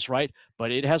bias, right?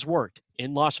 But it has worked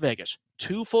in Las Vegas.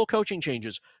 2 full coaching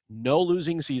changes, no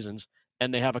losing seasons,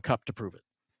 and they have a cup to prove it.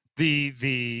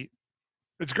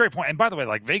 It's a great point. And by the way,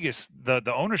 like Vegas,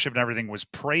 the ownership and everything was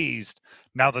praised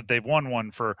now that they've won one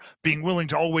for being willing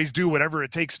to always do whatever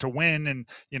it takes to win and,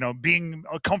 being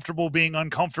comfortable, being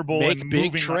uncomfortable. Make and big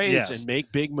moving trades and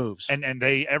make big moves. And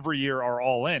they every year are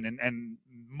all in. And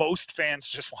most fans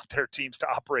just want their teams to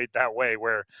operate that way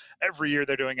where every year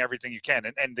they're doing everything you can.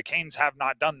 And the Canes have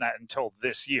not done that until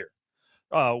this year.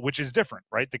 Which is different,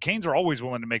 right? The Canes are always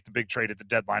willing to make the big trade at the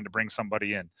deadline to bring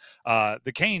somebody in. The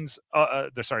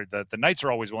Knights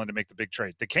are always willing to make the big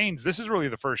trade. The Canes, this is really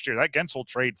the first year. That Gensel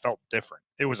trade felt different.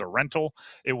 It was a rental.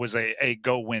 It was a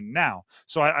go win now.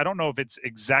 So I don't know if it's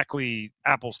exactly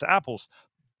apples to apples,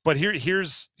 but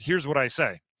here's what I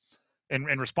say in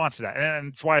response to that.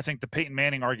 And it's why I think the Peyton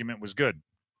Manning argument was good.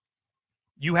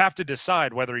 You have to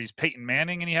decide whether he's Peyton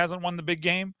Manning and he hasn't won the big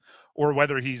game or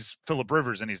whether he's Phillip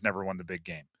Rivers and he's never won the big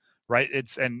game, right?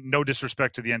 And no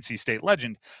disrespect to the NC State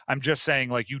legend. I'm just saying,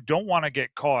 like, you don't want to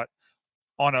get caught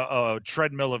on a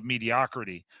treadmill of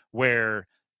mediocrity where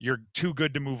you're too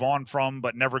good to move on from,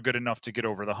 but never good enough to get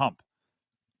over the hump.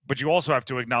 But you also have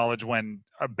to acknowledge when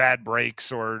a bad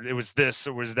breaks or it was this,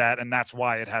 or was that, and that's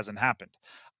why it hasn't happened.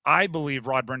 I believe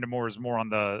Rod Brind'Amour is more on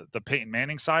the Peyton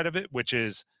Manning side of it, which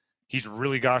is he's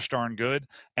really gosh darn good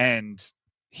and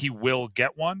he will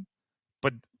get one.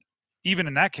 But even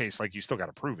in that case, like, you still got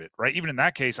to prove it, right? Even in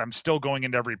that case, I'm still going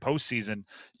into every postseason.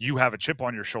 You have a chip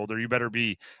on your shoulder. You better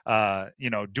be,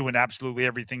 doing absolutely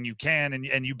everything you can,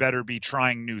 and you better be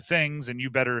trying new things, and you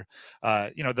better,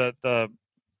 the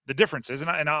difference is,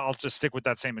 and I'll just stick with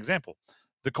that same example.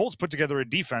 The Colts put together a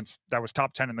defense that was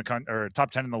top 10 in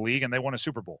the league, and they won a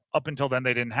Super Bowl. Up until then,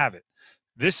 they didn't have it.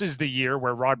 This is the year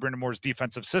where Rod Brind'Amour's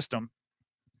defensive system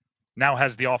now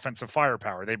has the offensive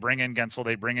firepower. They bring in Gensel,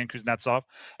 they bring in Kuznetsov,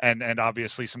 and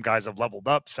obviously some guys have leveled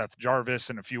up, Seth Jarvis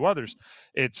and a few others.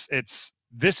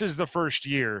 This is the first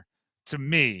year to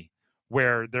me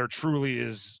where there truly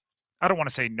is, I don't want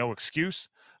to say no excuse,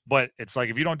 but it's like,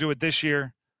 if you don't do it this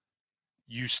year,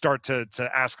 you start to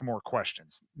ask more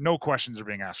questions. No questions are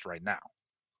being asked right now,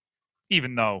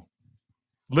 even though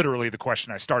literally the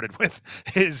question I started with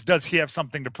is, does he have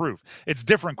something to prove? It's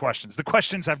different questions. The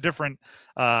questions have different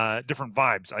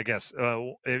vibes, I guess,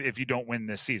 if you don't win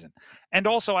this season. And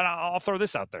also, and I'll throw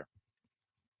this out there.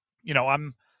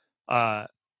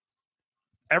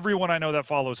 Everyone I know that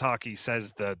follows hockey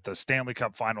says the Stanley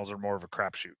Cup finals are more of a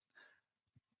crapshoot.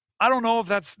 I don't know if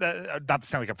that's not the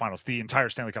Stanley Cup finals, the entire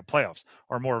Stanley Cup playoffs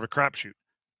are more of a crapshoot.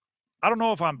 I don't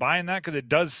know if I'm buying that, because it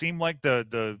does seem like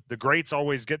the greats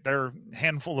always get their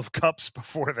handful of cups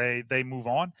before they move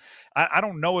on. I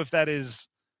don't know if that is,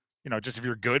 just if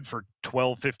you're good for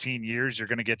 12, 15 years, you're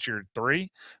going to get your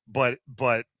 3. But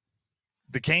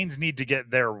the Canes need to get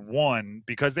their 1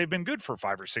 because they've been good for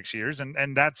 5 or 6 years,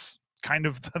 and that's kind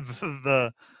of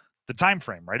the time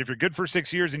frame, right? If you're good for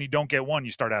 6 years and you don't get 1, you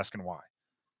start asking why.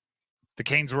 The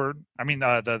Canes were,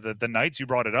 the Knights, you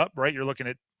brought it up, right? You're looking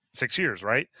at 6 years,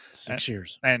 right? 6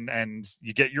 years. And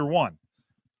you get your 1.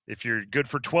 If you're good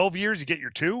for 12 years, you get your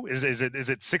 2. Is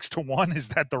it 6 to 1? Is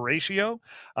that the ratio?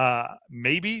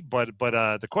 Maybe, but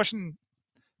the question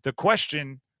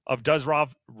of does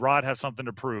Rod have something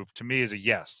to prove, to me, is a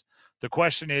yes. The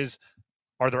question is,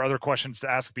 are there other questions to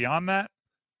ask beyond that?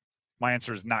 My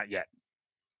answer is not yet.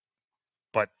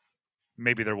 But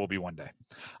maybe there will be one day.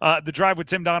 The Drive with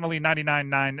Tim Donnelly,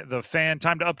 99.9 The Fan.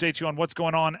 Time to update you on what's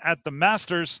going on at the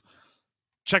Masters.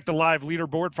 Check the live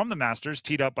leaderboard from the Masters,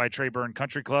 teed up by Treyburn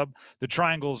Country Club. The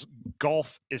Triangle's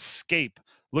Golf Escape.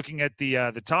 Looking at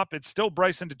the top, it's still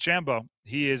Bryce DeChambeau.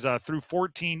 He is through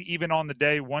 14, even on the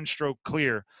day, 1 stroke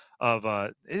clear of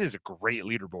it is a great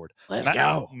leaderboard. Let's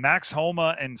go. Max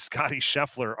Homa and Scotty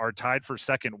Scheffler are tied for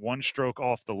second, 1 stroke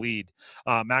off the lead.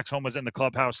 Max Homa's in the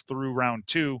clubhouse through round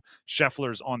 2.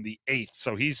 Scheffler's on the 8th.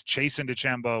 So he's chasing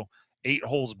DeChambeau 8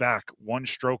 holes back, 1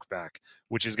 stroke back,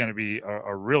 which is going to be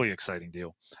a really exciting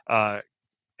deal.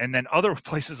 And then other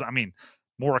places, I mean,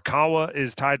 Morikawa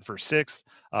is tied for 6th.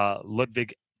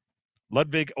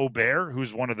 Ludwig Aubert,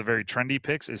 who's one of the very trendy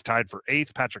picks, is tied for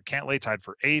 8th. Patrick Cantlay tied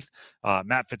for 8th.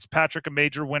 Matt Fitzpatrick, a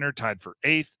major winner, tied for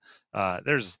 8th.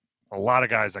 There's a lot of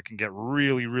guys that can get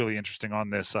really, really interesting on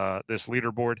this this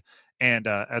leaderboard. And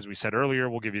as we said earlier,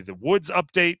 we'll give you the Woods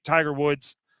update. Tiger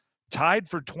Woods tied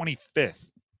for 25th.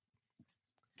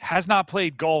 Has not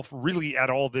played golf really at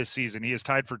all this season. He is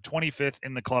tied for 25th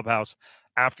in the clubhouse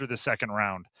after the second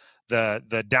round.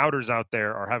 The doubters out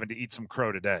there are having to eat some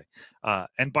crow today.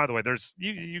 And by the way, there's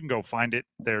you can go find it.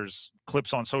 There's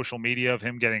clips on social media of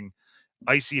him getting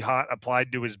icy hot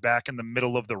applied to his back in the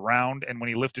middle of the round. And when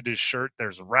he lifted his shirt,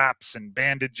 there's wraps and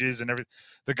bandages and everything.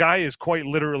 The guy is quite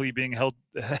literally being held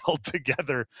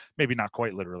together. Maybe not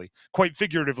quite literally, quite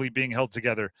figuratively being held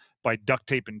together by duct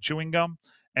tape and chewing gum.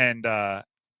 And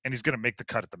he's going to make the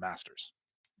cut at the Masters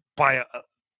by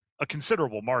a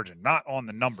considerable margin, not on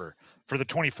the number, for the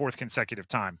 24th consecutive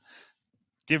time.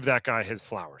 Give that guy his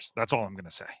flowers. That's all I'm going to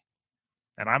say.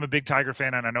 And I'm a big Tiger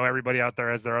fan, and I know everybody out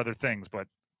there has their other things, but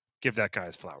give that guy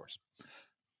his flowers.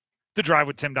 The Drive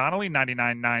with Tim Donnelly,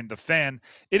 99.9 The Fan.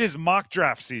 It is mock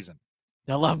draft season.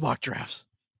 I love mock drafts.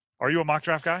 Are you a mock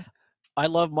draft guy? I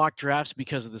love mock drafts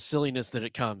because of the silliness that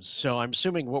it comes. So I'm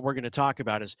assuming what we're going to talk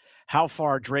about is how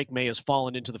far Drake May has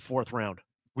fallen into the 4th round.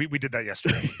 We did that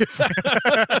yesterday.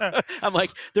 I'm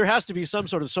like, there has to be some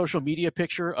sort of social media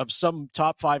picture of some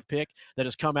top 5 pick that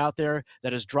has come out there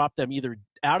that has dropped them either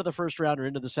out of the 1st round or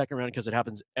into the 2nd round, because it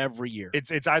happens every year.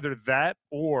 It's either that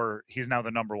or he's now the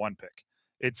number 1 pick.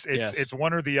 It's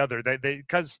one or the other. They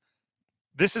because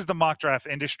this is the mock draft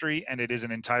industry, and it is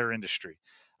an entire industry.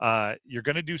 You're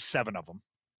going to do 7 of them,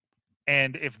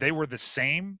 and if they were the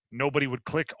same, nobody would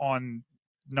click on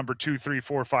number 2, 3,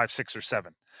 4, 5, 6, or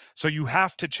 7. So you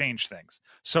have to change things.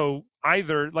 So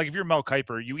either, like if you're Mel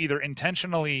Kiper, you either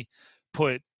intentionally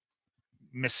put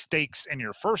mistakes in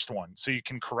your first one so you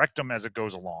can correct them as it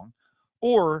goes along,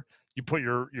 or you put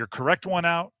your correct one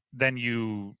out, then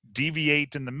you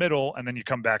deviate in the middle, and then you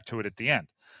come back to it at the end.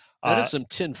 That is some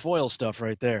tinfoil stuff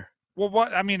right there. Well,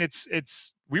 what I mean, it's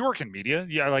we work in media.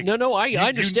 Yeah, like no, I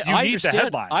understand. You need the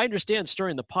headline. I understand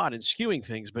stirring the pot and skewing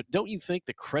things, but don't you think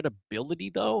the credibility,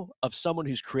 though, of someone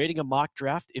who's creating a mock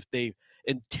draft, if they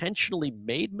intentionally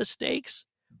made mistakes,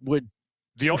 would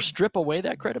strip away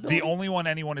that credibility? The only one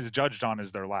anyone is judged on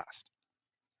is their last.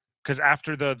 Because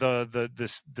after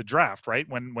the draft, right,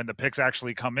 when the picks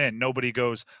actually come in, nobody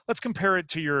goes, let's compare it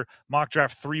to your mock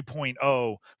draft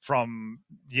 3.0 from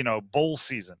bowl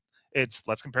season. It's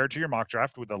let's compare it to your mock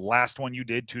draft with the last one you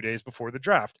did 2 days before the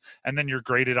draft, and then you're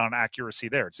graded on accuracy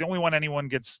there. It's the only one anyone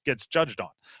gets judged on.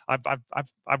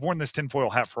 I've worn this tinfoil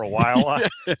hat for a while.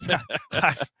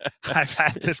 I've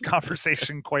had this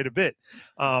conversation quite a bit.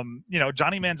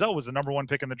 Johnny Manziel was the number 1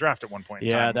 pick in the draft at one point in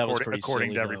time. Yeah, that was pretty according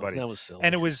silly, to everybody. That was silly.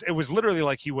 And it was literally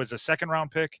like he was a 2nd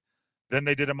round pick. Then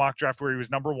they did a mock draft where he was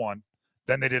number 1.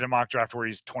 Then they did a mock draft where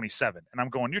he's 27. And I'm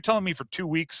going, you're telling me for 2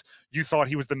 weeks you thought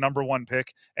he was the number 1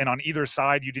 pick, and on either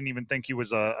side you didn't even think he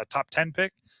was a top 10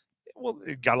 pick? Well,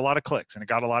 it got a lot of clicks, and it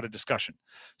got a lot of discussion.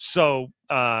 So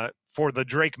for the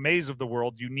Drake Mays of the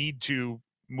world, you need to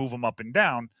move them up and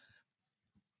down.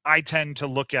 I tend to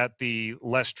look at the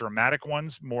less dramatic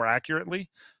ones more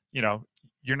accurately.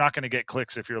 You're not going to get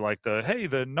clicks if you're like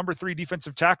the number 3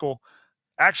 defensive tackle,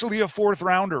 actually a 4th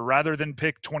rounder rather than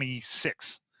pick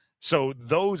 26. So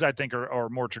those, I think, are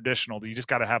more traditional. You just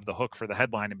got to have the hook for the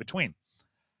headline in between.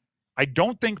 I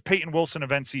don't think Payton Wilson of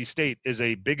NC State is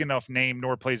a big enough name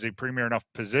nor plays a premier enough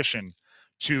position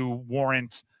to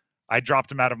warrant, I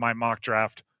dropped him out of my mock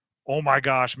draft. Oh, my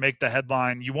gosh, make the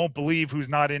headline. You won't believe who's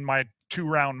not in my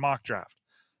 2-round mock draft.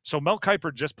 So Mel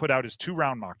Kiper just put out his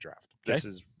 2-round mock draft. Okay. This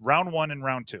is round 1 and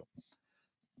round 2.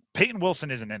 Payton Wilson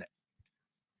isn't in it.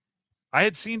 I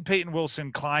had seen Payton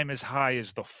Wilson climb as high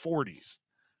as the 40s.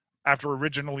 After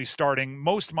originally starting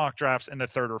most mock drafts in the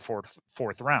 3rd or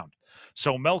 4th round.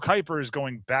 So Mel Kiper is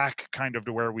going back kind of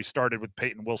to where we started with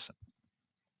Payton Wilson.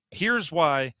 Here's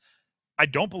why I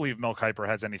don't believe Mel Kiper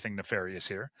has anything nefarious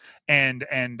here. And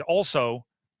also,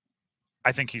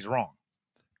 I think he's wrong.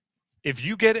 If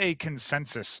you get a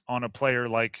consensus on a player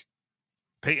like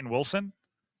Payton Wilson,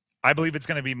 I believe it's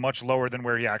going to be much lower than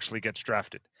where he actually gets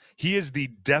drafted. He is the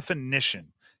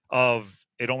definition of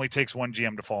it only takes one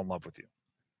GM to fall in love with you.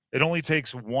 It only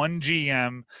takes one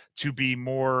GM to be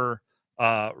more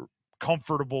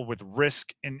comfortable with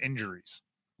risk and injuries,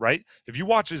 right? If you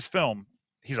watch his film,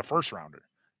 he's a first rounder.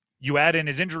 You add in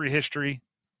his injury history,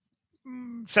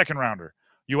 second rounder.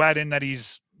 You add in that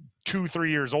he's 2-3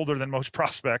 years older than most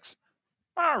prospects.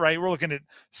 All right, we're looking at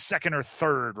second or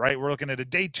third, right? We're looking at a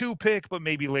day 2 pick, but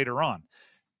maybe later on.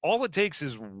 All it takes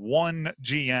is one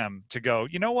GM to go,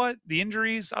 you know what? The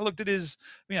injuries, I looked at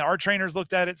our trainers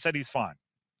looked at it, said he's fine.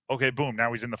 Okay, boom,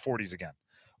 now he's in the 40s again.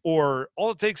 Or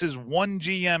all it takes is one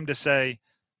GM to say,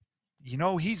 you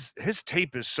know, his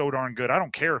tape is so darn good. I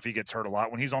don't care if he gets hurt a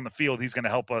lot. When he's on the field, he's going to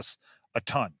help us a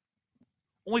ton.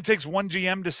 Only takes one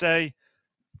GM to say,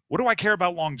 what do I care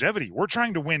about longevity? We're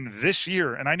trying to win this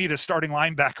year, and I need a starting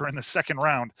linebacker in the second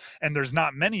round, and there's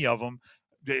not many of them.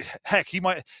 Heck,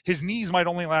 his knees might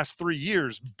only last 3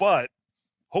 years, but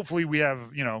hopefully we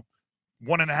have,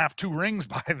 1.5, 2 rings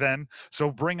by then.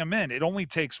 So bring him in. It only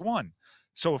takes one.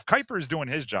 So if Kiper is doing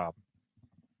his job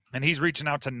and he's reaching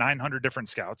out to 900 different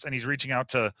scouts and he's reaching out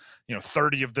to,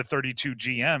 30 of the 32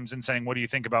 GMs and saying, what do you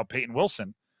think about Payton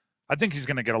Wilson? I think he's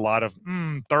going to get a lot of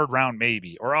third round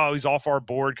maybe, or, oh, he's off our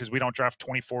board because we don't draft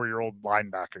 24-year-old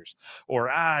linebackers,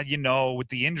 or, with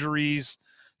the injuries,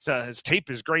 his tape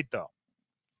is great though.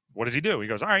 What does he do? He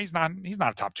goes, all right, he's not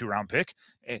a top 2-round pick.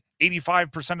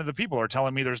 85% of the people are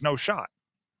telling me there's no shot.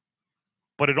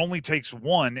 But it only takes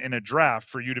one in a draft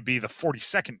for you to be the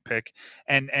 42nd pick.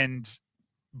 And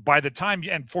by the time,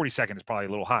 and 42nd is probably a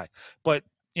little high, but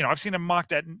I've seen him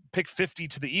mocked at pick 50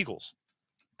 to the Eagles.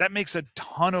 That makes a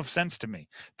ton of sense to me.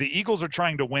 The Eagles are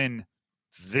trying to win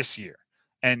this year.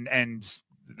 And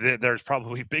there's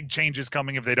probably big changes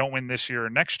coming if they don't win this year or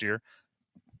next year.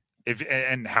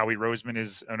 And Howie Roseman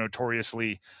is a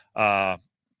notoriously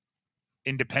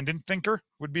independent thinker,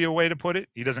 would be a way to put it.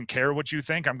 He doesn't care what you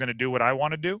think. I'm going to do what I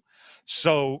want to do.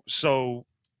 So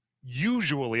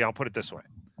usually, I'll put it this way.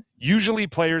 Usually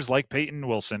players like Payton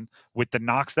Wilson, with the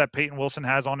knocks that Payton Wilson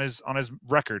has on his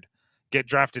record, get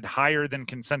drafted higher than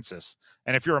consensus.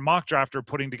 And if you're a mock drafter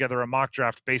putting together a mock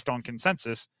draft based on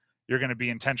consensus, you're going to be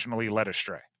intentionally led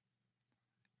astray.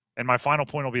 And my final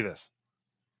point will be this.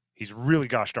 He's really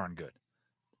gosh darn good.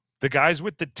 The guys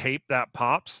with the tape that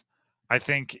pops, I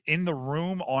think in the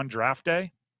room on draft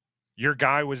day, your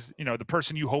guy was, the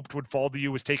person you hoped would fall to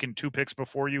you was taking 2 picks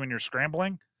before you and you're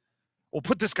scrambling. Well,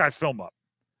 put this guy's film up.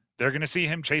 They're going to see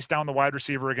him chase down the wide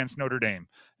receiver against Notre Dame,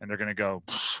 and they're going to go,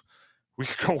 we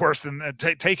could go worse than that.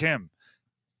 Take him.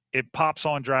 It pops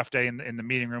on draft day in the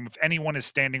meeting room. If anyone is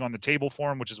standing on the table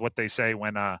for him, which is what they say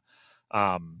when a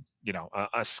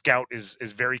scout is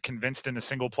very convinced in a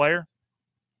single player.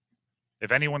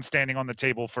 If anyone's standing on the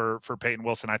table for Payton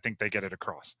Wilson, I think they get it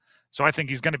across. So I think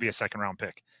he's going to be a second-round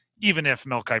pick, even if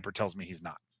Mel Kiper tells me he's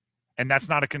not. And that's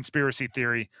not a conspiracy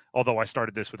theory, although I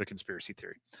started this with a conspiracy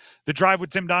theory. The Drive with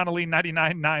Tim Donnelly,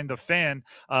 99.9 The Fan.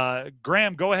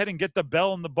 Graham, go ahead and get the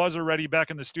bell and the buzzer ready back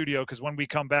in the studio, because when we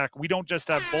come back, we don't just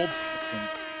have bold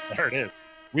 – there it is.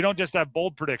 We don't just have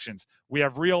bold predictions. We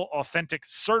have real, authentic,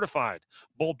 certified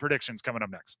bold predictions coming up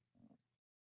next.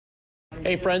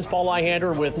 Hey friends, Paul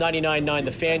Ihander with 99.9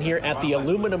 The Fan here at the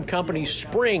Aluminum Company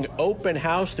Spring Open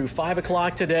House through 5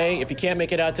 o'clock today. If you can't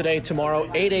make it out today, tomorrow,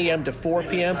 8 a.m. to 4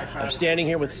 p.m. I'm standing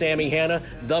here with Sammy Hanna,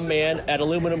 the man at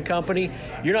Aluminum Company.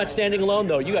 You're not standing alone,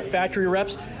 though. You got factory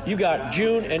reps. You got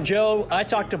June and Joe. I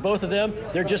talked to both of them.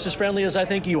 They're just as friendly as I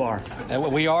think you are. And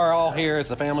we are all here.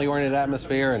 It's a family-oriented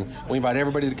atmosphere, and we invite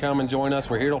everybody to come and join us.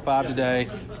 We're here till 5 today.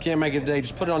 If you can't make it today,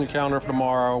 just put it on your calendar for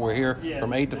tomorrow. We're here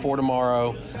from 8 to 4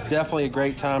 tomorrow. Definitely a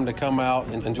great time to come out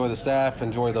and enjoy the staff,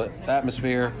 enjoy the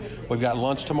atmosphere. We've got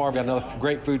lunch tomorrow. We've got another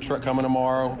great food truck coming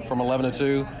tomorrow from 11 to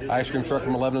 2, ice cream truck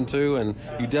from 11 to 2, and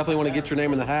you definitely want to get your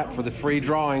name in the hat for the free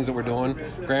drawings that we're doing.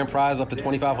 Grand prize up to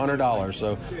 $2,500.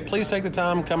 So please take the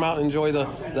time, come out and enjoy the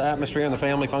atmosphere and the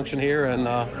family function here, and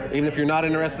even if you're not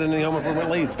interested in any home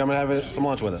improvement leads, come and have some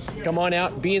lunch with us. Come on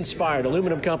out, be inspired.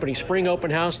 Aluminum Company Spring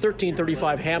Open House,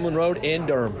 1335 Hamlin Road in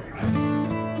Durham.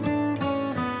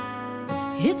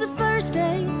 It's the first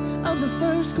day of the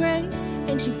first grade,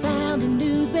 and she found a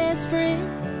new best friend.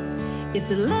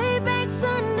 It's a laid-back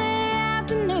Sunday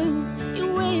afternoon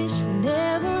you wish would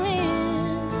never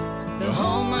end. The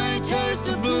homemade taste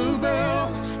of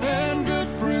Bluebell and good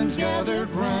friends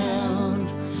gathered round.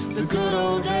 The good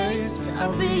old days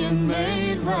are being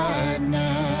made right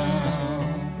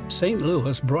now. St.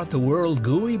 Louis brought the world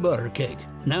gooey butter cake.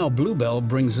 Now Bluebell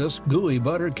brings us gooey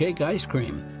butter cake ice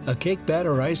cream, a cake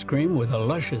batter ice cream with a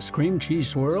luscious cream cheese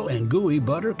swirl and gooey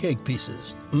butter cake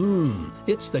pieces.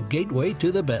 It's the gateway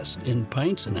to the best in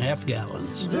pints and half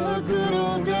gallons. The good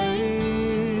old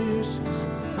days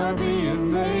are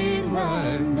being made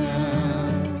right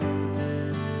now.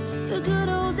 The good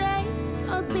old days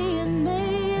are being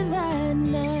made right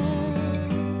now.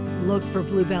 Look for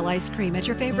Bluebell ice cream at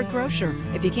your favorite grocer.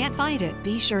 If you can't find it,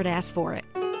 be sure to ask for it.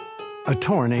 A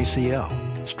torn ACL,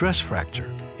 stress fracture,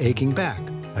 aching back,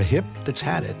 a hip that's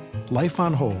had it, life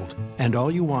on hold, and all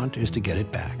you want is to get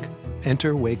it back.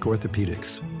 Enter Wake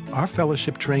Orthopedics. Our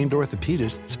fellowship-trained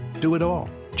orthopedists do it all.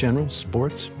 General,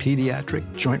 sports,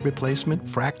 pediatric, joint replacement,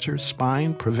 fractures,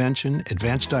 spine, prevention,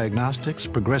 advanced diagnostics,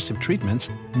 progressive treatments,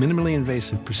 minimally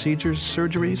invasive procedures,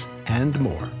 surgeries, and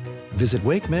more. Visit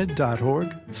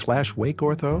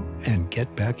wakemed.org/wakeortho and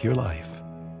get back your life.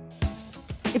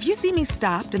 If you see me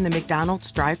stopped in the McDonald's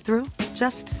drive-thru,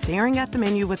 just staring at the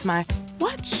menu with my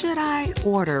 "what should I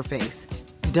order" face,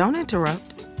 don't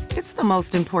interrupt. It's the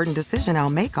most important decision I'll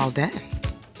make all day.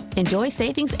 Enjoy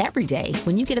savings every day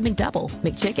when you get a McDouble,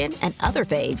 McChicken, and other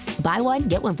faves. Buy one,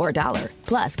 get one for $1.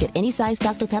 Plus, get any size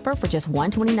Dr. Pepper for just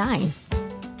 $1.29.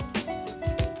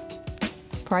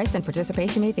 Price and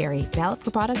participation may vary. Valid for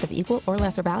product of equal or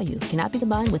lesser value. Cannot be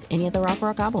combined with any other offer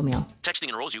or combo meal. Texting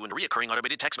enrolls you in recurring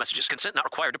automated text messages. Consent not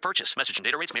required to purchase. Message and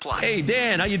data rates may apply. Hey,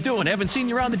 Dan, how you doing? Haven't seen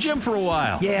you around the gym for a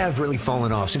while. Yeah, I've really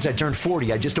fallen off. Since I turned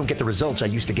 40, I just don't get the results I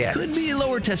used to get. Could be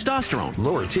lower testosterone.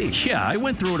 Lower T? Yeah, I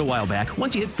went through it a while back.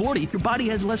 Once you hit 40, your body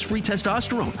has less free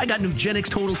testosterone. I got Nugenix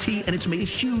Total T, and it's made a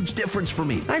huge difference for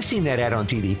me. I've seen that ad on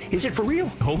TV. Is it for real?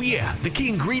 Oh, yeah. The key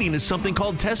ingredient is something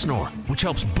called Tesnor, which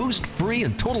helps boost free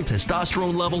and total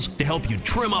testosterone levels to help you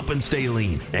trim up and stay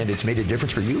lean. And it's made a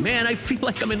difference for you? Man, I feel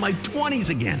like I'm in my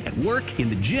 20s again. At work, in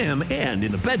the gym, and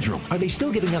in the bedroom. Are they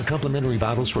still giving out complimentary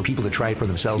bottles for people to try it for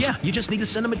themselves? Yeah, you just need to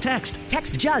send them a text.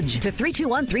 Text JUDGE to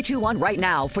 321-321 right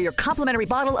now for your complimentary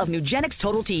bottle of Nugenix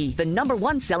Total T, the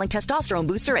 #1 selling testosterone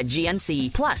booster at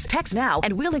GNC. Plus, text now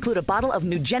and we'll include a bottle of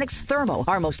Nugenix Thermo,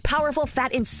 our most powerful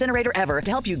fat incinerator ever, to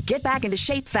help you get back into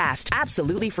shape fast.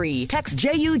 Absolutely free. Text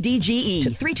JUDGE to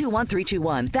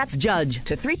 321-321. That's JUDGE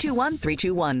to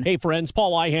 321-321. Hey friends,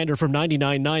 Paul Ihander from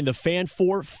 99.9 The Fan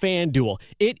for FanDuel.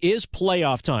 It is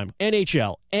playoff time.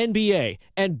 NHL, NBA,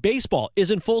 and baseball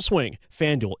is in full swing.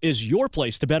 FanDuel is your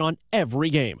place to bet on every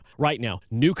game. Right now,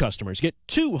 new customers get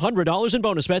 $200 in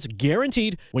bonus bets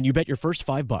guaranteed when you bet your first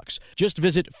 $5. Just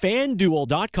visit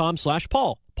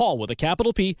FanDuel.com/Paul. Paul with a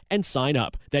capital P, and sign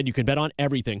up. Then you can bet on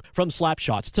everything from slap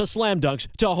shots to slam dunks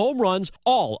to home runs,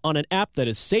 all on an app that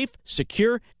is safe,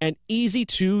 secure, and easy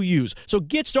to use. So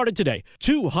get started today.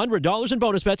 $200 in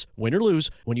bonus bets, win or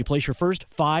lose, when you place your first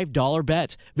 $5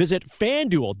 bet. Visit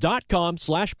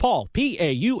FanDuel.com/Paul,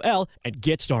 P-A-U-L, and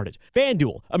get started.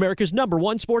 FanDuel, America's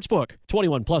 #1 sportsbook.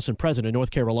 21 plus and present in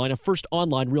North Carolina. First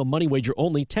online real money wager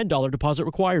only. $10 deposit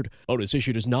required. Bonus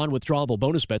issued as non-withdrawable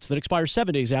bonus bets that expire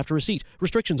 7 days after receipt.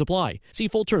 Restrictions apply. See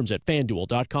full terms at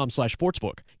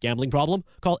FanDuel.com/sportsbook. Gambling problem?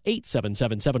 Call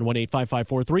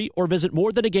 877-718-5543 or visit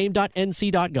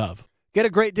morethanagame.nc.gov. Get a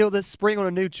great deal this spring on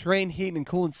a new Trane heating and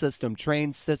cooling system.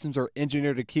 Trane systems are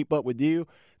engineered to keep up with you.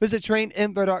 Visit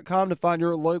TraneInfo.com to find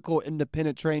your local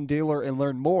independent Trane dealer and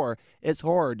learn more. It's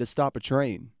hard to stop a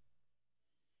Trane.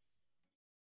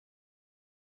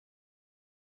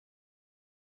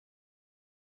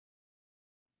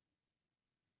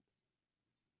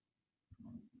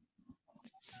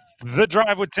 The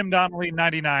Drive with Tim Donnelly,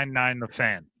 99.9 The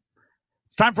Fan.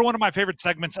 It's time for one of my favorite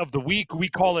segments of the week. We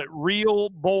call it Real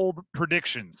Bold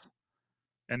Predictions.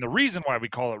 And the reason why we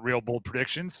call it Real Bold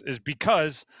Predictions is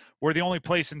because we're the only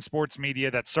place in sports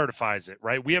media that certifies it,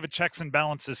 right? We have a checks and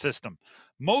balances system.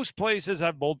 Most places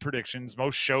have bold predictions.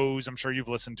 Most shows, I'm sure you've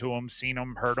listened to them, seen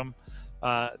them, heard them.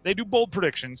 They do bold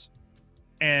predictions,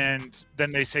 and then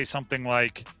they say something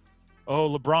like, oh,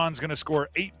 LeBron's going to score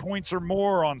 8 points or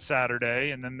more on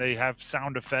Saturday, and then they have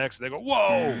sound effects. They go,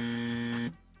 whoa!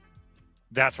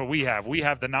 That's what we have. We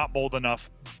have the not bold enough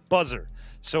buzzer.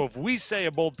 So if we say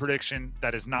a bold prediction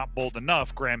that is not bold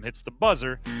enough, Graham hits the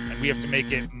buzzer, and we have to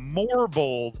make it more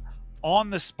bold on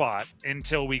the spot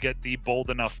until we get the bold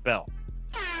enough bell.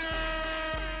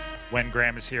 When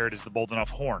Graham is here, it is the bold enough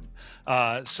horn.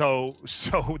 So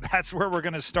that's where we're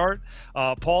going to start.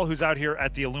 Paul, who's out here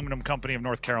at the Aluminum Company of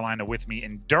North Carolina with me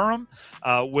in Durham,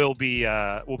 will be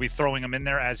throwing them in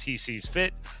there as he sees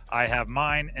fit. I have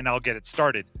mine, and I'll get it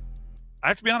started. I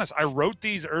have to be honest, I wrote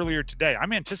these earlier today.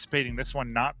 I'm anticipating this one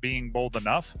not being bold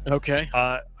enough. Okay.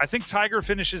 I think Tiger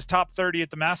finishes top 30 at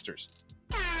the Masters.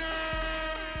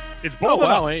 It's bold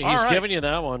wow, enough. he's giving you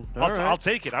that one. I'll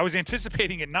take it. I was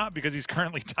anticipating it not because he's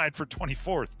currently tied for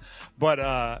 24th, but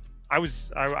I'll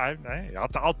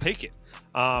take it.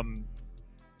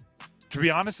 To be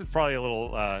honest, it's probably a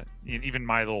little, even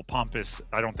my little pompous,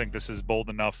 I don't think this is bold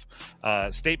enough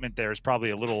statement there is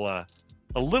probably a little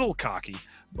cocky,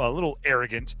 a little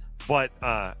arrogant, but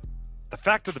the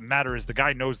fact of the matter is the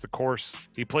guy knows the course.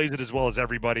 He plays it as well as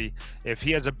everybody. If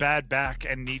he has a bad back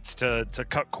and needs to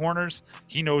cut corners,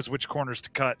 he knows which corners to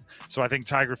cut. So I think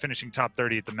Tiger finishing top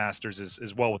 30 at the Masters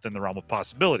is well within the realm of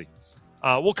possibility.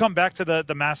 We'll come back to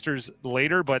the Masters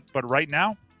later, but right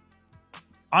now,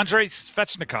 Andrei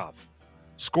Svechnikov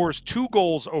scores 2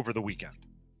 goals over the weekend.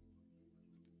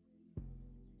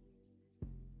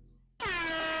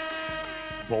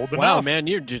 Bold wow, enough. man,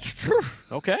 you're just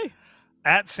okay.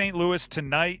 At St. Louis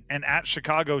tonight and at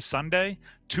Chicago Sunday,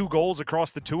 2 goals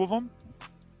across the 2 of them.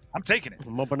 I'm taking it.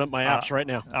 I'm opening up my apps right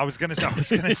now. I was gonna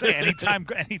say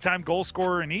anytime goal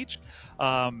scorer in each.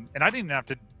 And I didn't even have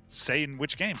to say in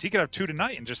which games. He could have 2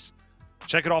 tonight and just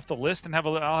check it off the list and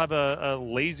I'll have a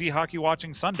lazy hockey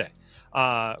watching Sunday.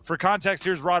 For context,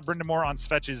 here's Rod Brind'Amour on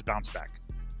Svech's bounce back.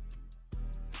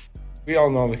 We all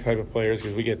know the type of players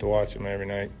because we get to watch them every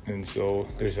night, and so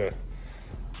there's a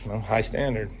high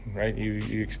standard, right?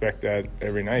 You expect that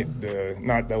every night.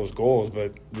 Not those goals,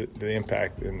 but the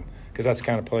impact, and because that's the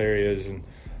kind of player he is, and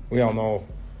we all know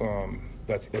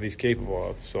that's what he's capable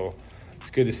of. So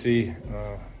it's good to see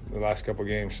the last couple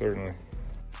games, certainly.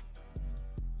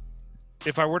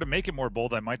 If I were to make it more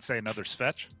bold, I might say another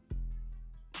Svech.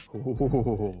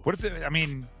 Ooh. What if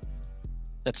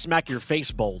that smack your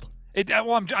face bold? Yeah,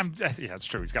 it's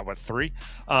true. He's got what, 3?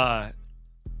 That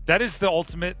is the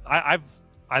ultimate. I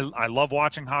love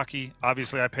watching hockey.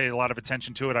 Obviously, I pay a lot of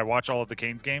attention to it. I watch all of the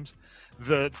Canes games.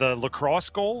 The lacrosse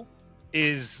goal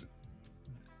is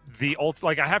the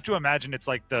like I have to imagine it's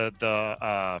like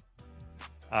the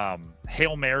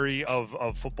Hail Mary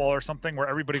of football or something, where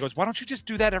everybody goes, "Why don't you just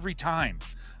do that every time?"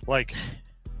 Like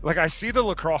I see the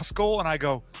lacrosse goal and I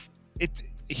go,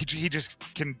 he just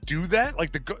can do that.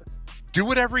 Like do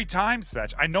it every time,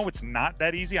 Svech. I know it's not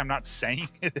that easy. I'm not saying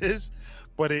it is,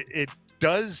 but it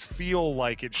does feel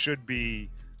like it should be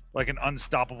like an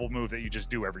unstoppable move that you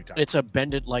just do every time. It's a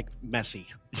bend it like Messi.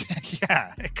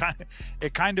 Yeah,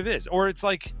 it kind of is. Or it's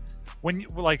like when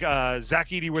Zach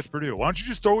Edey with Purdue. Why don't you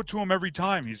just throw it to him every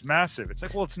time? He's massive. It's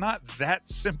like, well, it's not that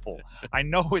simple. I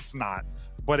know it's not,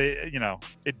 but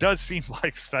it does seem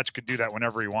like Svech could do that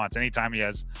whenever he wants, anytime he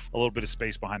has a little bit of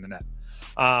space behind the net.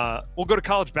 We'll go to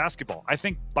college basketball. I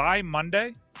think by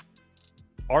Monday,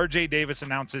 RJ Davis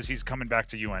announces he's coming back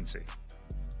to UNC.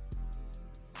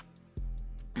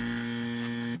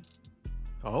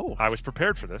 Oh, I was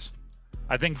prepared for this.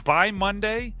 I think by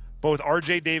Monday, both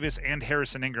RJ Davis and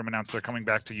Harrison Ingram announced they're coming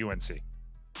back to UNC.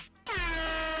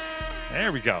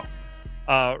 There we go.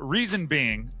 Reason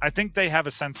being, I think they have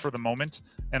a sense for the moment,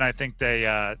 and I think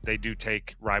they do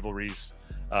take rivalries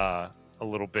a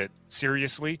little bit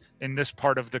seriously in this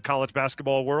part of the college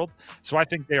basketball world. So I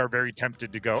think they are very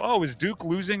tempted to go, oh, is Duke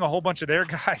losing a whole bunch of their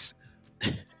guys?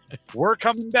 We're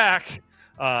coming back.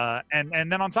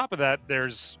 And then on top of that,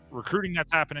 there's recruiting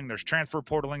that's happening. There's transfer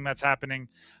portaling that's happening.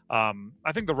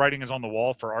 I think the writing is on the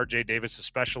wall for RJ Davis,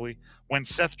 especially. When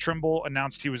Seth Trimble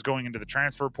announced he was going into the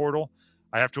transfer portal,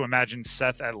 I have to imagine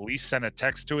Seth at least sent a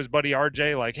text to his buddy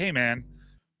RJ like, hey, man,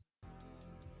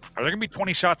 are there going to be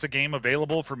 20 shots a game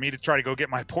available for me to try to go get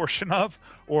my portion of?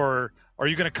 Or are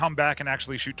you going to come back and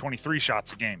actually shoot 23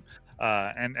 shots a game?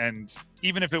 And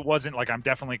even if it wasn't like I'm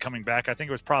definitely coming back, I think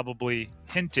it was probably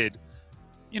hinted,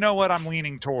 you know what, I'm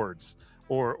leaning towards,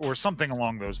 or something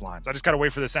along those lines. I just got to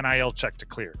wait for this NIL check to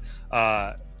clear.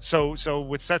 So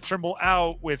with Seth Trimble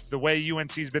out, with the way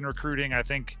UNC's been recruiting, I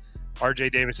think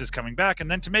RJ Davis is coming back. And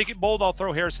then to make it bold, I'll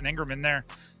throw Harrison Ingram in there.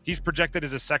 He's projected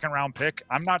as a second-round pick.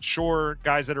 I'm not sure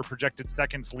guys that are projected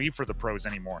seconds leave for the pros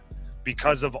anymore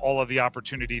because of all of the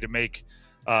opportunity to make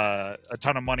a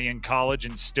ton of money in college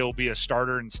and still be a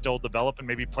starter and still develop and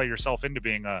maybe play yourself into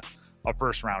being a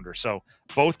first rounder. So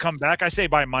both come back. I say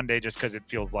by Monday just because it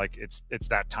feels like it's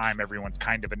that time. Everyone's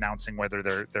kind of announcing whether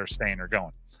they're staying or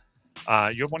going.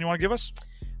 You have one you want to give us?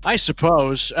 I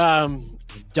suppose. Domantas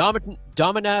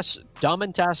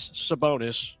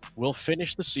Sabonis will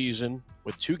finish the season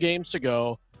with 2 games to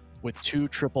go with 2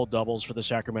 triple doubles for the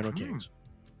Sacramento Kings.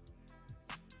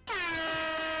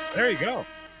 There you go.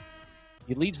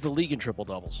 He leads the league in triple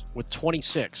doubles with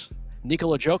 26.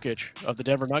 Nikola Jokic of the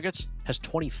Denver Nuggets has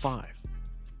 25.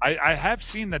 I have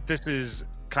seen that this is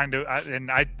kind of,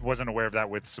 and I wasn't aware of that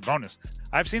with Sabonis.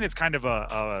 I've seen it's kind of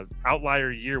a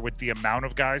outlier year with the amount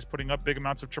of guys putting up big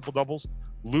amounts of triple doubles.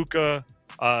 Luka,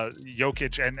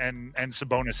 Jokic, and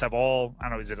Sabonis have all, I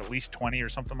don't know, is it at least 20 or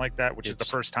something like that, which is the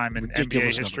first time in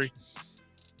NBA history.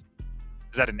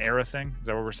 Is that an era thing? Is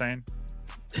that what we're saying?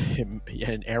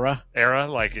 An era? Era?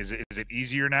 Like, is it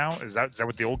easier now? Is that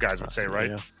what the old guys would say, right?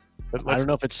 Yeah. I don't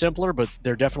know if it's simpler, but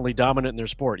they're definitely dominant in their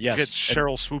sport. Yes. Let's get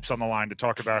Cheryl Swoops on the line to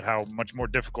talk about how much more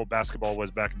difficult basketball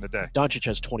was back in the day. Doncic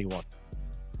has 21.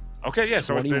 Okay, yeah,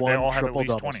 so they all have at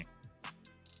least 20.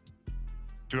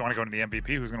 Do we want to go into the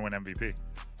MVP? Who's going to win MVP?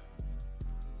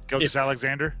 Gilgeous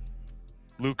Alexander,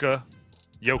 Luka,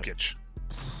 Jokic.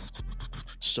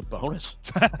 Sabonis.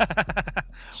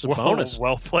 Sabonis.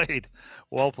 Well played.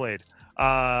 Well played.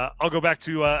 I'll go back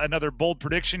to another bold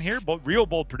prediction here. Real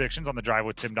bold predictions on the drive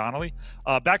with Tim Donnelly.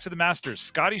 Back to the Masters.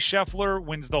 Scottie Scheffler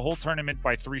wins the whole tournament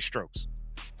by 3 strokes.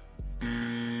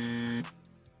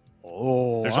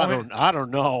 Oh, I don't know. I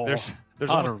don't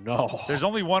know. There's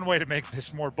only one way to make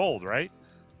this more bold, right?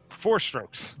 4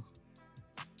 strokes.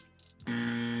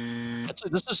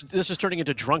 This is turning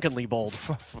into drunkenly bold.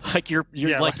 Like you're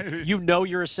like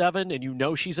you're a 7 and you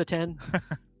know she's a 10.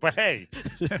 But hey,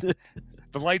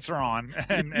 the lights are on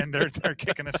and they're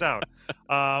kicking us out.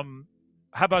 How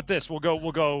about this? I'll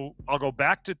go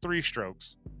back to 3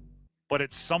 strokes, but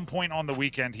at some point on the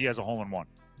weekend he has a hole-in-one.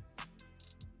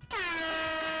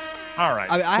 All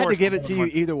right. I had to give it to you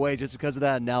either way just because of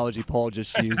that analogy Paul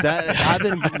just used.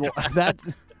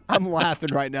 I'm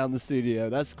laughing right now in the studio.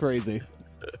 That's crazy.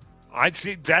 I'd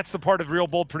see that's the part of real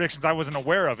bold predictions I wasn't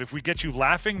aware of. If we get you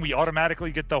laughing, we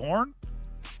automatically get the horn?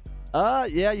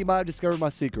 Yeah, you might have discovered my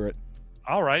secret.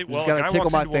 All right. Well, just gotta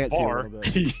tickle my fancy a little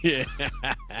bit. Yeah.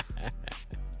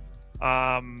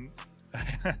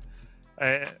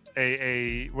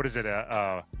 What is it?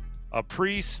 A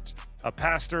priest, a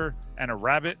pastor, and a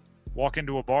rabbit walk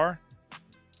into a bar.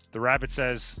 The rabbit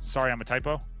says, "Sorry, I'm a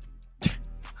typo."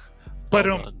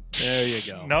 There you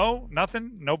go. No,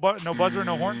 nothing. No buzzer,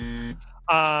 no horn.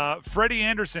 Freddie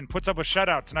Anderson puts up a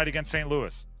shutout tonight against St.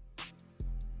 Louis.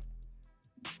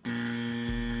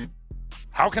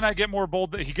 How can I get more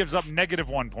bold that he gives up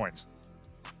 -1 points?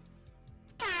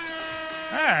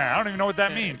 I don't even know what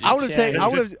that means. I would have taken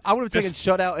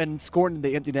shutout and scored in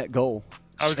the empty net goal.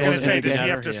 I was going to say, does he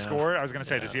have to score? I was going to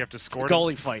say, does he have to score?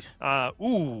 Goalie fight.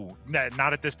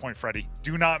 Not at this point, Freddie.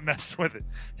 Do not mess with it.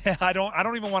 I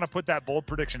don't even want to put that bold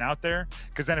prediction out there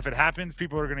because then if it happens,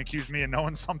 people are going to accuse me of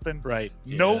knowing something. Right.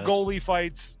 No goalie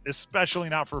fights, especially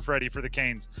not for Freddie for the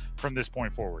Canes from this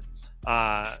point forward.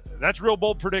 That's real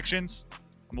bold predictions.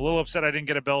 I'm a little upset I didn't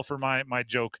get a bell for my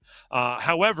joke.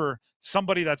 However,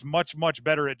 somebody that's much, much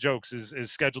better at jokes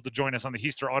is scheduled to join us on the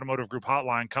Heister Automotive Group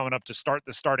hotline coming up to start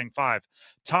the starting 5.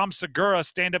 Tom Segura,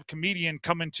 stand-up comedian,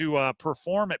 coming to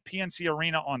perform at PNC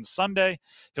Arena on Sunday.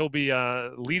 He'll be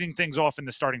leading things off in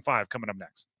the starting 5 coming up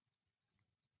next.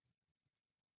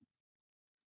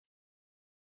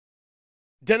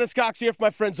 Dennis Cox here for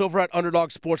my friends over at Underdog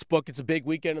Sportsbook. It's a big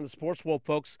weekend in the sports world,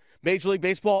 folks. Major League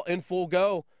Baseball in full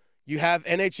go. You have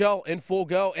NHL in full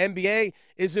go. NBA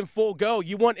is in full go.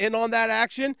 You want in on that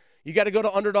action? You got to go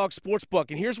to Underdog Sportsbook.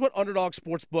 And here's what Underdog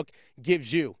Sportsbook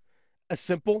gives you. A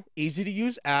simple,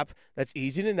 easy-to-use app that's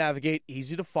easy to navigate,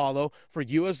 easy to follow. For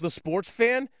you as the sports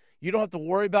fan, you don't have to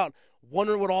worry about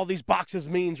wondering what all these boxes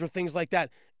means or things like that.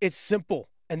 It's simple.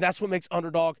 And that's what makes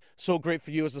Underdog so great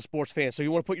for you as a sports fan. So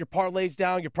you want to put your parlays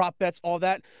down, your prop bets, all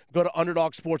that, go to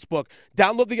Underdog Sportsbook.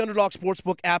 Download the Underdog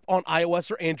Sportsbook app on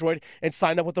iOS or Android and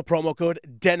sign up with the promo code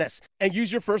Dennis. And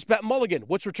use your first bet mulligan,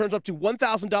 which returns up to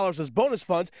 $1,000 as bonus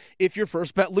funds if your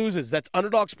first bet loses. That's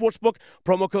Underdog Sportsbook,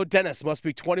 promo code Dennis. Must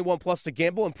be 21 plus to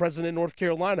gamble and present in North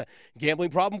Carolina.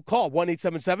 Gambling problem? Call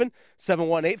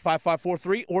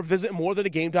 1-877-718-5543 or visit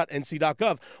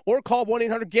morethanagame.nc.gov or call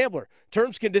 1-800-GAMBLER.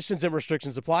 Terms, conditions, and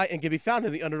restrictions apply and can be found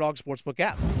in the Underdog Sportsbook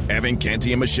app. Evan,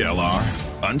 Canty, and Michelle are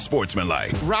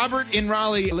unsportsmanlike. Robert in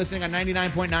Raleigh, listening on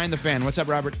 99.9 The Fan. What's up,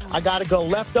 Robert? I got to go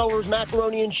leftovers,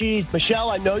 macaroni and cheese. Michelle,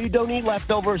 I know you don't eat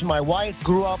leftovers. My wife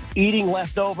grew up eating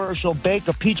leftovers. She'll bake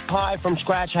a peach pie from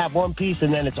scratch, have one piece,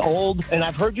 and then it's old. And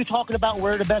I've heard you talking about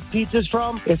where the best pizza's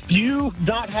from. If you've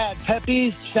not had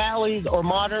Pepe's, Sally's, or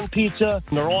Modern Pizza,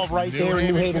 they're all right there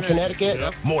in New Haven, Connecticut.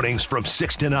 Yep. Mornings from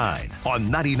 6 to 9 on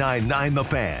 99.9 The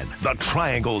Fan, the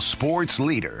Triangle Sports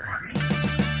Leader.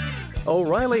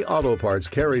 O'Reilly Auto Parts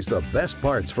carries the best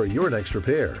parts for your next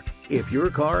repair. If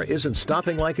your car isn't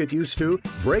stopping like it used to,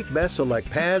 Brake Best Select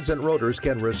pads and rotors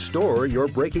can restore your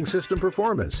braking system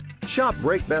performance. Shop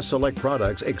Brake Best Select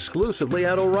products exclusively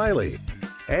at O'Reilly.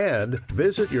 And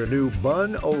visit your new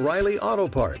Bunn O'Reilly Auto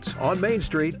Parts on Main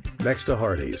Street next to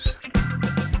Hardee's.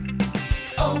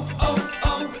 O'Reilly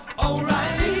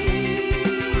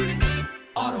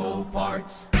Auto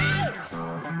Parts.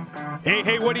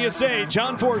 Hey, what do you say?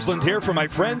 John Forsland here for my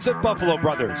friends at Buffalo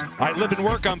Brothers. I live and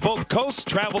work on both coasts,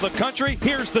 travel the country.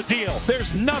 Here's the deal.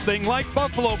 There's nothing like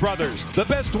Buffalo Brothers. The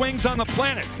best wings on the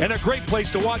planet and a great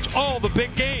place to watch all the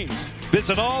big games.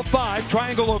 Visit all 5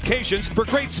 Triangle locations for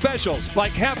great specials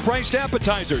like half-priced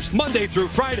appetizers Monday through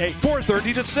Friday,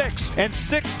 4:30 to 6, and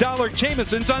 $6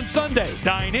 Jamesons on Sunday.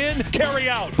 Dine in, carry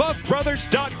out.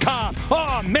 BuffBrothers.com.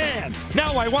 Oh man,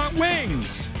 now I want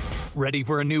wings. Ready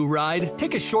for a new ride?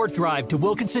 Take a short drive to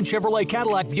Wilkinson Chevrolet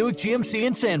Cadillac Buick GMC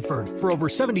in Sanford. For over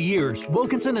 70 years,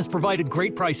 Wilkinson has provided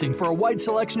great pricing for a wide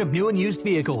selection of new and used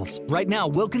vehicles. Right now,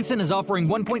 Wilkinson is offering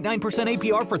 1.9%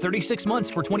 APR for 36 months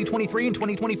for 2023 and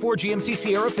 2024 GMC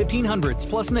Sierra 1500s,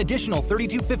 plus an additional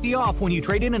 $3,250 off when you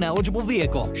trade in an eligible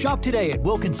vehicle. Shop today at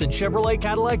Wilkinson Chevrolet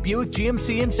Cadillac Buick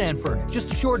GMC in Sanford, just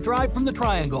a short drive from the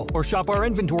Triangle, or shop our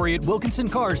inventory at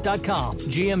wilkinsoncars.com.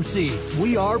 GMC,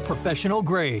 we are professional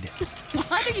grade.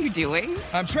 What are you doing?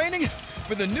 I'm training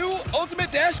for the new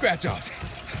Ultimate Dash Scratch-Offs.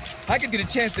 I could get a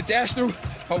chance to dash through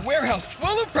a warehouse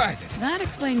full of prizes. That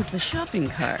explains the shopping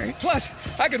cart. Plus,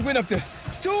 I could win up to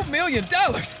 $2 million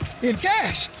in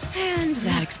cash. And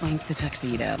that explains the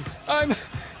tuxedo. I'm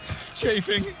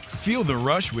chafing. Feel the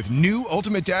rush with new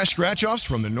Ultimate Dash Scratch-Offs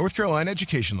from the North Carolina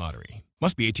Education Lottery.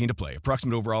 Must be 18 to play.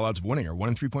 Approximate overall odds of winning are 1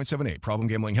 in 3.78. Problem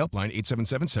gambling helpline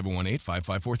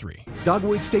 877-718-5543.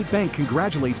 Dogwood State Bank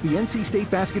congratulates the NC State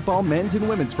basketball men's and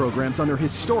women's programs on their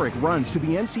historic runs to the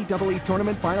NCAA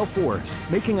Tournament Final Fours,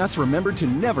 making us remember to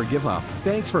never give up.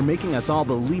 Thanks for making us all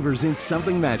believers in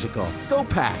something magical. Go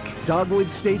Pack!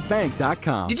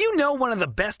 DogwoodStateBank.com. Did you know one of the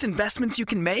best investments you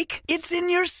can make? It's in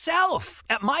yourself.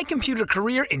 At My Computer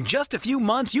Career, in just a few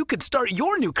months, you could start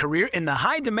your new career in the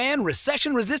high-demand,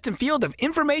 recession-resistant field of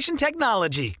information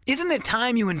technology. Isn't it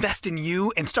time you invest in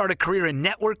you and start a career in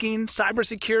networking,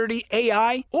 cybersecurity,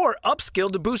 AI, or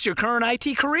upskill to boost your current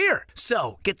IT career?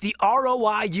 So, get the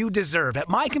ROI you deserve at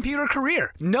My Computer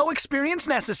Career. No experience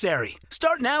necessary.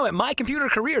 Start now at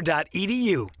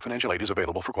mycomputercareer.edu. Financial aid is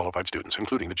available for qualified students,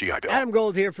 including the GI Bill. Adam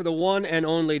Gold here for the one and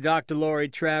only Dr. Lori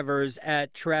Travers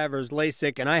at Travers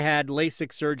LASIK, and I had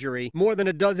LASIK surgery more than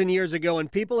a dozen years ago, and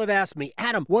people have asked me,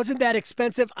 Adam, wasn't that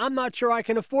expensive? I'm not sure I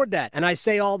can afford that. And I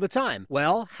say all the time,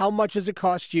 well, how much does it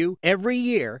cost you every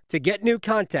year to get new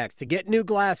contacts, to get new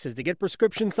glasses, to get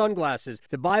prescription sunglasses,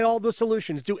 to buy all the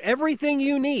solutions, do everything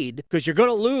you need, because you're going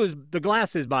to lose the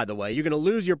glasses, by the way. You're going to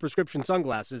lose your prescription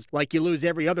sunglasses like you lose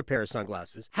every other pair of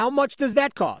sunglasses. How much does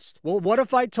that cost? Well, what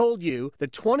if I told you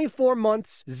that 24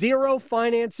 months, zero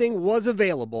financing was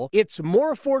available? It's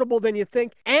more affordable than you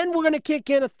think, and we're going to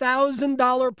kick in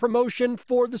 $1,000 promotion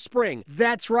for the spring.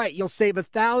 That's right, you'll save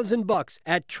 $1,000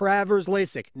 at Travers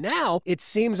LASIK. Now, it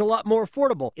seems a lot more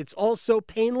affordable. It's also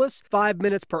painless, 5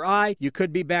 minutes per eye. You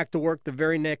could be back to work the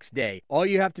very next day. All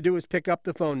you have to do is pick up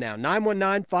the phone now,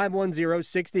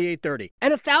 919-510-6830.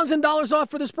 And $1,000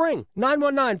 off for the spring,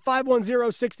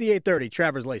 919-510-6830,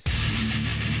 Travers LASIK.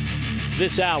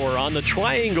 This hour on the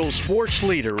Triangle Sports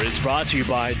Leader is brought to you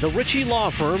by the Ritchie Law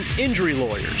Firm Injury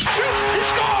Lawyers. Shoot! He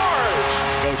scores!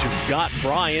 Go to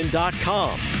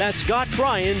GotBryan.com. That's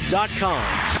GotBryan.com.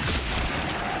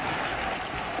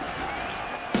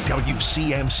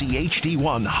 WCMC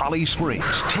HD1 Holly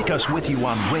Springs. Take us with you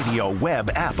on radio,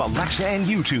 web, app, Alexa, and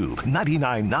YouTube.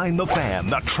 99.9 The Fan,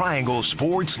 the Triangle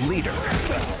Sports Leader.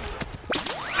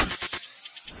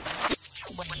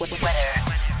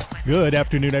 Good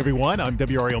afternoon, everyone. I'm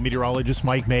WRAL meteorologist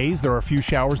Mike Mays. There are a few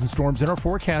showers and storms in our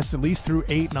forecast, at least through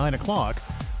 9 o'clock.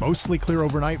 Mostly clear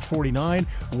overnight, 49.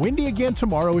 Windy again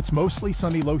tomorrow. It's mostly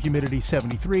sunny, low humidity,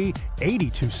 73.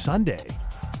 82 Sunday.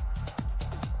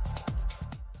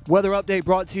 Weather update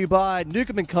brought to you by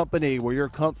Newcomb & Company, where your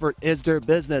comfort is their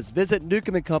business. Visit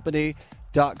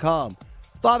newcombandcompany.com.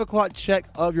 5 o'clock check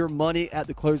of your money at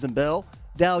the closing bell.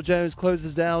 Dow Jones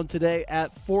closes down today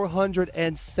at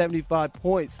 475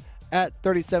 points at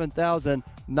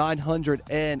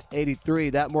 37,983.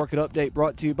 That market update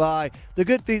brought to you by the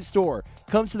Good Feet Store.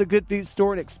 Come to the Good Feet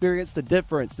Store and experience the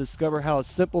difference. Discover how a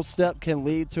simple step can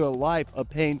lead to a life of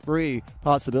pain-free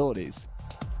possibilities.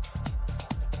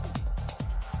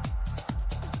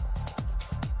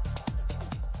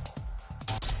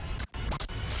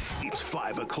 It's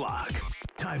 5 o'clock.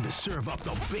 Time to serve up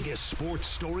the biggest sports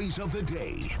stories of the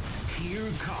day. Here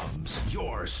comes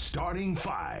your starting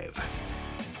five.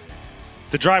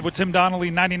 The Drive with Tim Donnelly,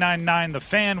 99.9 The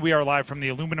Fan. We are live from the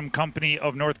Aluminum Company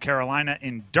of North Carolina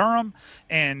in Durham.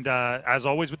 And as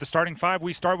always with the starting five,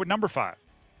 we start with number 5.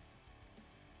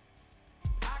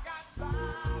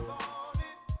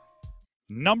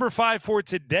 Number 5 for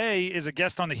today is a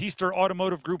guest on the Heister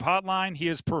Automotive Group hotline. He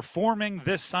is performing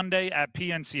this Sunday at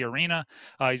PNC Arena.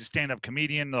 He's a stand-up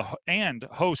comedian and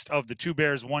host of the Two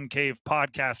Bears, One Cave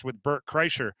podcast with Bert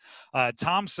Kreischer.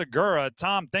 Tom Segura.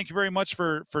 Tom, thank you very much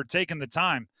for taking the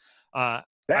time.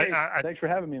 Thanks for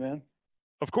having me, man.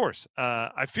 Of course.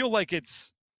 I feel like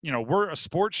it's, we're a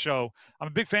sports show. I'm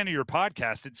a big fan of your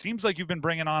podcast. It seems like you've been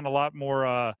bringing on a lot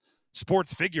more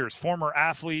sports figures, former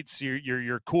athletes.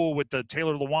 You're cool with the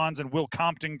Taylor Lewans and Will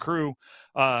Compton crew.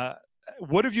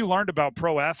 What have you learned about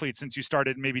pro athletes since you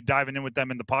started maybe diving in with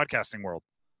them in the podcasting world?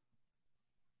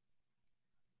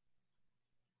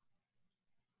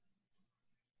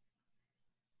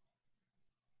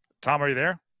 Tom, are you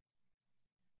there?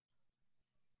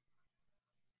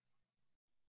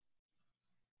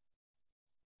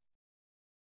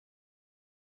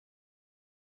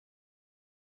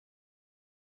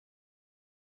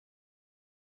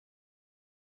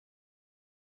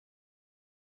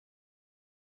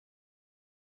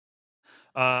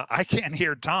 I can't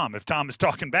hear Tom if Tom is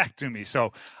talking back to me.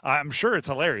 So I'm sure it's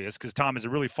hilarious because Tom is a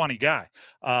really funny guy.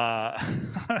 All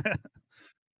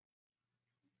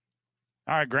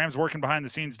right, Graham's working behind the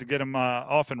scenes to get him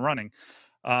off and running.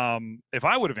 If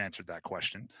I would have answered that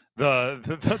question, the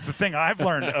thing I've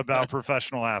learned about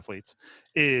professional athletes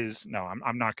is, no,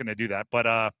 I'm not going to do that.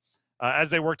 But as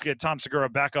they work to get Tom Segura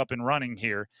back up and running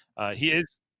here, all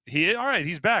right,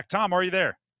 he's back. Tom, are you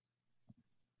there?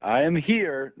 I am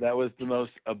here. That was the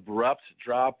most abrupt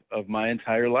drop of my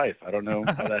entire life. I don't know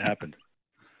how that happened.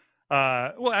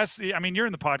 Well, you're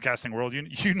in the podcasting world.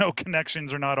 You know,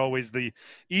 connections are not always the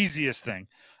easiest thing.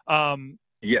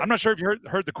 Yeah. I'm not sure if you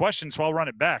heard the question, so I'll run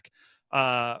it back.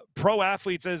 Pro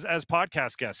athletes as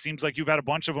podcast guests. Seems like you've had a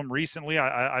bunch of them recently.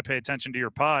 I pay attention to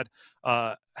your pod.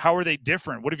 How are they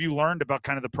different? What have you learned about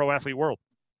kind of the pro athlete world?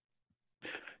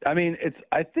 I mean,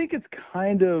 I think it's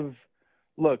kind of,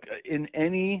 look, in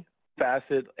any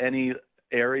facet, any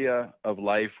area of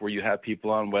life where you have people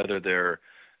on, whether they're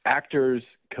actors,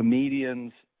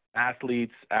 comedians,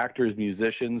 athletes, actors,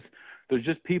 musicians, there's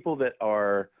just people that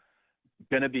are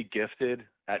going to be gifted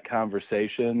at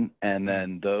conversation, and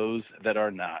then those that are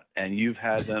not. And you've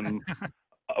had them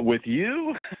with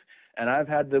you, and I've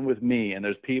had them with me. And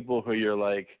there's people who you're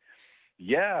like,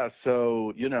 yeah,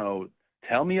 so,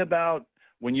 tell me about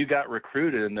when you got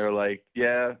recruited, and they're like,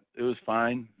 yeah, it was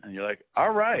fine. And you're like,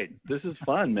 all right, this is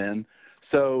fun, man.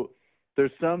 So there's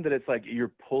some that it's like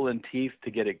you're pulling teeth to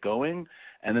get it going.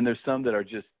 And then there's some that are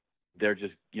they're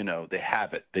just, they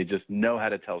have it. They just know how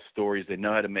to tell stories. They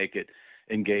know how to make it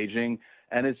engaging.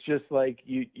 And it's just like,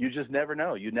 you just never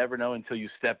know. You never know until you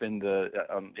step in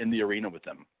the arena with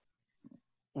them.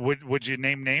 Would you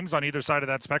name names on either side of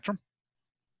that spectrum?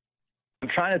 I'm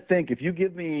trying to think. If you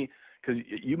give me, because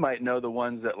you might know the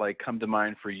ones that like come to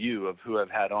mind for you of who I've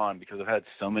had on, because I've had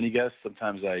so many guests.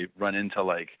 Sometimes I run into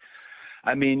I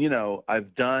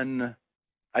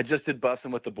just did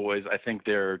Bussin' with the Boys. I think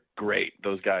they're great.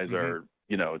 Those guys are,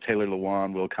 Taylor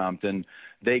Lewan, Will Compton.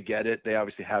 They get it. They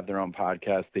obviously have their own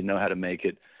podcast. They know how to make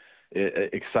it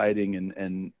exciting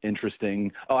and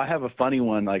interesting. Oh, I have a funny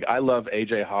one. Like, I love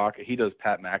AJ Hawk. He does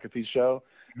Pat McAfee's show.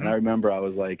 And I remember I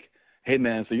was like, hey,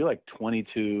 man, so you're like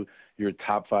 22. You're a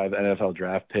top 5 NFL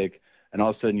draft pick, and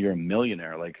all of a sudden you're a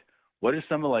millionaire. Like, what is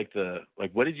some of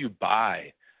what did you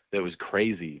buy that was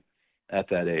crazy at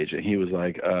that age? And he was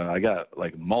like, I got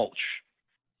like mulch.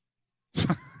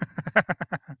 And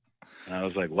I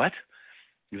was like, what?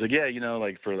 He's like, yeah,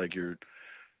 for like your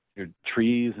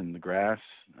trees and the grass.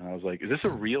 And I was like, is this a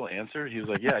real answer? He was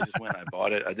like, yeah, I just went and I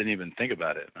bought it. I didn't even think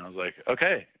about it. And I was like,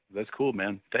 okay, that's cool,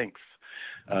 man. Thanks.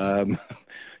 I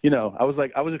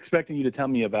was expecting you to tell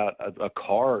me about a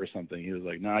car or something. He was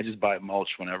like, no, I just buy mulch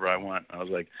whenever I want. I was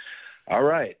like, all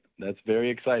right, that's very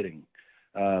exciting.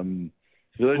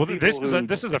 Well,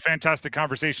 this is a fantastic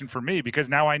conversation for me, because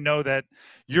now I know that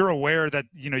you're aware that,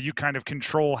 you kind of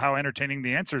control how entertaining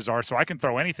the answers are. So I can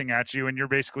throw anything at you, and you're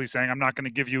basically saying, I'm not going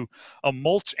to give you a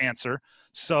mulch answer.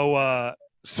 So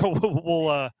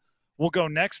we'll go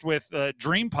next with a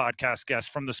dream podcast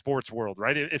guest from the sports world,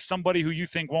 right? If somebody who you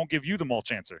think won't give you the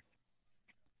mulch answer.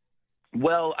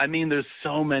 Well, I mean, there's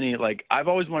so many. Like, I've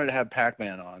always wanted to have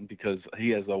Pac-Man on because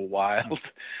he has a wild,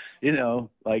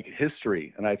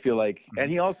 history. And I feel like, and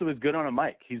he also is good on a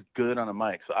mic. He's good on a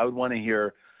mic. So I would want to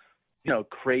hear,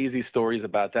 crazy stories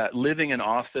about that. Living in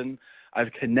Austin,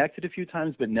 I've connected a few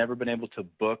times, but never been able to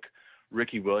book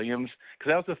Ricky Williams,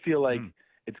 because I also feel like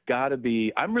it's got to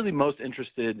be, I'm really most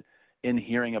interested in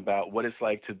hearing about what it's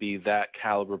like to be that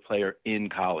caliber player in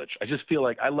college. I just feel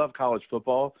like I love college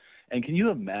football, And can you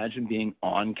imagine being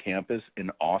on campus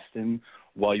in Austin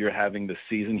while you're having the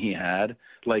season he had,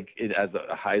 like as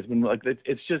a Heisman? Like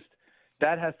it's just,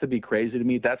 that has to be crazy to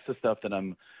me. That's the stuff that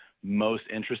I'm most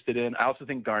interested in. I also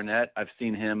think Garnett, I've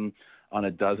seen him on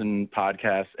a dozen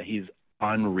podcasts. He's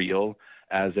unreal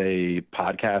as a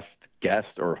podcast guest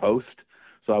or host.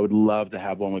 So I would love to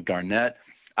have one with Garnett.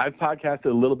 I've podcasted a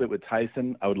little bit with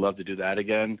Tyson. I would love to do that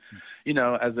again. You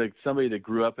know, as somebody that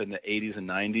grew up in the 80s and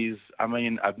 90s, I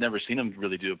mean, I've never seen him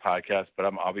really do a podcast, but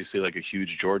I'm obviously like a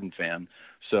huge Jordan fan.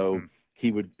 So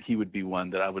he would be one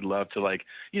that I would love to, like,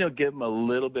 you know, give him a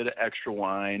little bit of extra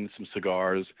wine, some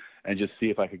cigars, and just see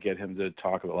if I could get him to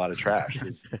talk a lot of trash.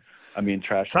 I mean,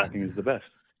 trash talking is the best.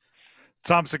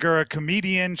 Tom Segura,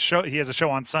 comedian. He has a show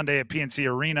on Sunday at PNC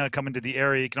Arena coming to the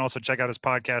area. You can also check out his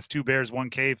podcast, Two Bears, One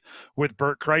Cave, with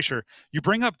Bert Kreischer. You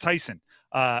bring up Tyson.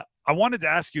 I wanted to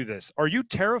ask you this. Are you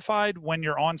terrified when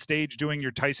you're on stage doing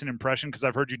your Tyson impression? Because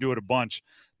I've heard you do it a bunch,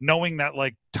 knowing that,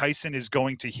 like, Tyson is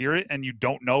going to hear it and you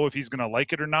don't know if he's going to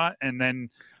like it or not. And then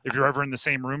if you're ever in the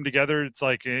same room together, it's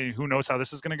like, who knows how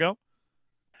this is going to go?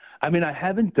 I mean, I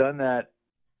haven't done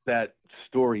that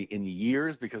story in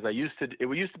years because it used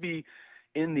to be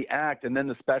in the act, and then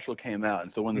the special came out.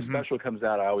 And so when the special comes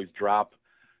out, I always drop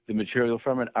the material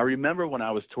from it. I remember when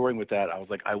I was touring with that, I was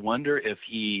like, I wonder if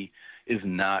he is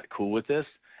not cool with this.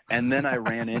 And then I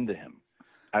ran into him.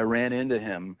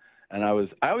 And I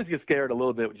always get scared a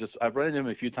little bit. I've run into him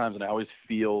a few times, and I always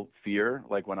feel fear,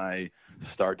 like when I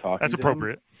start talking. That's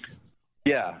appropriate.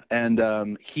 Yeah,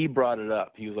 and he brought it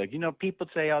up. He was like, you know, people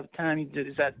say all the time,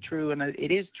 is that true? And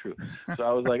it is true. So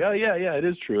I was like, oh, yeah, it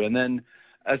is true. And then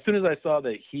as soon as I saw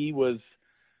that he was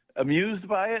amused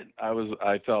by it,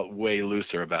 I felt way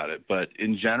looser about it. But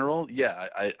in general, yeah,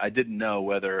 I didn't know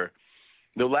whether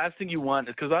the last thing you want,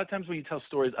 because a lot of times when you tell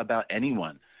stories about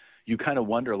anyone, you kind of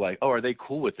wonder, like, oh, are they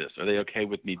cool with this? Are they okay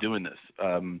with me doing this?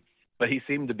 But he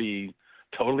seemed to be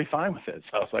totally fine with it.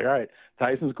 So I was like, all right,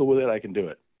 Tyson's cool with it. I can do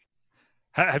it.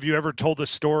 Have you ever told a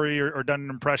story or done an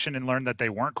impression and learned that they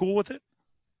weren't cool with it?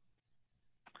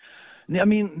 I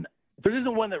mean, there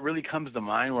isn't one that really comes to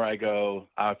mind where I go,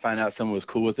 I find out someone was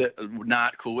cool with it,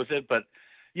 not cool with it. But,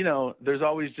 you know, there's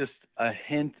always just a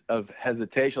hint of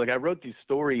hesitation. Like I wrote these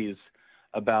stories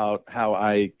about how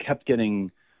I kept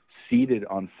getting seated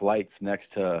on flights next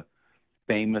to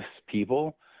famous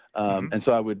people. And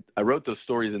so I wrote those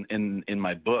stories in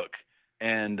my book.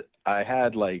 And I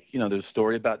had, like, you know, there's a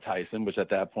story about Tyson, which at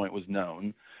that point was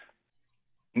known.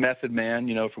 Method Man,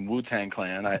 you know, from Wu-Tang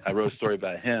Clan. I wrote a story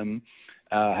about him.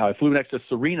 How I flew next to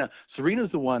Serena.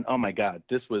 Serena's the one, oh my God,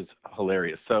 this was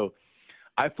hilarious. So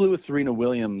I flew with Serena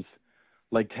Williams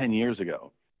like 10 years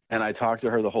ago, and I talked to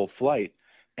her the whole flight.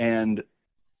 And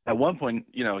at one point,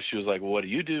 you know, she was like, well, what do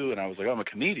you do? And I was like, oh, I'm a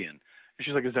comedian. And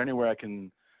she's like, is there anywhere I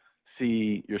can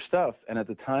see your stuff? And at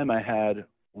the time I had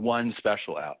one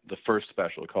special out, the first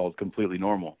special called Completely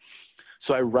Normal.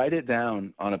 So I write it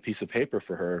down on a piece of paper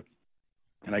for her,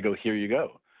 and I go, here you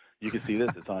go. You can see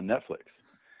this. It's on Netflix.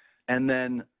 And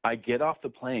then I get off the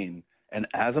plane, and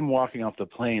as I'm walking off the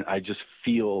plane, I just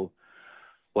feel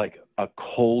like a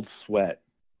cold sweat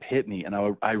hit me. And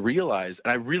I realized,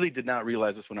 and I really did not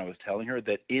realize this when I was telling her,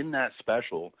 that in that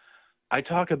special, I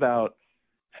talk about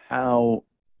how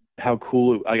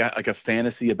cool, I got like a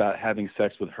fantasy about having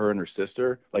sex with her and her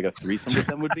sister, like a threesome with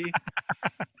them would be.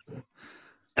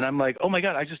 And I'm like, oh my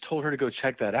God, I just told her to go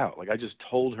check that out. Like I just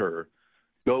told her,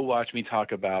 go watch me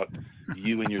talk about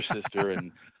you and your sister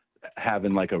and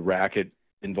having like a racket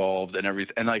involved and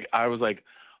everything. And like, I was like,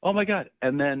 oh my God.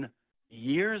 And then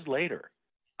years later,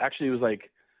 actually it was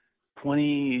like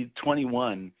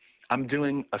 2021, I'm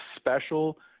doing a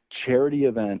special charity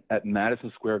event at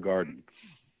Madison Square Garden.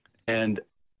 And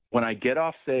when I get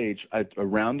off stage,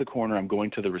 around the corner, I'm going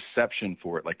to the reception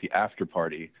for it, like the after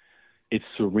party. It's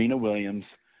Serena Williams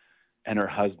and her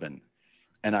husband.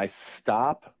 And I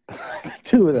stop the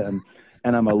two of them,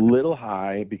 and I'm a little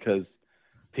high because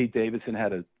Pete Davidson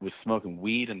was smoking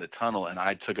weed in the tunnel, and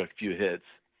I took a few hits.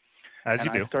 As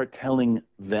you do. I start telling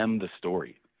them the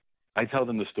story. I tell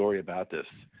them the story about this.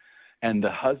 And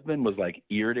the husband was like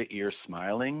ear to ear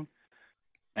smiling,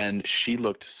 and she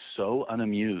looked so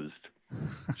unamused.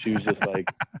 She was just like,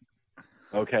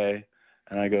 okay.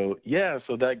 And I go, yeah,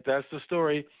 so that's the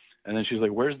story. And then she's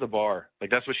like, where's the bar? Like,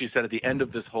 that's what she said at the end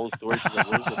of this whole story. She's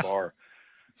like, where's the bar?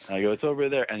 And I go, it's over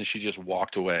there. And she just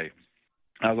walked away.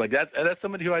 I was like, that's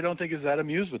somebody who I don't think is that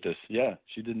amused with this. Yeah,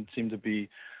 she didn't seem to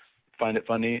find it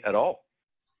funny at all.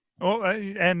 Well,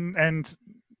 and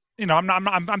you know,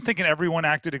 I'm thinking everyone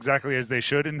acted exactly as they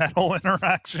should in that whole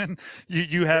interaction.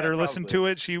 You had her listen to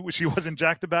it. She wasn't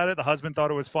jacked about it. The husband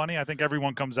thought it was funny. I think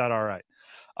everyone comes out all right.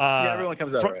 Yeah, everyone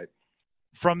comes out all right.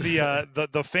 from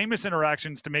the famous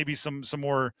interactions to maybe some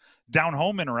more down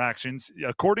home interactions.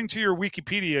 According to your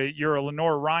Wikipedia, you're a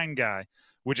Lenore Rhine guy,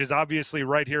 which is obviously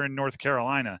right here in North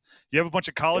Carolina. You have a bunch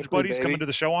of college buddies coming to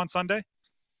the show on Sunday?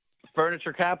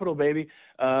 Furniture capital, baby.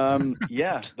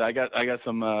 Yeah, I got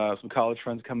some college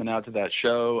friends coming out to that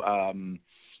show.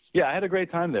 Yeah, I had a great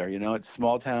time there. You know, it's a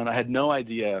small town. I had no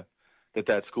idea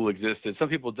that school existed. Some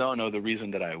people don't know the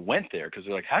reason that I went there because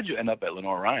they're like, "How'd you end up at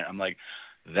Lenore Rhine?" I'm like,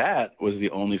 that was the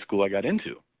only school I got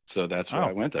into, so that's why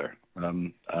I went there.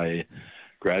 I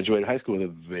graduated high school with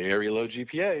a very low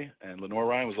GPA, and Lenore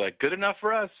Rhine was like, good enough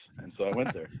for us, and so I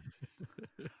went there.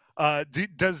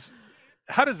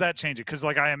 How does that change it? Because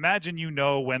like I imagine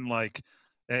when like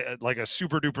a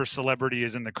super duper celebrity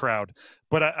is in the crowd,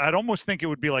 but I'd almost think it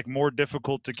would be like more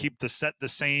difficult to keep the set the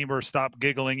same or stop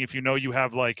giggling if you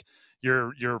have like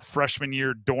your freshman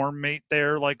year dorm mate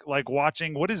there like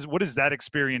watching. What is that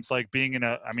experience like being in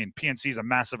PNC is a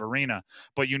massive arena,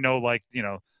 but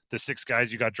the 6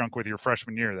 guys you got drunk with your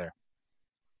freshman year there?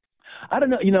 I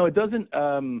don't know. It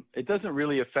doesn't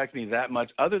really affect me that much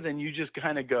other than you just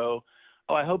kind of go,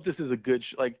 oh, I hope this is a good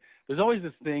like there's always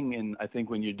this thing I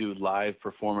think when you do live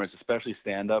performance, especially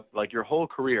stand up, like your whole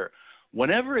career,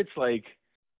 whenever it's like,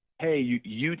 hey,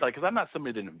 you like, cause I'm not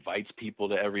somebody that invites people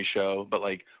to every show, but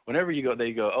like whenever you go,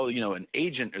 they go, oh, an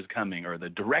agent is coming or the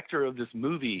director of this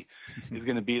movie is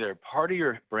going to be there. Part of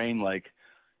your brain like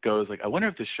goes like, I wonder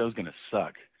if this show's going to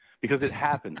suck, because it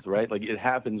happens, right? Like it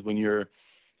happens when you're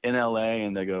in LA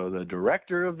and they go, the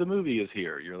director of the movie is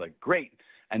here. You're like, great.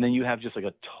 And then you have just like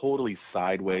a totally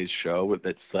sideways show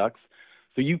that sucks.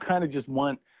 So you kind of just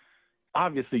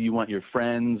obviously you want your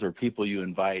friends or people you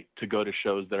invite to go to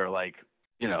shows that are like,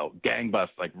 gangbusters,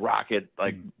 like rocket,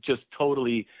 like just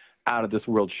totally out of this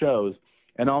world shows.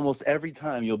 And almost every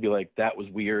time you'll be like, that was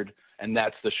weird. And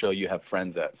that's the show you have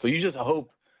friends at. So you just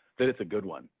hope that it's a good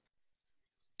one.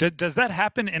 Does that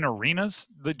happen in arenas?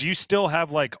 Do you still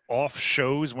have like off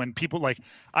shows when people like,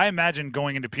 I imagine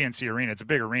going into PNC Arena, it's a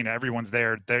big arena. Everyone's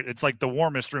there. It's like the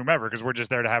warmest room ever because we're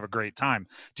just there to have a great time.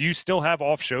 Do you still have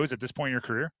off shows at this point in your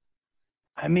career?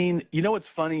 I mean, what's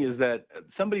funny is that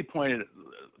somebody pointed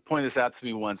this out to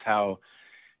me once, how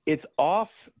it's off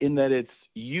in that it's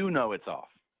off.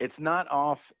 It's not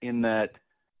off in that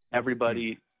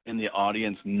everybody in the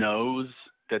audience knows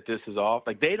that this is off.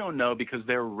 Like they don't know because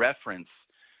their reference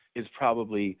is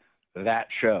probably that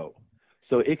show.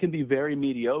 So it can be very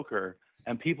mediocre,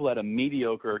 and people at a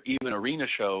mediocre, even arena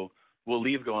show will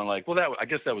leave going like, well, I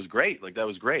guess that was great. Like, that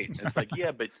was great. And it's like,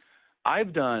 yeah, but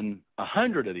I've done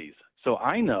 100 of these, so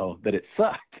I know that it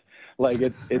sucked. Like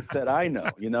it's that I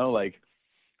know, like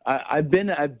I've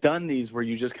done these where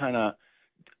you just kind of,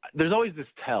 there's always this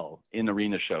tell in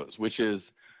arena shows, which is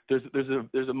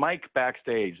there's a mic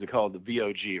backstage. They call it the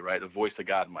VOG, right? The voice of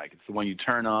God mic. It's the one you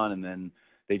turn on and then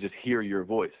they just hear your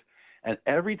voice. And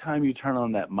every time you turn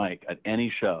on that mic at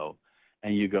any show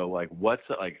and you go like, what's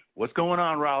going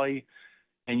on, Raleigh?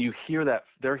 And you hear that,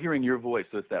 they're hearing your voice.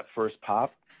 So it's that first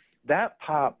pop. That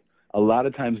pop a lot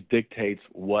of times dictates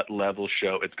what level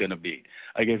show it's going to be.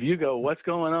 Like if you go, what's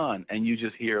going on? And you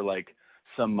just hear like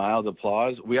some mild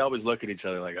applause, we always look at each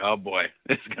other like, oh boy,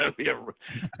 this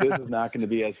is not going to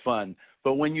be as fun.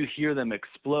 But when you hear them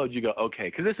explode, you go, okay,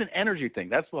 because it's an energy thing.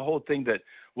 That's the whole thing, that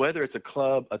whether it's a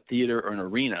club, a theater, or an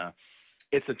arena,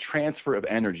 it's a transfer of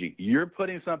energy. You're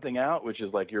putting something out, which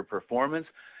is like your performance,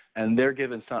 and they're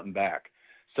giving something back.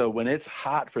 So when it's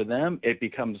hot for them,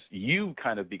 you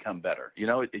kind of become better.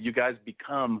 You guys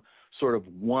become sort of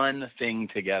one thing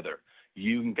together,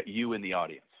 you and the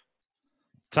audience.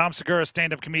 Tom Segura,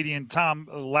 stand-up comedian. Tom,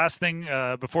 last thing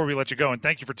before we let you go, and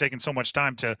thank you for taking so much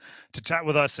time to chat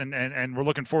with us, and we're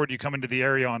looking forward to you coming to the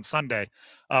area on Sunday.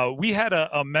 We had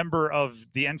a member of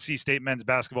the NC State men's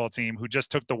basketball team who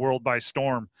just took the world by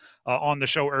storm on the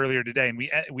show earlier today, and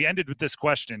we ended with this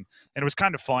question, and it was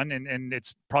kind of fun, and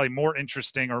it's probably more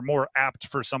interesting or more apt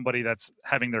for somebody that's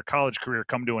having their college career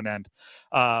come to an end.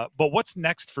 But what's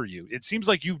next for you? It seems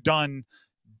like you've done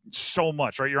so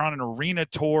much, right? You're on an arena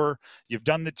tour, you've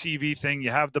done the TV thing, you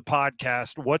have the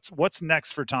podcast. What's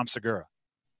next for Tom Segura?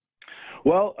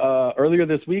 Well, earlier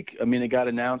this week, it got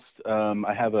announced,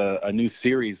 I have a new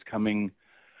series coming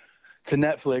to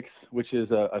Netflix, which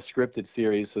is a scripted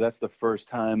series. So that's the first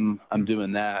time I'm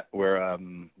doing that, where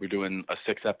we're doing a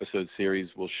 6-episode series.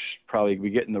 We'll probably be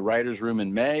getting the writer's room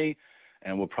in May,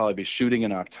 and we'll probably be shooting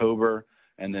in October,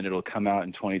 and then it'll come out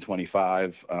in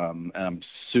 2025. And I'm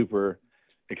super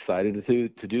excited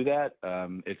to do that.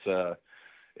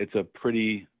 It's a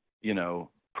pretty,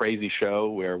 crazy show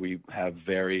where we have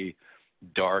very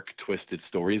dark, twisted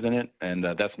stories in it. And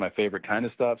that's my favorite kind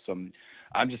of stuff. So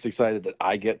I'm just excited that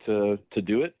I get to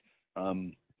do it.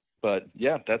 But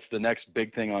yeah, that's the next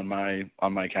big thing on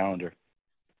my calendar.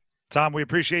 Tom, we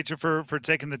appreciate you for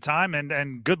taking the time,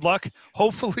 and good luck.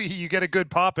 Hopefully you get a good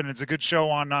pop and it's a good show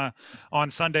on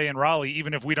Sunday in Raleigh,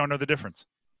 even if we don't know the difference.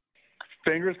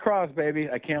 Fingers crossed, baby.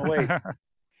 I can't wait.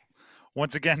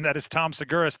 Once again, that is Tom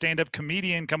Segura, stand-up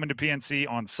comedian, coming to PNC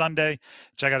on Sunday.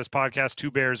 Check out his podcast,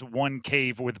 Two Bears, One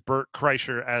Cave, with Bert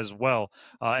Kreischer as well.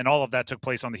 And all of that took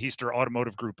place on the Heister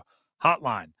Automotive Group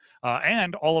hotline.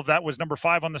 And all of that was number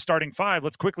 5 on the starting 5.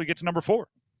 Let's quickly get to number 4.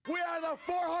 We are the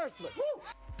Four Horsemen. Woo!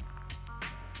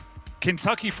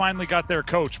 Kentucky finally got their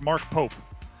coach, Mark Pope.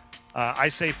 I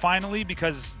say finally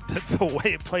because the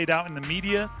way it played out in the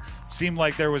media seemed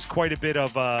like there was quite a bit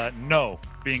of no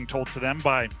being told to them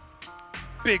by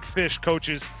big fish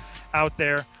coaches out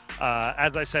there.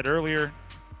 As I said earlier,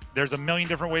 there's a million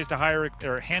different ways to hire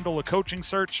or handle a coaching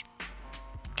search.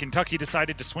 Kentucky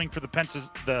decided to swing for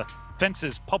the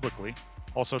fences publicly.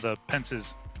 Also, the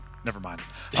Pences, never mind.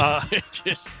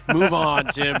 Just move on,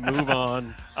 Tim. Move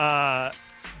on.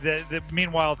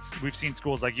 Meanwhile, we've seen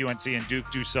schools like UNC and Duke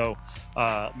do so,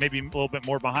 maybe a little bit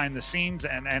more behind the scenes,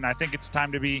 and I think it's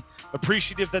time to be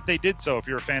appreciative that they did so if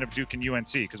you're a fan of Duke and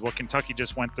UNC, because what Kentucky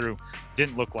just went through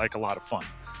didn't look like a lot of fun.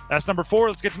 That's number 4.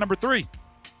 Let's get to number 3.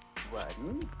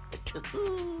 1,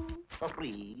 2,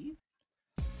 3.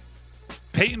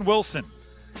 Payton Wilson,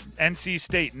 NC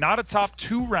State, not a top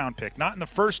 2 round pick, not in the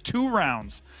first 2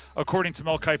 rounds, according to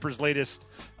Mel Kiper's latest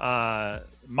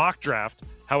mock draft.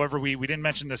 However, we didn't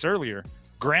mention this earlier.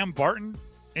 Graham Barton,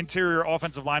 interior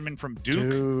offensive lineman from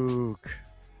Duke,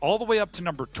 all the way up to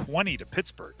number 20 to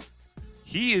Pittsburgh.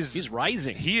 He's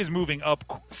rising. He is moving up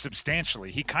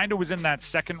substantially. He kind of was in that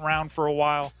second round for a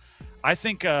while. I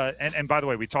think, and by the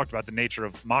way, we talked about the nature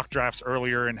of mock drafts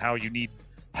earlier and how you need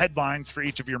headlines for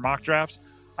each of your mock drafts.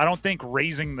 I don't think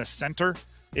raising the center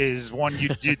is one you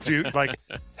do like,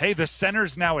 hey, the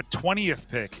center's now a 20th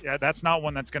pick. Yeah, that's not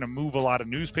one that's going to move a lot of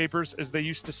newspapers, as they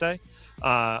used to say.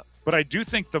 But I do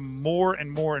think the more and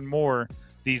more and more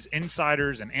these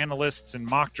insiders and analysts and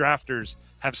mock drafters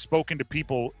have spoken to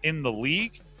people in the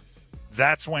league,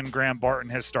 that's when Graham Barton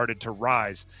has started to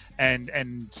rise. And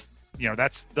you know,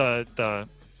 that's the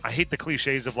I hate the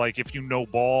cliches of like, if you know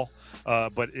ball,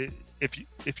 but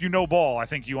if you know ball, I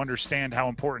think you understand how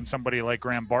important somebody like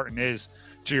Graham Barton is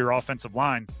to your offensive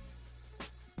line.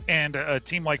 And a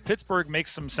team like Pittsburgh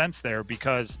makes some sense there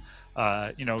because,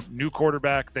 new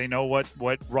quarterback, they know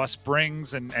what Russ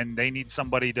brings, and they need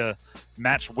somebody to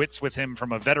match wits with him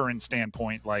from a veteran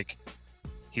standpoint. Like,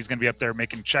 he's going to be up there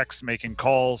making checks, making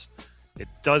calls. It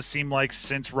does seem like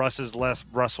since Russell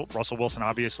Wilson,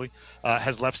 obviously,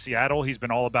 has left Seattle, he's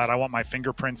been all about, I want my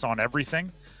fingerprints on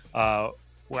everything. Well,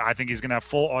 I think he's going to have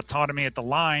full autonomy at the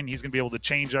line. He's going to be able to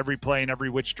change every play in every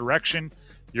which direction.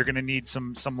 You're going to need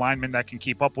some linemen that can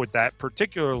keep up with that,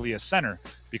 particularly a center,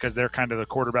 because they're kind of the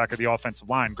quarterback of the offensive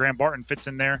line. Graham Barton fits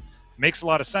in there, makes a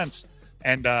lot of sense.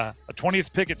 And a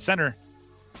 20th pick at center,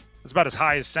 that's about as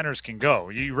high as centers can go.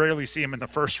 You rarely see him in the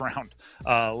first round,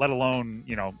 let alone,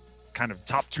 kind of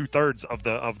top 2/3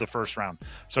 of the first round.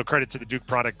 So credit to the Duke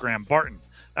product, Graham Barton.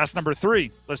 That's number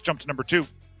 3. Let's jump to number 2.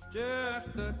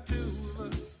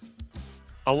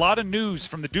 A lot of news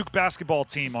from the Duke basketball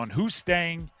team on who's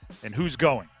staying and who's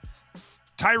going.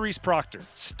 Tyrese Proctor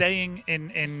staying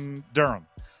in Durham.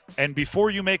 And before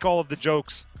you make all of the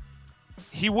jokes,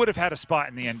 he would have had a spot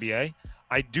in the NBA.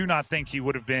 I do not think he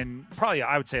would have been probably,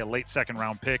 I would say, a late second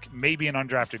round pick, maybe an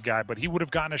undrafted guy, but he would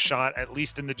have gotten a shot at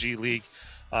least in the G League.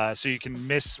 So you can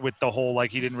miss with the whole,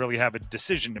 like, he didn't really have a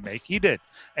decision to make. He did,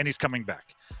 and he's coming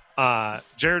back.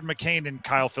 Jared McCain and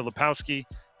Kyle Filipowski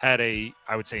had I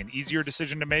would say, an easier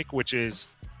decision to make, which is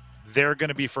they're going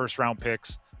to be first-round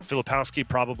picks. Filipowski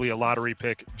probably a lottery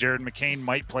pick. Jared McCain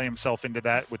might play himself into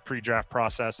that with pre-draft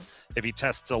process if he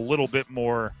tests a little bit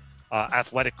more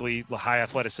athletically, high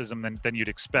athleticism than you'd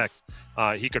expect.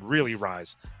 He could really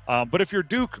rise. But if you're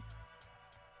Duke,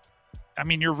 I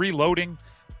mean, you're reloading.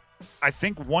 I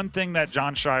think one thing that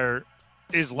John Shire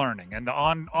is learning, and the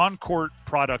on-court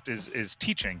product is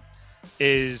teaching,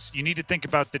 is you need to think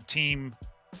about the team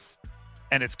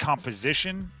and its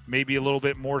composition, maybe a little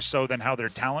bit more so than how their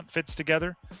talent fits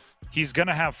together. He's going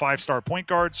to have 5-star point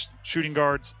guards, shooting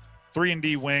guards,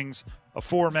 3-and-D wings, a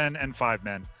 4-men and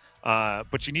 5-men.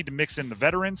 But you need to mix in the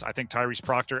veterans. I think Tyrese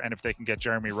Proctor, and if they can get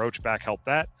Jeremy Roach back, help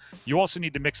that. You also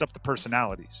need to mix up the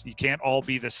personalities. You can't all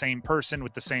be the same person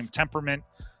with the same temperament.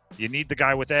 You need the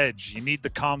guy with edge. You need the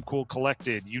calm, cool,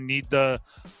 collected. You need the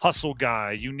hustle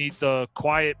guy. You need the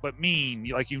quiet but mean.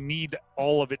 You need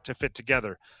all of it to fit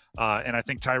together. And I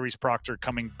think Tyrese Proctor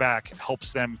coming back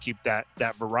helps them keep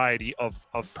that variety of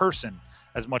person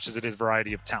as much as it is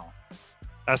variety of talent.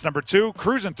 That's number 2,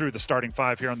 cruising through the starting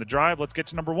 5 here on the drive. Let's get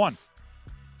to number 1.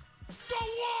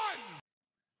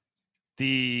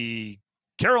 The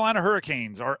Carolina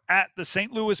Hurricanes are at the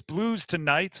St. Louis Blues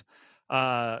tonight.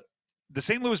 The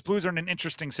St. Louis Blues are in an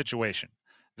interesting situation.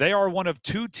 They are one of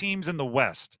 2 teams in the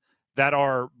West that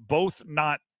are both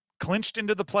not clinched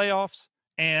into the playoffs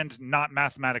and not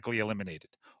mathematically eliminated.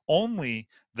 Only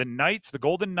the Knights, the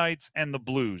Golden Knights, and the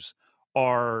Blues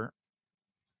are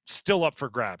still up for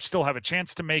grabs, still have a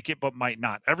chance to make it, but might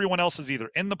not. Everyone else is either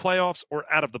in the playoffs or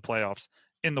out of the playoffs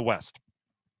in the West.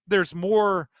 There's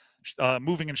more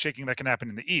moving and shaking that can happen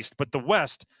in the East, but the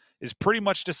West is pretty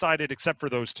much decided except for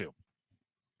those 2.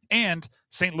 And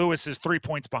St. Louis is 3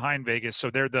 points behind Vegas, so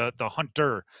they're the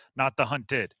hunter, not the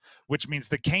hunted, which means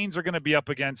the Canes are going to be up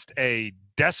against a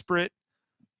desperate,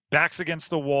 backs against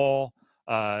the wall,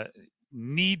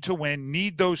 need to win,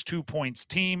 need those 2 points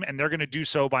team, and they're going to do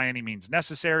so by any means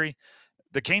necessary.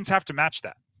 The Canes have to match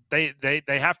that. They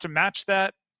have to match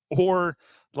that, or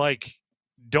like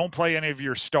don't play any of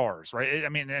your stars, right? I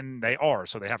mean, and they are,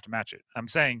 so they have to match it. I'm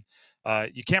saying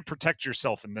you can't protect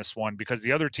yourself in this one because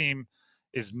the other team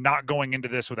is not going into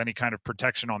this with any kind of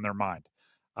protection on their mind.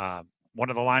 One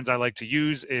of the lines I like to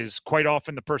use is quite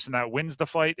often the person that wins the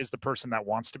fight is the person that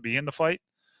wants to be in the fight.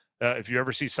 If you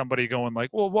ever see somebody going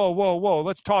like, whoa, whoa, whoa, whoa,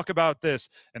 let's talk about this,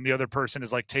 and the other person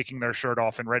is like taking their shirt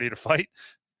off and ready to fight,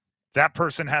 that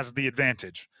person has the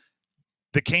advantage.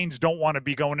 The Canes don't want to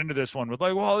be going into this one with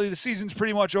like, well, the season's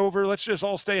pretty much over. Let's just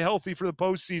all stay healthy for the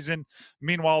postseason.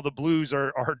 Meanwhile, the Blues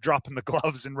are dropping the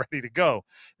gloves and ready to go.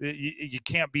 You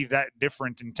can't be that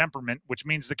different in temperament, which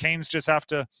means the Canes just have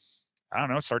to, I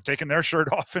don't know, start taking their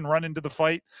shirt off and run into the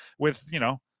fight with,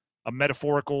 a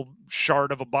metaphorical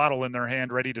shard of a bottle in their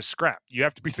hand ready to scrap. You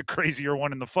have to be the crazier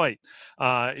one in the fight.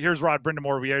 Here's Rod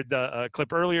Brind'Amour. We heard the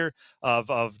clip earlier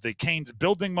of the Canes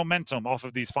building momentum off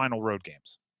of these final road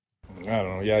games. I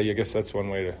don't know. Yeah, I guess that's one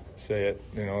way to say it.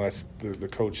 That's the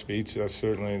coach speech. That's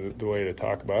certainly the way to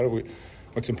talk about it.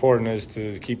 What's important is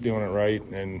to keep doing it right,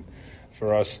 and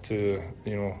for us to,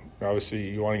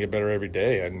 obviously you want to get better every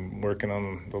day and working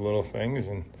on the little things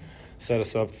and set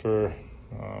us up for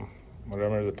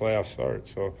whatever the playoffs start.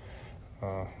 So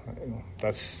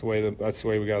that's the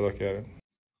way we got to look at it.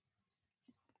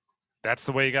 That's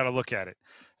the way you got to look at it.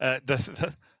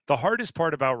 The hardest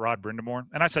part about Rod Brind'Amour,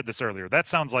 and I said this earlier, that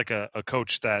sounds like a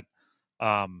coach that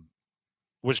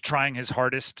was trying his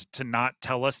hardest to not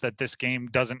tell us that this game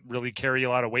doesn't really carry a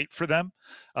lot of weight for them.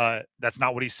 That's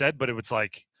not what he said, but it was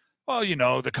like, well,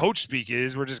 the coach speak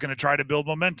is we're just going to try to build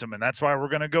momentum, and that's why we're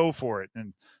going to go for it.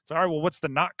 And so, all right, well, what's the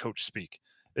not coach speak?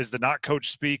 Is the not coach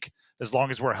speak, as long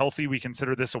as we're healthy, we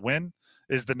consider this a win?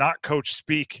 Is the not coach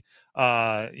speak,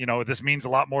 this means a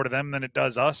lot more to them than it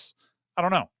does us? I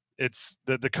don't know. It's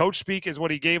the coach speak is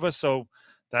what he gave us. So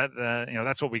that,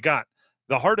 that's what we got.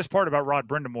 The hardest part about Rod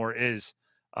Brind'Amour is,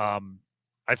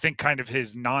 I think kind of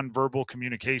his nonverbal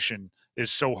communication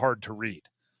is so hard to read,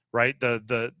 right?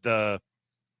 I'm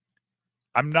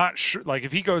not sure, like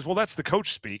if he goes, well, that's the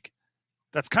coach speak,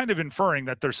 that's kind of inferring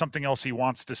that there's something else he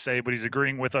wants to say, but he's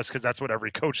agreeing with us because that's what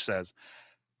every coach says.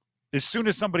 As soon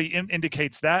as somebody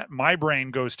indicates that, my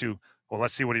brain goes to, well,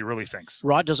 let's see what he really thinks.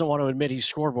 Rod doesn't want to admit he's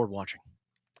scoreboard watching.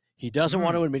 He doesn't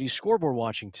want to admit he's scoreboard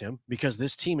watching, Tim, because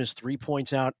this team is 3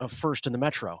 points out of first in the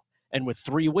Metro. And with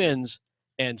 3 wins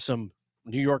and some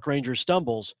New York Rangers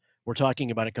stumbles, we're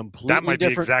talking about a completely different. That might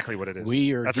be exactly what it is.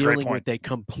 We are That's dealing with a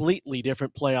completely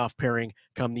different playoff pairing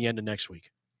come the end of next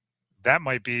week. That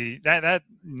might be that.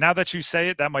 Now that you say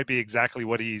it, that might be exactly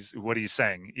what he's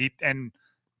saying. And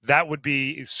that would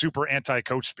be super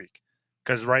anti-coach speak,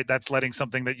 because that's letting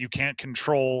something that you can't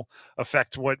control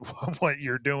affect what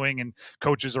you're doing. And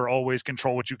coaches are always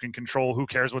control what you can control. Who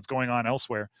cares what's going on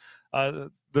elsewhere? The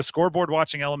scoreboard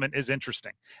watching element is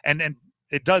interesting, and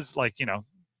it does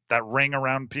that ring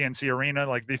around PNC Arena.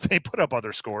 Like they put up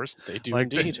other scores. They do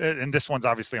indeed. And this one's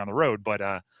obviously on the road, but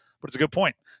it's a good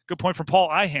point. Good point from Paul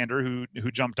Ihander,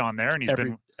 who jumped on there, and he's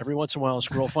every once in a while a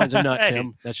squirrel finds a nut. Hey,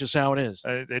 Tim, that's just how it is.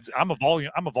 I'm a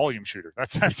volume shooter.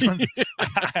 That's when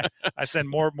I send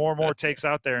more takes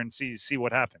out there and see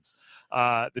what happens.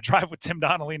 The Drive with Tim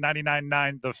Donnelly,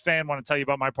 99.9 The Fan. Want to tell you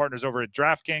about my partners over at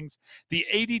DraftKings. The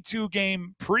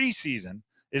 82-game preseason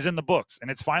is in the books,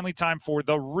 and it's finally time for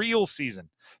the real season.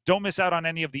 Don't miss out on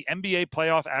any of the NBA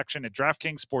playoff action at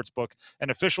DraftKings Sportsbook, an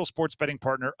official sports betting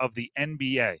partner of the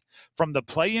NBA. From the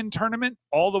play-in tournament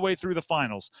all the way through the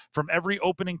finals, from every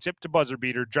opening tip to buzzer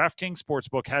beater, DraftKings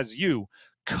Sportsbook has you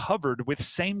covered with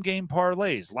same-game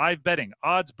parlays, live betting,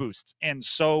 odds boosts, and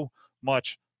so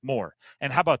much more.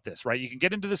 And how about this, right? You can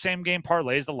get into the same-game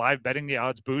parlays, the live betting, the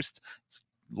odds boosts. It's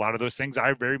A lot of those things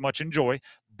I very much enjoy.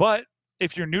 But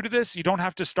if you're new to this, you don't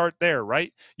have to start there,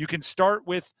 right? You can start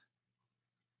with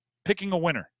picking a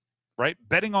winner, right?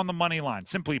 Betting on the money line.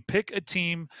 Simply pick a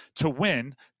team to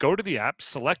win, go to the app,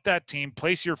 select that team,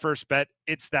 place your first bet.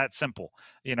 It's that simple.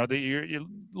 You know, that you're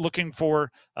looking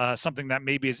for something that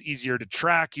maybe is easier to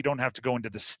track. You don't have to go into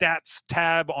the stats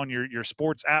tab on your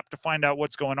sports app to find out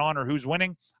what's going on or who's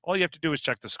winning. All you have to do is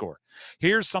check the score.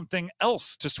 Here's something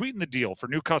else to sweeten the deal for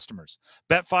new customers.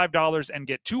 Bet $5 and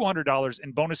get $200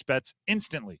 in bonus bets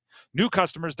instantly. New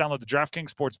customers download the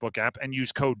DraftKings Sportsbook app and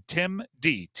use code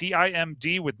TIMD,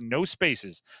 T-I-M-D with no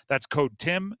spaces. That's code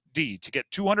TIMD to get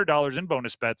 $200 in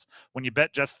bonus bets when you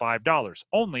bet just $5.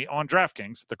 Only on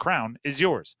DraftKings. The crown is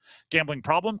yours. Gambling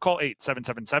problem? Call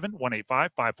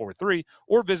 877-185-543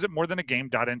 or visit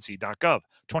morethanagame.nc.gov.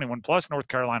 21 plus, North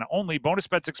Carolina only. Bonus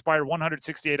bets expire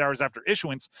 168 hours after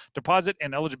issuance. Deposit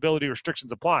and eligibility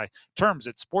restrictions apply. Terms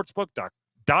at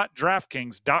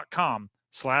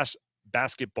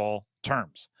sportsbook.draftkings.com/basketball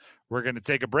terms. We're going to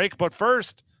take a break, but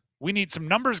first, we need some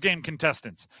numbers game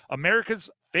contestants. America's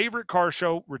favorite car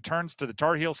show returns to the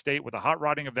Tar Heel State with a hot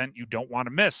rodding event you don't want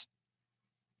to miss.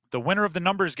 The winner of the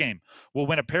numbers game will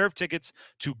win a pair of tickets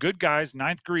to Good Guys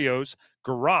 9th Griot's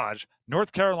Garage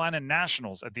North Carolina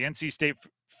Nationals at the NC State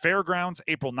Fairgrounds,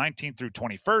 April 19th through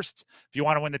 21st. If you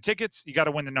want to win the tickets, you got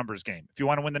to win the numbers game. If you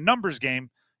want to win the numbers game,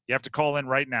 you have to call in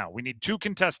right now. We need 2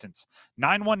 contestants.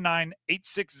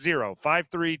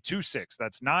 919-860-5326.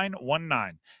 That's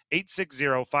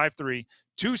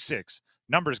 919-860-5326.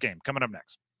 Numbers game coming up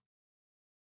next.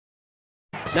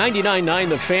 99.9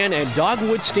 The Fan and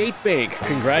Dogwood State Bank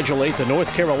congratulate the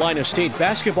North Carolina State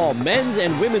basketball men's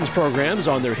and women's programs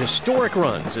on their historic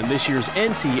runs in this year's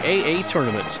NCAA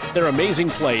tournaments. Their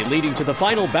amazing play leading to the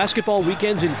final basketball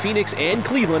weekends in Phoenix and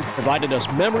Cleveland provided us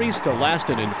memories to last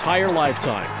an entire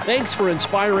lifetime. Thanks for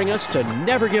inspiring us to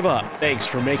never give up. Thanks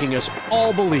for making us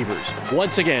all believers.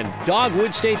 Once again,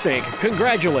 Dogwood State Bank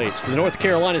congratulates the North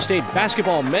Carolina State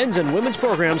basketball men's and women's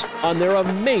programs on their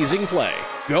amazing play.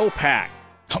 Go Pack!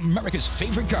 America's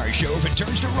favorite car show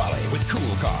returns to Raleigh with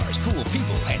cool cars, cool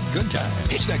people, and good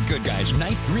times. It's the Good Guys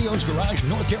 9th Griot's Garage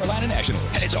North Carolina National,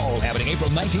 and it's all happening April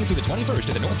 19th through the 21st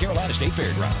at the North Carolina State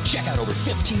Fairgrounds. Check out over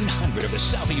 1,500 of the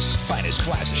Southeast's finest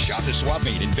classes. Shop the swap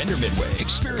meet in Vendor Midway.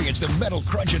 Experience the metal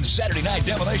crunch and Saturday Night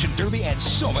Demolition Derby, and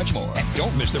so much more. And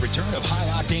don't miss the return of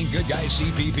high-octane Good Guys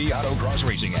CPP Autocross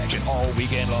racing action all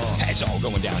weekend long. It's all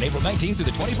going down April 19th through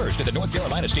the 21st at the North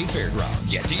Carolina State Fairgrounds.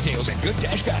 Get details at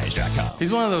good-guys.com. He's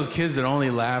one of those kids that only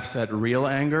laughs at real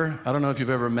anger. I don't know if you've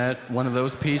ever met one of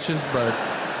those peaches, but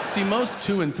see, most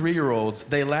 2- and 3-year-olds,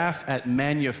 they laugh at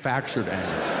manufactured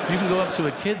anger. You can go up to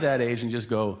a kid that age and just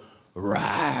go,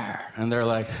 rawr, and they're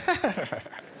like,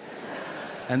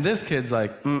 and this kid's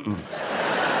like, I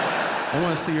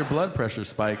want to see your blood pressure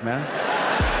spike, man.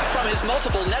 From his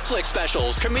multiple Netflix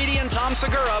specials, comedian Tom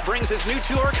Segura brings his new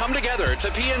tour, Come Together, to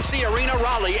PNC Arena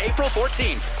Raleigh, April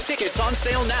 14th. Tickets on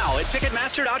sale now at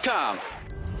Ticketmaster.com.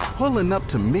 Pulling up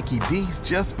to Mickey D's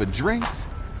just for drinks?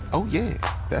 Oh yeah,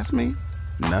 that's me.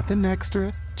 Nothing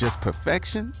extra, just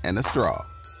perfection and a straw.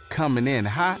 Coming in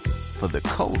hot for the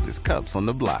coldest cups on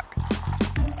the block.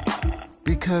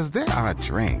 Because there are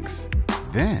drinks.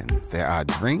 Then there are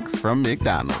drinks from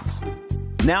McDonald's.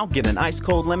 Now get an ice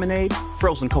cold lemonade,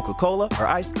 frozen Coca-Cola, or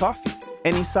iced coffee.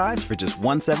 Any size for just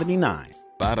 $1.79.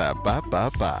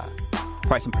 Ba-da-ba-ba-ba.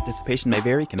 Price and participation may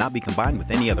vary, cannot be combined with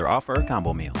any other offer or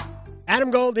combo meal.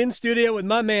 Adam Gold in studio with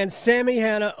my man Sammy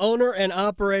Hanna, owner and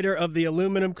operator of the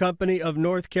Aluminum Company of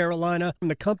North Carolina. And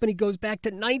the company goes back to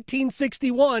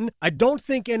 1961. I don't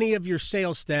think any of your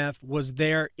sales staff was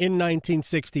there in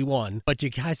 1961, but you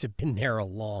guys have been there a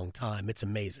long time. It's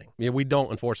amazing. Yeah, we don't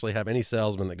unfortunately have any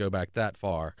salesmen that go back that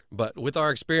far, but with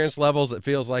our experience levels, it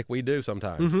feels like we do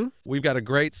sometimes. Mm-hmm. We've got a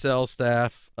great sales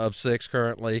staff of 6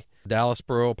 currently. Dallas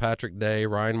Pearl, Patrick Day,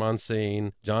 Ryan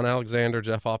Monsine, John Alexander,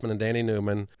 Jeff Hoffman, and Danny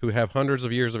Newman, who have hundreds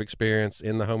of years of experience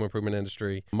in the home improvement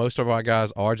industry. Most of our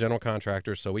guys are general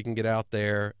contractors, so we can get out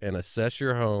there and assess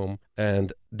your home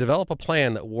and develop a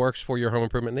plan that works for your home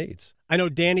improvement needs. I know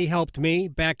Danny helped me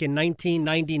back in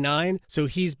 1999, so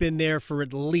he's been there for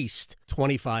at least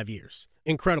 25 years.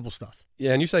 Incredible stuff.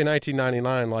 Yeah, and you say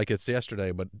 1999 like it's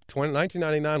yesterday, but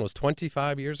 1999 was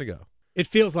 25 years ago. It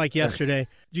feels like yesterday.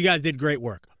 You guys did great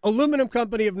work. Aluminum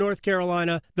Company of North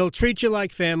Carolina. They'll treat you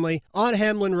like family on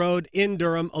Hamlin Road in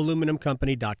Durham,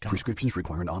 aluminumcompany.com. Prescriptions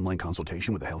require an online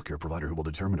consultation with a healthcare provider who will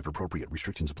determine if appropriate.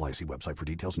 Restrictions apply. See website for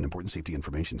details and important safety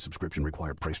information. Subscription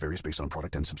required. Price varies based on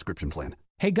product and subscription plan.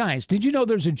 Hey guys, did you know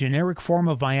there's a generic form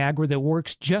of Viagra that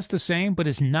works just the same but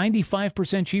is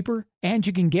 95% cheaper? And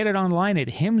you can get it online at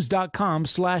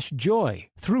hims.com/joy.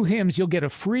 Through Hims, you'll get a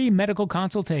free medical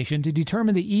consultation to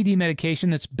determine the ED medication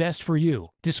that's best for you,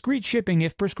 discreet shipping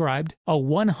if prescribed, a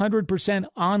 100%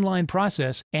 online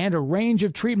process, and a range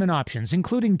of treatment options,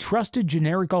 including trusted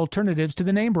generic alternatives to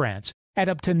the name brands, at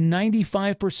up to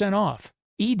 95% off.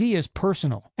 ED is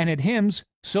personal, and at Hims,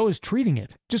 so is treating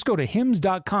it. Just go to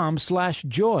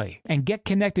hims.com/joy and get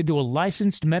connected to a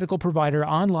licensed medical provider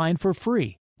online for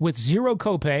free, with zero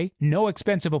copay, no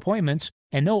expensive appointments,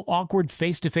 and no awkward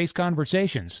face-to-face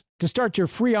conversations. To start your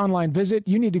free online visit,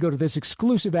 you need to go to this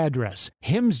exclusive address,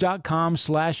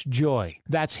 hims.com/joy.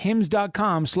 That's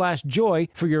hims.com/joy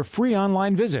for your free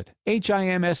online visit.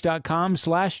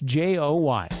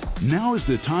 hims.com/joy. Now is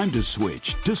the time to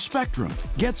switch to Spectrum.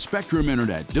 Get Spectrum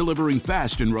Internet delivering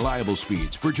fast and reliable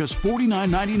speeds for just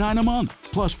 $49.99 a month,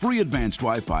 plus free advanced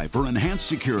Wi-Fi for enhanced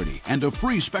security and a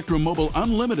free Spectrum Mobile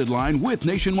Unlimited line with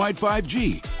nationwide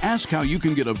 5G. Ask how you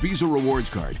can get a Visa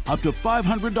Rewards card up to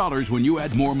 $500 when you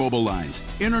add more mobile lines,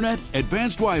 internet,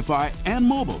 advanced Wi-Fi, and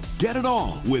mobile. Get it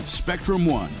all with Spectrum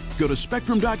One. Go to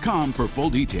spectrum.com for full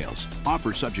details.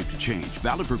 Offer subject to change.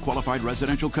 Valid for qualified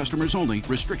residential customers only.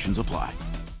 Restrictions apply.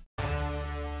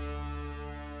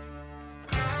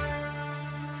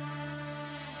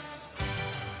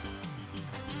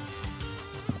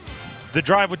 The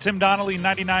Drive with Tim Donnelly,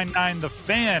 99.9 The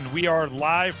Fan. We are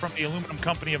live from the Aluminum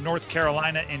Company of North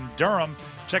Carolina in Durham.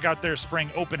 Check out their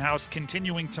spring open house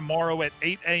continuing tomorrow at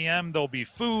 8 a.m. There'll be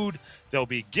food. There'll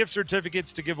be gift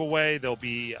certificates to give away. There'll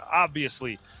be,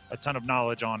 obviously, a ton of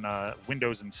knowledge on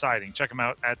windows and siding. Check them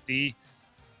out at the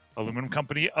Aluminum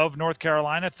Company of North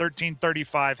Carolina,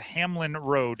 1335 Hamlin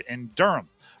Road in Durham.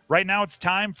 Right now, it's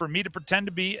time for me to pretend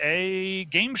to be a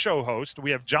game show host.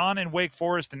 We have John in Wake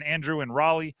Forest and Andrew in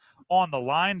Raleigh on the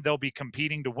line. They'll be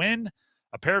competing to win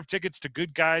a pair of tickets to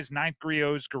Good Guys 9th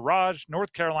Griots Garage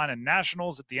North Carolina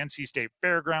Nationals at the NC State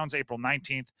Fairgrounds, April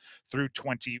 19th through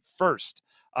 21st.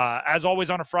 As always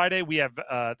on a Friday, we have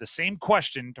the same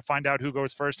question to find out who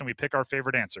goes first, and we pick our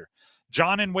favorite answer.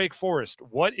 John in Wake Forest,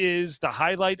 what is the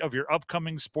highlight of your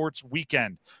upcoming sports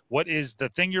weekend? What is the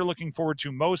thing you're looking forward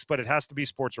to most, but it has to be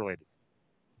sports related?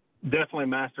 Definitely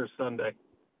Masters Sunday.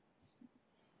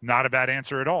 Not a bad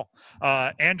answer at all.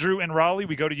 Andrew and Raleigh,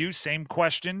 we go to you. Same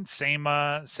question, same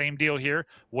deal here.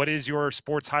 What is your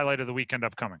sports highlight of the weekend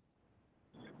upcoming?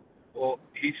 Well,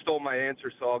 he stole my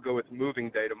answer, so I'll go with moving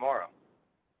day tomorrow.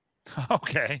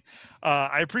 Okay.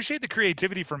 I appreciate the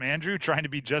creativity from Andrew, trying to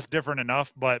be just different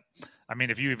enough, but, I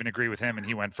mean, if you even agree with him and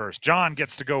he went first. John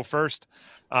gets to go first.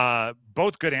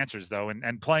 Both good answers, though,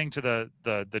 and playing to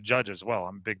the judge as well.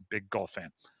 I'm a big golf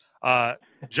fan.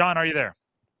 John, are you there?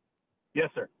 Yes,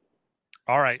 sir.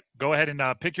 All right. Go ahead and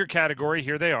pick your category.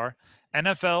 Here they are.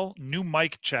 NFL new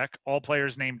mic check, all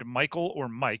players named Michael or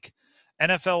Mike.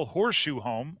 NFL horseshoe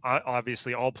home,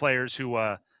 obviously all players who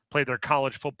played their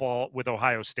college football with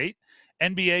Ohio State.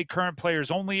 NBA current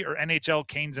players only, or NHL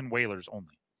Canes and Whalers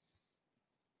only?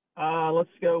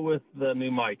 Let's go with the new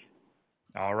Mike.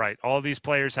 All right. All of these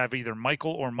players have either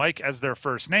Michael or Mike as their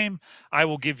first name. I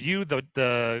will give you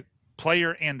the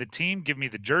player and the team. Give me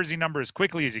the jersey number as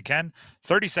quickly as you can.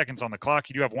 30 seconds on the clock.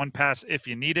 You do have one pass if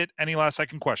you need it. Any last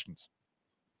second questions?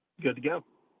 Good to go.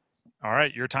 All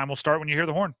right. Your time will start when you hear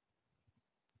the horn.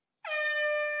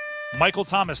 Michael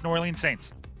Thomas, New Orleans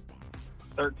Saints.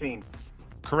 13.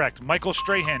 Correct. Michael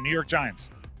Strahan, New York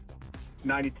Giants.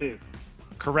 92.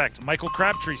 Correct. Michael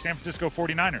Crabtree, San Francisco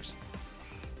 49ers.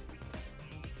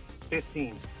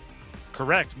 15.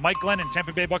 Correct. Mike Glennon,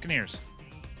 Tampa Bay Buccaneers.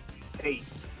 8.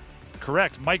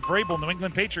 Correct. Mike Vrabel, New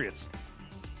England Patriots.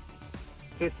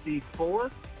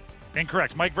 54.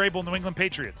 Incorrect. Mike Vrabel, New England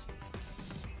Patriots.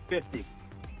 50.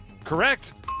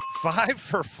 Correct. 5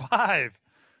 for 5.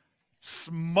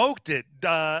 Smoked it.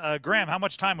 Graham, how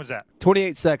much time was that?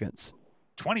 28 seconds.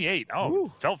 28. Oh, ooh.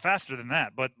 Felt faster than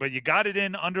that. But you got it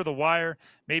in under the wire.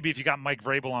 Maybe if you got Mike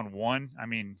Vrabel on 1. I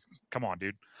mean, come on,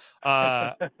 dude.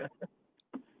 Vrabel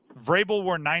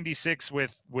wore 96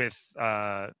 with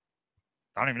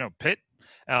I don't even know, Pitt,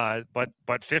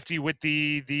 but 50 with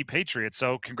the Patriots.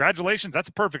 So congratulations. That's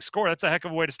a perfect score. That's a heck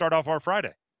of a way to start off our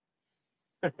Friday.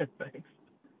 Thanks.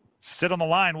 Sit on the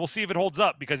line. We'll see if it holds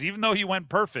up, because even though you went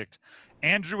perfect,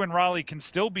 Andrew and Raleigh can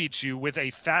still beat you with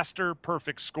a faster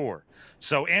perfect score.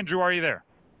 So, Andrew, are you there?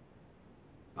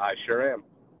 I sure am.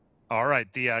 All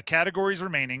right. The categories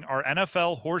remaining are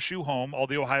NFL horseshoe home, all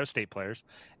the Ohio State players,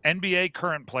 NBA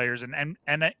current players, and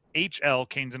NHL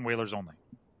Canes and Whalers only.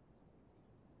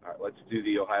 All right, let's do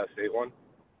the Ohio State one.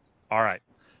 All right.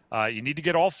 You need to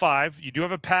get all 5. You do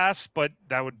have a pass, but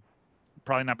that would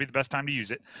probably not be the best time to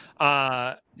use it.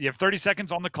 You have 30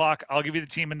 seconds on the clock. I'll give you the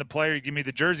team and the player. You give me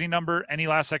the jersey number. Any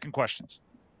last second questions?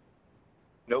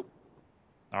 Nope.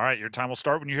 All right, your time will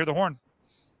start when you hear the horn.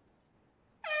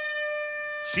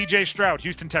 C.J. Stroud,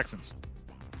 Houston Texans.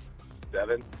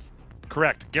 7.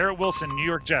 Correct. Garrett Wilson, New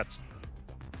York Jets.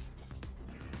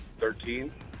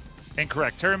 13.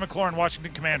 Incorrect. Terry McLaurin,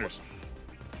 Washington Commanders.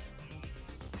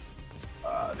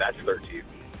 That's 13.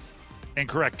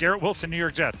 Incorrect. Garrett Wilson, New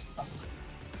York Jets.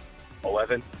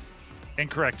 11.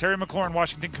 Incorrect. Terry McLaurin,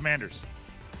 Washington Commanders.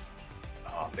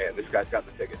 Oh, man, this guy's got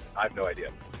the ticket. I have no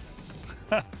idea.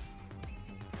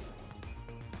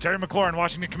 Terry McLaurin,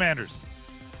 Washington Commanders.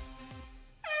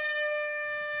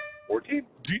 14.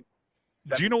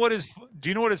 Do you know what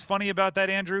is funny about that,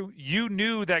 Andrew? You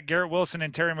knew that Garrett Wilson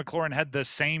and Terry McLaurin had the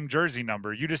same jersey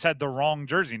number. You just had the wrong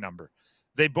jersey number.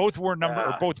 They both wear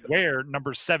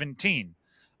number 17.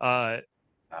 So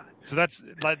that's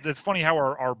funny how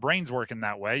our brains work in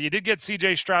that way. You did get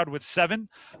C.J. Stroud with 7.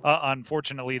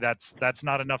 Unfortunately, that's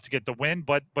not enough to get the win,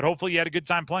 but hopefully you had a good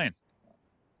time playing.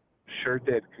 Sure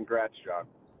did. Congrats, John.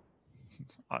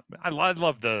 I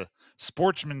love the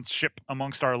sportsmanship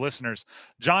amongst our listeners.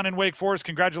 John in Wake Forest,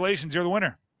 congratulations. You're the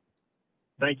winner.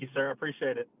 Thank you, sir. I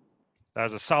appreciate it. That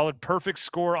was a solid, perfect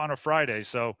score on a Friday.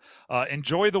 So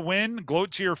enjoy the win,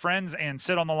 gloat to your friends, and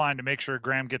sit on the line to make sure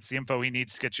Graham gets the info he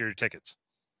needs to get you your tickets.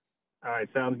 All right,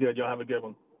 sounds good. Y'all have a good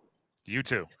one. You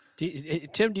too.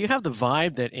 Tim, do you have the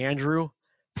vibe that Andrew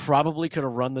probably could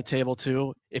have run the table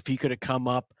too if he could have come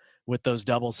up with those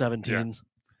double 17s? Yeah.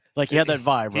 Like, you had that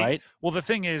vibe, right? Well, the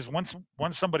thing is, once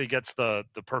somebody gets the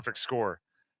perfect score,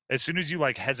 as soon as you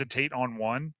hesitate on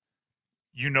one,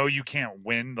 you know you can't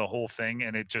win the whole thing,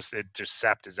 and it just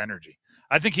sapped his energy.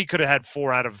 I think he could have had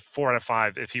 4 out of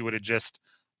 5 if he would have just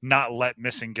not let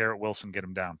missing Garrett Wilson get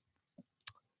him down.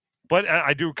 But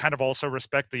I do kind of also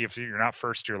respect if you're not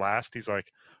first, you're last. He's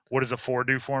like, what does a 4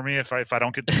 do for me if I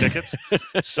don't get the tickets?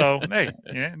 So, hey,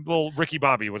 little Ricky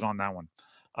Bobby was on that one.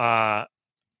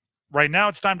 Right now,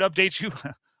 it's time to update you.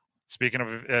 Speaking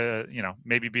of,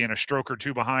 maybe being a stroke or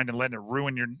two behind and letting it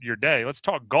ruin your day, let's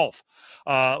talk golf.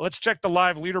 Let's check the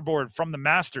live leaderboard from the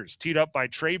Masters, teed up by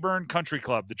Treyburn Country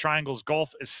Club, the Triangle's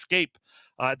Golf Escape.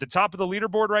 At the top of the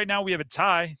leaderboard right now, we have a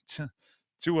tie to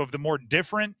 2 of the more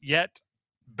different yet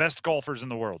best golfers in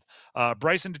the world.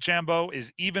 Bryson DeChambeau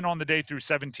is even on the day through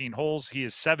 17 holes. He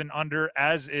is 7 under,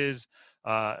 as is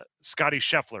Scotty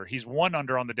Scheffler. He's 1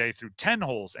 under on the day through 10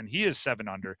 holes, and he is 7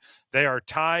 under. They are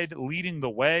tied, leading the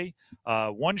way,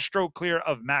 1 stroke clear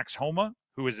of Max Homa,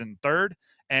 who is in 3rd.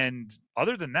 And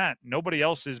other than that, nobody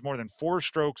else is more than 4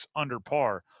 strokes under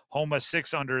par. Homa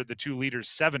 6 under, the 2 leaders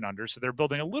 7 under. So they're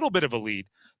building a little bit of a lead.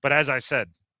 But as I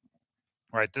said,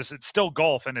 right, it's still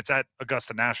golf, and it's at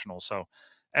Augusta National. So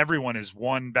everyone is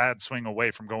 1 bad swing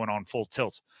away from going on full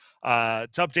tilt. To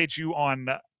update you on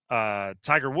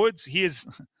Tiger Woods, he is,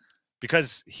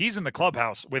 because he's in the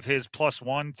clubhouse with his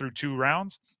 +1 through 2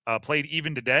 rounds, played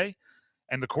even today,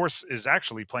 and the course is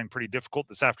actually playing pretty difficult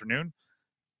this afternoon.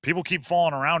 People keep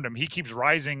falling around him. He keeps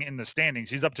rising in the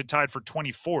standings. He's up to tied for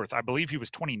 24th. I believe he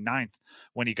was 29th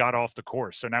when he got off the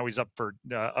course. So now he's up to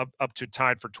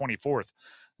tied for 24th.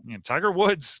 Tiger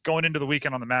Woods going into the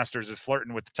weekend on the Masters is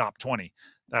flirting with the top 20.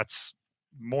 That's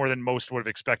more than most would have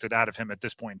expected out of him at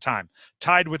this point in time.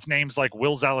 Tied with names like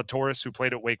Will Zalatoris, who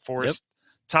played at Wake Forest,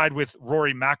 tied with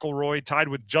Rory McIlroy, tied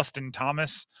with Justin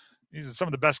Thomas. These are some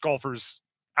of the best golfers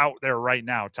out there right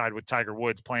now, tied with Tiger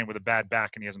Woods, playing with a bad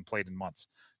back, and he hasn't played in months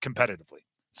competitively.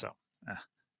 So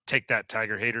take that,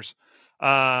 Tiger haters.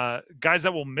 Guys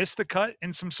that will miss the cut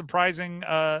in some surprising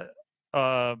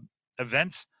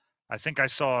events. I think I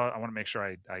want to make sure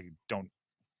I don't.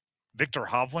 Victor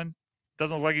Hovland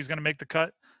doesn't look like he's going to make the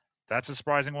cut. That's a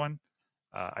surprising one.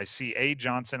 I see A.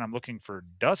 Johnson. I'm looking for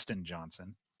Dustin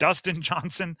Johnson. Dustin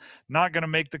Johnson not going to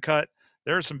make the cut.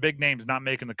 There are some big names not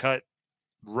making the cut.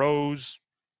 Rose,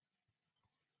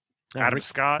 Adam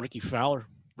Scott, Ricky Fowler,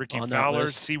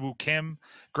 Siwoo Kim,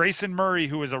 Grayson Murray,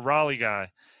 who is a Raleigh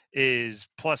guy, is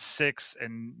 +6,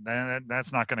 and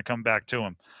that's not going to come back to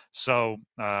him. So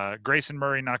Grayson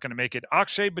Murray not going to make it.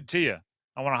 Akshay Bhatia,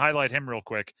 I want to highlight him real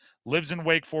quick. Lives in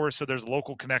Wake Forest, so there's a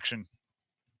local connection.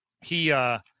 He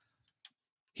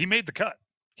made the cut.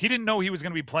 He didn't know he was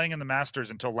going to be playing in the Masters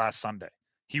until last Sunday.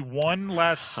 He won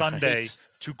last Sunday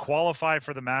to qualify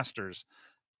for the Masters.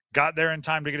 Got there in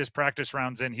time to get his practice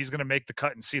rounds in. He's going to make the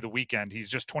cut and see the weekend. He's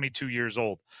just 22 years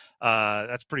old.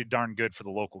 That's pretty darn good for the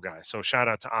local guy. So shout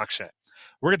out to Akshay.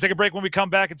 We're going to take a break. When we come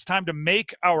back, it's time to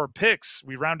make our picks.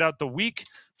 We round out the week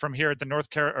from here at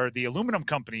the Aluminum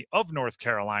Company of North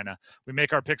Carolina. We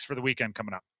make our picks for the weekend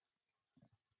coming up.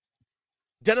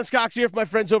 Dennis Cox here for my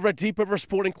friends over at Deep River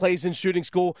Sporting Clays and Shooting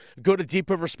School. Go to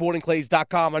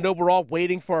deepriversportingclays.com. I know we're all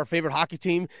waiting for our favorite hockey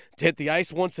team to hit the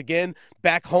ice once again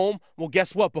back home. Well,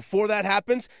 guess what? Before that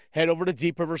happens, head over to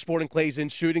Deep River Sporting Clays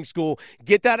and Shooting School.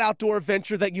 Get that outdoor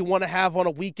adventure that you want to have on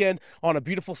a weekend, on a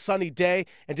beautiful sunny day,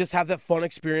 and just have that fun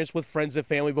experience with friends and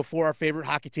family before our favorite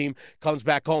hockey team comes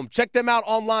back home. Check them out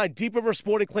online,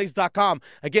 deepriversportingclays.com.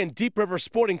 Again,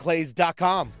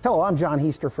 deepriversportingclays.com. Hello, I'm John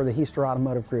Heister for the Heister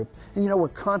Automotive Group. And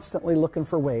we're constantly looking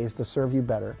for ways to serve you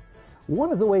better.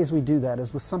 One of the ways we do that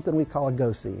is with something we call a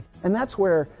Go-See. And that's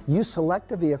where you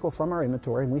select a vehicle from our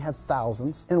inventory, and we have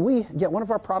thousands, and we get one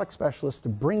of our product specialists to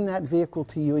bring that vehicle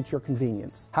to you at your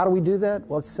convenience. How do we do that?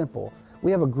 Well, it's simple.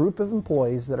 We have a group of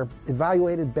employees that are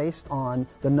evaluated based on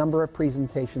the number of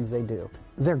presentations they do.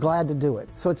 They're glad to do it.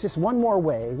 So it's just one more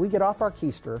way we get off our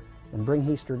keister and bring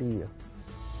Heister to you.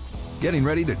 Getting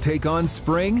ready to take on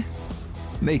spring?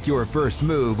 Make your first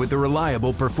move with the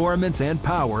reliable performance and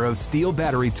power of Steel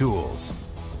battery tools.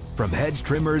 From hedge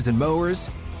trimmers and mowers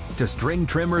to string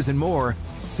trimmers and more,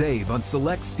 save on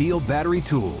select Steel battery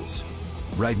tools.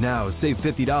 Right now, save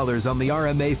 $50 on the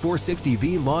RMA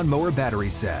 460V lawnmower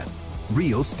battery set.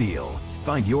 Real Steel.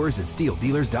 Find yours at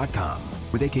steeldealers.com.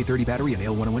 With AK30 battery and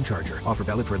AL101 charger. Offer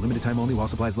valid for a limited time only while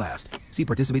supplies last. See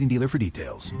participating dealer for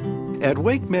details. At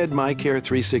WakeMed MyCare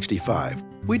 365,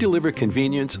 we deliver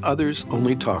convenience others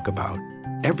only talk about.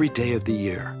 Every day of the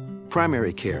year.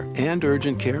 Primary care and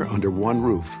urgent care under one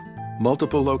roof.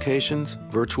 Multiple locations,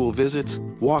 virtual visits,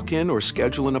 walk-in or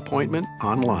schedule an appointment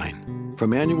online.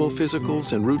 From annual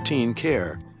physicals and routine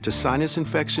care to sinus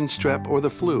infection, strep, or the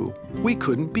flu, we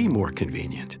couldn't be more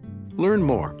convenient. Learn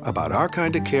more about our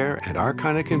kind of care and our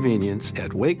kind of convenience at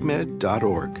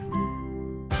wakemed.org.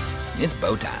 It's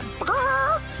bow time.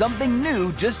 Something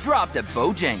new just dropped at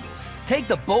Bojangles. Take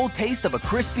the bold taste of a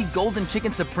crispy golden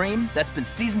chicken supreme that's been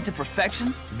seasoned to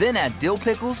perfection, then add dill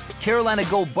pickles, Carolina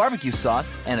Gold barbecue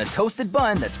sauce, and a toasted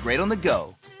bun that's great on the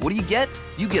go. What do you get?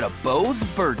 You get a Bo's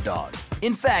Bird Dog.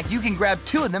 In fact, you can grab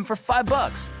 2 of them for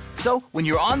 $5. So when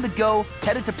you're on the go,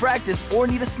 headed to practice, or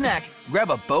need a snack,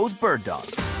 grab a Bo's Bird Dog.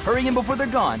 Hurry in before they're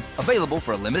gone. Available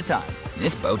for a limited time.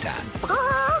 It's bow time.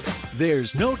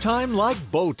 There's no time like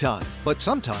bow time, but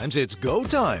sometimes it's go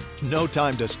time. No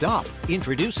time to stop.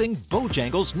 Introducing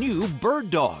Bojangles' new Bird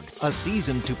Dog, a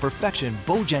seasoned to perfection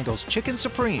Bojangles Chicken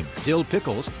Supreme, dill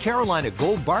pickles, Carolina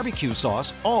Gold barbecue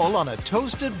sauce, all on a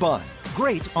toasted bun.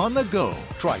 Great on the go.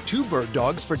 Try 2 Bird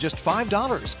Dogs for just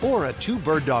 $5 or a 2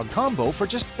 Bird Dog combo for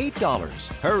just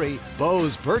 $8. Hurry,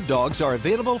 Bo's Bird Dogs are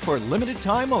available for limited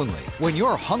time only. When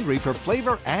you're hungry for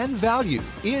flavor and value,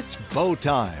 it's bow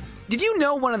time. Did you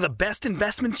know one of the best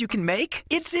investments you can make?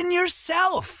 It's in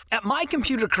yourself. At My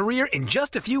Computer Career, in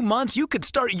just a few months, you could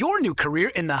start your new career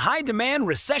in the high-demand,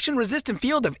 recession-resistant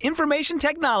field of information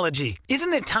technology.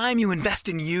 Isn't it time you invest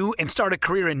in you and start a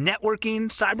career in networking,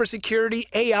 cybersecurity,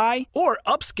 AI, or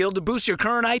upskill to boost your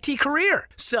current IT career?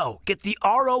 So, get the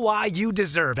ROI you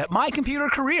deserve at My Computer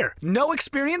Career. No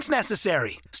experience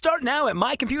necessary. Start now at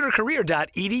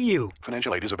mycomputercareer.edu.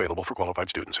 Financial aid is available for qualified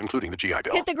students, including the GI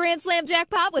Bill. Hit the Grand Slam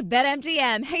jackpot with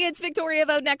BetMGM. Hey, it's Victoria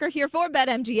Vodnecker here for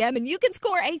BetMGM, and you can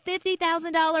score a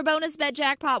 $50,000 bonus bet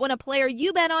jackpot when a player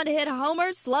you bet on to hit a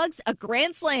homer slugs a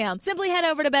grand slam. Simply head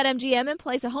over to BetMGM and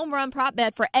place a home run prop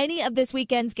bet for any of this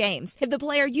weekend's games. If the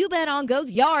player you bet on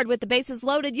goes yard with the bases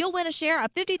loaded, you'll win a share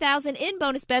of $50,000 in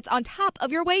bonus bets on top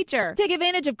of your wager. Take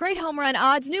advantage of great home run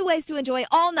odds, new ways to enjoy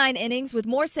all 9 innings with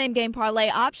more same-game parlay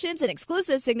options and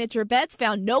exclusive signature bets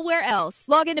found nowhere else.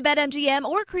 Log into BetMGM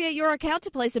or create your account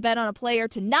to place a bet on a player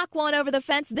to knock one over the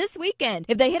fence this weekend.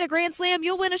 If they hit a grand slam,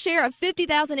 you'll win a share of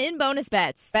 $50,000 in bonus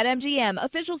bets. BetMGM,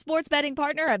 official sports betting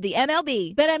partner of the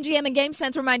MLB. BetMGM and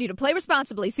GameSense remind you to play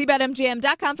responsibly. See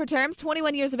BetMGM.com for terms.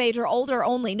 21 years of age or older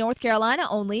only. North Carolina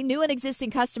only. New and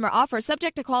existing customer offer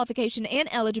subject to qualification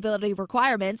and eligibility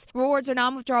requirements. Rewards are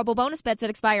non-withdrawable bonus bets that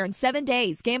expire in 7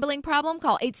 days. Gambling problem?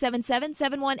 Call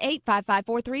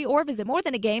 877-718-5543 or visit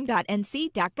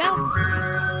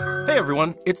morethanagame.nc.gov. Hey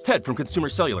everyone, it's Ted from Consumer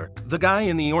Cellular, the guy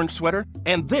in the orange sweater,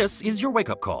 and this is your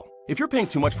wake-up call. If you're paying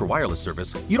too much for wireless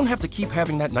service, you don't have to keep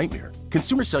having that nightmare.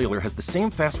 Consumer Cellular has the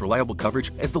same fast, reliable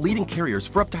coverage as the leading carriers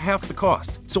for up to half the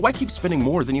cost. So why keep spending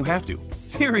more than you have to?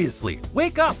 Seriously,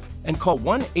 wake up and call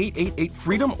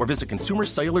 1-888-FREEDOM or visit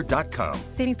consumercellular.com.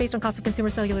 Savings based on cost of Consumer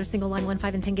Cellular single line 1,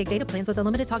 5, and 10 gig data plans with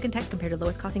unlimited talk and text compared to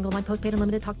lowest cost single line postpaid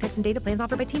unlimited talk, text, and data plans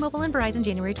offered by T-Mobile and Verizon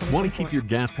January 2024. Want to keep your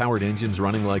gas-powered engines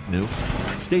running like new?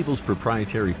 Stable's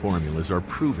proprietary formulas are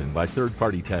proven by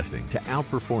third-party testing to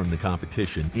outperform the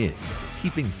competition in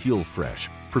keeping fuel fresh,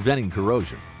 preventing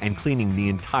corrosion, and cleaning the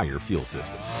entire fuel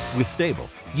system. With Stable,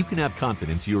 you can have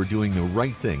confidence you are doing the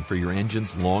right thing for your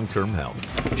engine's long-term health.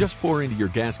 Just pour into your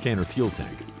gas can or fuel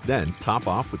tank, then top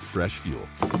off with fresh fuel.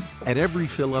 At every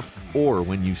fill-up or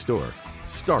when you store,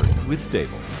 start with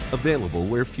Stable. Available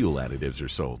where fuel additives are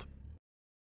sold.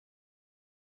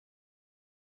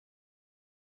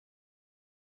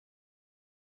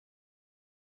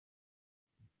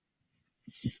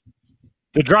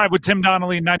 The Drive with Tim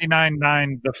Donnelly,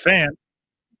 99.9 The Fan.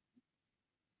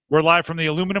 We're live from the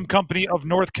Aluminum Company of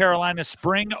North Carolina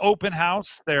Spring Open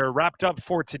House. They're wrapped up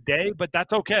for today, but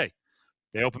that's okay.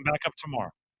 They open back up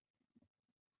tomorrow.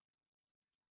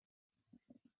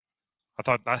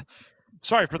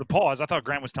 Sorry for the pause. I thought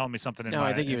Grant was telling me something.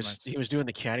 I think he was doing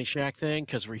the Caddyshack thing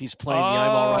because he's playing the "I'm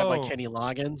All Right" by Kenny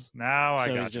Loggins. Now I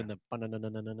got he's doing the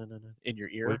in your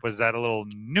ear. Was that a little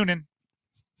Noonan?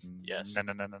 Yes. No.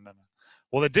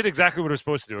 Well, it did exactly what it was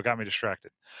supposed to do. It got me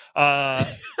distracted. I'm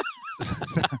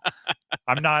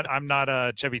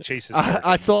not Chevy Chase's.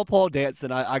 I saw Paul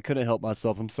dancing. I couldn't help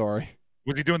myself. I'm sorry.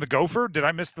 Was he doing the gopher? Did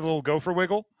I miss the little gopher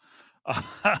wiggle?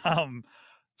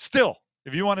 Still,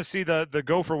 if you want to see the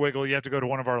gopher wiggle, you have to go to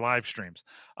one of our live streams.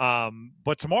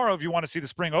 But tomorrow, if you want to see the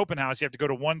Spring Open House, you have to go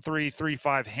to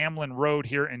 1335 Hamlin Road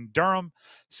here in Durham.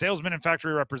 Salesmen and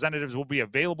factory representatives will be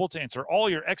available to answer all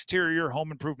your exterior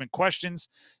home improvement questions.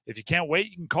 If you can't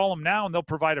wait, you can call them now, and they'll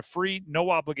provide a free,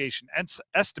 no-obligation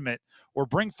estimate or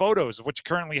bring photos of what you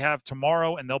currently have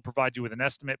tomorrow, and they'll provide you with an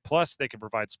estimate. Plus, they can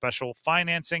provide special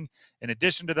financing. In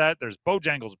addition to that, there's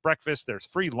Bojangles breakfast, there's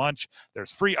free lunch,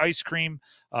 there's free ice cream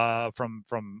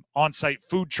from on-site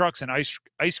food trucks and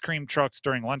ice cream trucks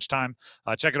during lunchtime.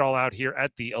 Check it all out here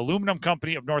at the Aluminum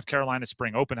Company of North Carolina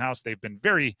Spring Open House. They've been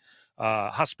very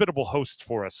hospitable hosts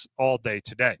for us all day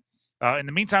today. In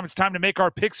the meantime, it's time to make our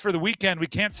picks for the weekend. We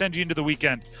can't send you into the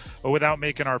weekend without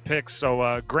making our picks.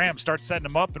 So, Graham, start setting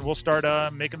them up, and we'll start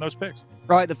making those picks.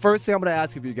 All right, the first thing I'm going to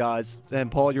ask of you guys,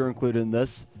 and Paul, you're included in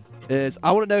this, is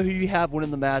I want to know who you have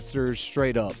winning the Masters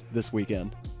straight up this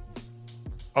weekend.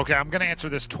 Okay, I'm going to answer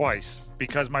this twice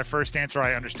because my first answer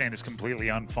I understand is completely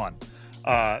unfun.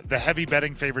 The heavy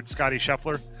betting favorite, Scotty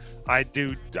Scheffler. I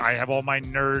have all my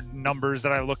nerd numbers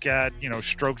that I look at,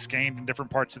 strokes gained in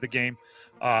different parts of the game.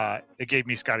 It gave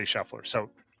me Scotty Scheffler. So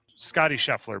Scotty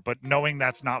Scheffler, but knowing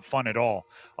that's not fun at all,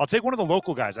 I'll take one of the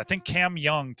local guys. I think Cam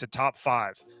Young to top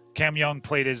 5. Cam Young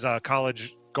played his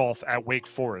college golf at Wake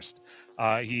Forest.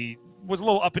 He was a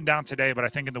little up and down today, but I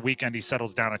think in the weekend he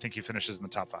settles down. I think he finishes in the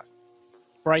top 5.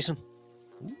 Bryson.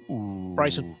 Ooh.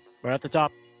 Bryson, right at the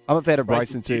top. I'm a fan of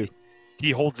Bryson too. He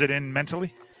holds it in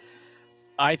mentally?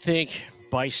 I think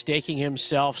by staking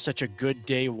himself such a good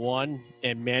day 1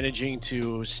 and managing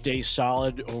to stay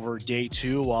solid over day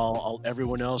 2 while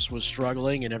everyone else was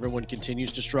struggling and everyone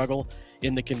continues to struggle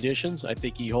in the conditions, I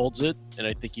think he holds it, and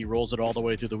I think he rolls it all the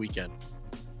way through the weekend.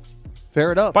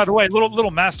 Fair enough. By the way,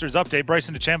 little Masters update.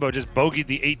 Bryson DeChambeau just bogeyed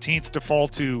the 18th to fall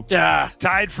to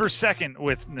tied for second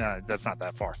with that's not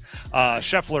that far.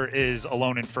 Scheffler is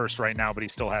alone in first right now, but he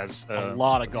still has a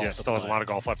lot of golf. Yeah, still has a lot of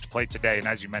golf left to play today. And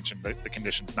as you mentioned, the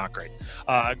conditions not great.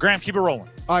 Graham, keep it rolling.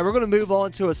 All right, we're going to move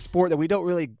on to a sport that we don't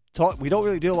really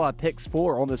do a lot of picks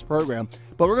for on this program,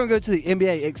 but we're going to go to the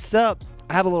NBA. Except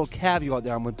I have a little caveat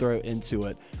there I'm going to throw into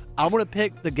it. I want to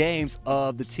pick the games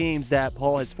of the teams that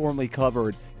Paul has formerly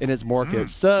covered in his market.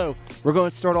 So we're going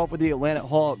to start off with the Atlanta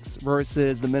Hawks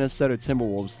versus the Minnesota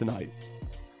Timberwolves tonight.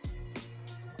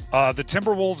 The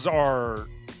Timberwolves are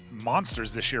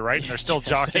monsters this year, right? And they're still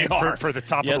jockeying for the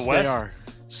top of the West. They are.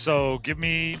 So give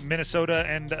me Minnesota,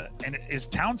 and is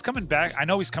Towns coming back? I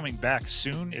know he's coming back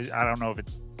soon. I don't know if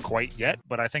it's quite yet,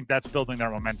 but I think that's building their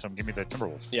momentum. Give me the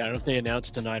Timberwolves. Yeah, I don't know if they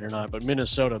announced tonight or not, but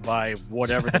Minnesota by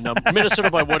whatever the number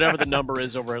the number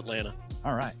is over Atlanta.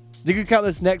 All right. You can count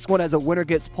this next one as a winner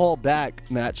gets Paul back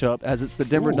matchup, as it's the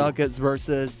Denver Nuggets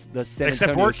versus the San Antonio Spurs.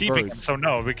 Except we're keeping him, so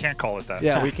no, we can't call it that.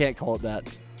 Yeah, we can't call it that.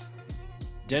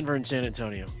 Denver and San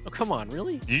Antonio. Oh, come on,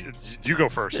 really? You go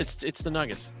first. It's the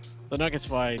Nuggets. The Nuggets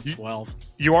by 12.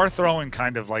 You are throwing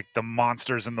kind of like the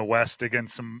monsters in the West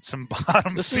against some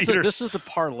bottom feeders. This is the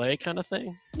parlay kind of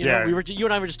thing. You know, you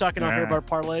and I were just talking out here about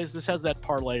parlays. This has that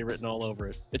parlay written all over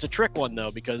it. It's a trick one,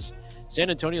 though, because San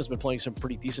Antonio's been playing some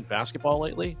pretty decent basketball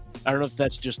lately. I don't know if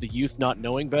that's just the youth not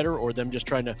knowing better or them just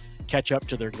trying to catch up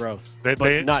to their growth.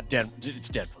 Not Denver. It's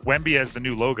Denver. Wemby has the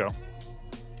new logo.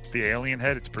 The alien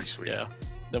head. It's pretty sweet. Yeah.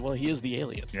 Well, he is the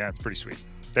alien. Yeah, it's pretty sweet.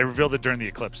 They revealed it during the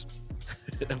eclipse.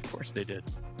 Of course they did.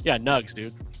 Yeah, Nugs,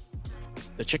 dude.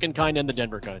 The chicken kind and the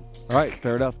Denver kind. All right,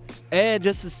 fair enough. And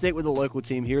just to stick with the local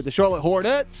team here, the Charlotte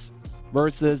Hornets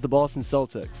versus the Boston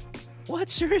Celtics. What?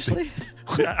 Seriously?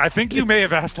 I think you may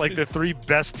have asked like the 3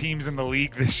 best teams in the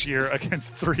league this year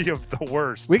against 3 of the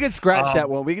worst. We can scratch that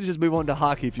one. We can just move on to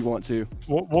hockey if you want to.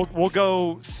 We'll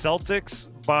go Celtics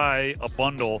by a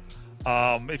bundle.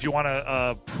 If you want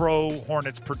a pro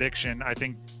Hornets prediction, I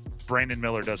think Brandon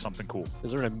Miller does something cool.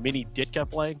 Is there a mini Ditka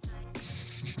playing?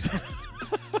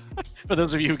 For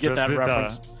those of you who get that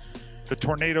reference. The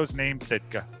Tornadoes named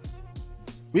Ditka.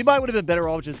 We might would have been better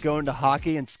off just going to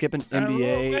hockey and skipping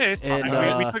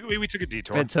NBA. We took a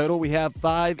detour. In total, we have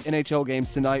 5 NHL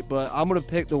games tonight, but I'm going to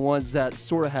pick the ones that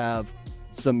sort of have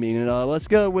some meaning. Let's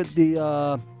go with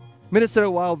the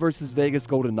Minnesota Wild versus Vegas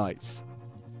Golden Knights.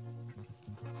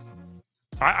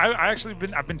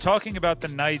 I've been talking about the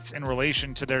Knights in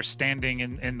relation to their standing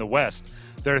in the West.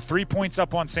 They're 3 points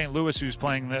up on St. Louis, who's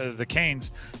playing the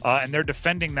Canes, and they're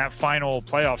defending that final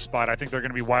playoff spot. I think they're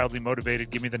going to be wildly motivated.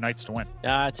 Give me the Knights to win.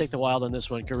 I take the Wild on this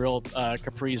one. Kirill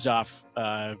Kaprizov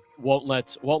won't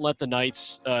let the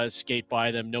Knights skate by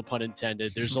them. No pun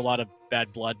intended. There's a lot of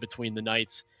bad blood between the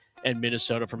Knights and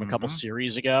Minnesota from a couple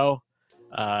series ago,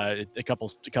 a couple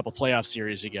playoff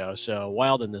series ago. So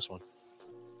Wild in this one.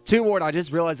 2 more, and I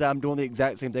just realized that I'm doing the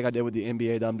exact same thing I did with the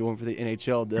NBA that I'm doing for the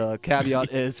NHL. The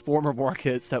caveat is former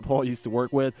markets that Paul used to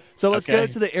work with. So let's go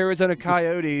to the Arizona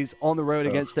Coyotes on the road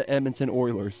against the Edmonton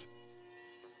Oilers.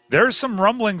 There's some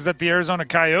rumblings that the Arizona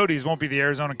Coyotes won't be the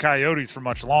Arizona Coyotes for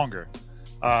much longer.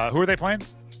 Who are they playing?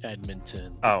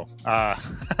 Edmonton. Oh.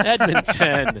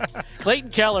 Edmonton. Clayton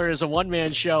Keller is a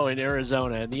one-man show in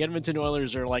Arizona, and the Edmonton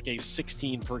Oilers are like a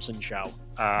 16-person show.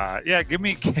 Yeah, give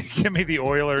me the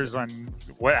Oilers on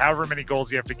however many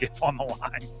goals you have to give on the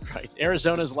line. Right.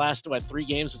 Arizona's last, 3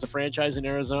 games as a franchise in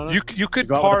Arizona? You could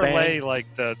parlay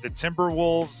like the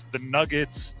Timberwolves, the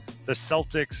Nuggets, the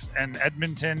Celtics, and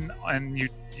Edmonton, and you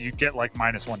get like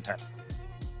 -110.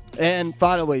 And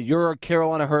finally, your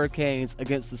Carolina Hurricanes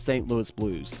against the St. Louis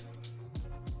Blues.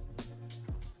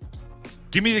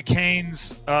 Give me the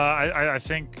Canes. I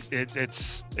think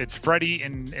it's Freddie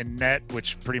in net,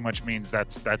 which pretty much means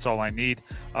that's all I need.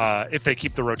 If they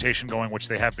keep the rotation going, which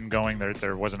they have been going,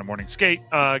 there wasn't a morning skate.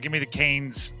 Give me the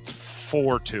Canes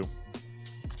 4-2.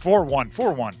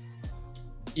 4-1.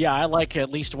 Yeah, I like at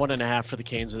least 1.5 for the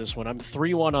Canes in this one. I'm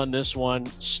 3-1 on this one.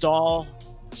 Stahl,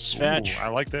 Svetch. Ooh, I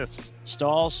like this.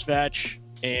 Stahl, Svetch,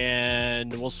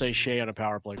 and we'll say Shea on a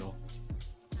power play goal.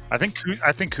 I think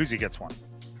Kuzi gets one.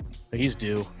 He's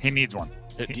due. He needs one.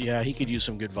 Yeah, he could use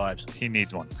some good vibes. He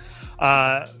needs one.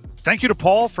 Thank you to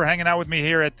Paul for hanging out with me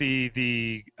here at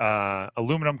the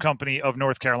Aluminum Company of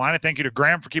North Carolina. Thank you to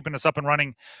Graham for keeping us up and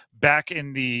running back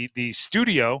in the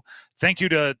studio. Thank you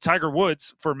to Tiger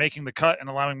Woods for making the cut and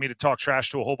allowing me to talk trash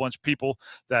to a whole bunch of people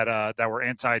that were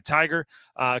anti-Tiger.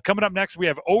 Coming up next, we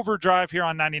have Overdrive here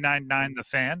on 99.9 The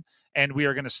Fan, and we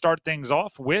are going to start things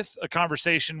off with a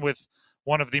conversation with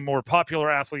one of the more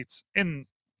popular athletes in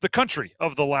the country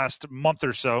of the last month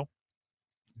or so.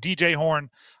 DJ Horne,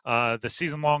 the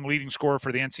season-long leading scorer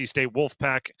for the NC State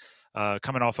Wolfpack,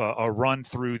 coming off a run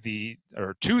to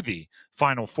the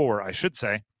Final Four, I should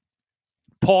say.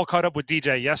 Paul caught up with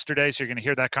DJ yesterday, so you're going to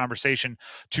hear that conversation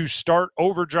to start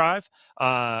Overdrive.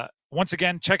 Once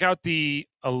again, check out the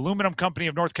Aluminum Company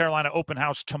of North Carolina open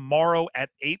house tomorrow at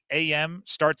 8 a.m.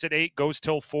 Starts at 8, goes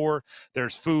till 4.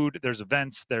 There's food, there's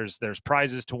events, there's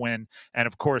prizes to win, and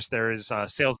of course there is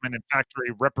salesmen and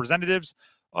factory representatives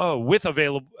with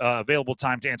available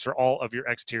time to answer all of your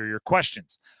exterior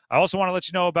questions. I also want to let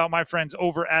you know about my friends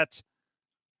over at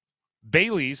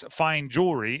Bailey's Fine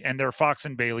Jewelry and their Fox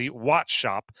and Bailey watch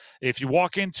shop. If you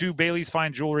walk into Bailey's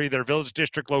Fine Jewelry, their Village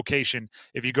District location,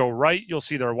 if you go right, you'll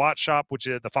see their watch shop, which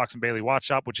is the Fox and Bailey watch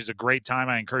shop, which is a great time.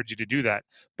 I encourage you to do that.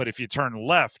 But if you turn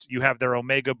left, you have their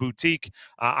Omega Boutique.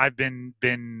 I've been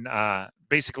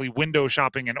basically window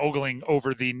shopping and ogling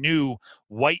over the new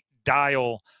white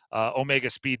dial Omega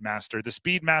Speedmaster. The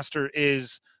Speedmaster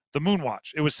is the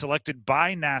Moonwatch. It was selected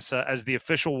by NASA as the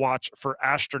official watch for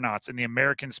astronauts in the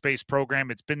American space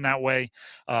program. It's been that way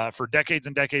for decades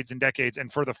and decades and decades.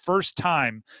 And for the first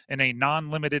time in a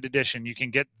non-limited edition, you can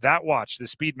get that watch, the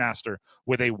Speedmaster,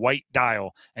 with a white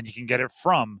dial, and you can get it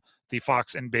from the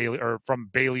Fox and Bailey, or from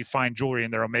Bailey's Fine Jewelry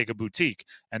in their Omega Boutique.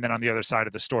 And then on the other side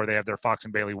of the store, they have their Fox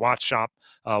and Bailey watch shop,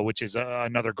 which is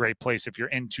another great place if you're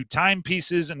into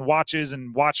timepieces and watches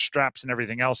and watch straps and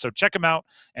everything else. So check them out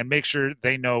and make sure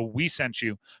they know we sent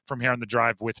you from here on the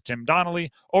drive with Tim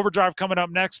Donnelly. Overdrive coming up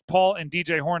next. Paul and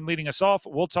DJ Horne leading us off.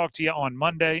 We'll talk to you on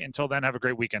Monday. Until then, have a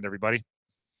great weekend, everybody.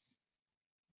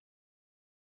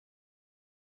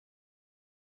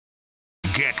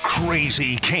 Get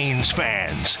crazy, Canes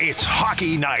fans. It's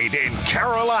hockey night in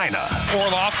Carolina.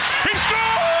 Orlov, he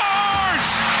scores!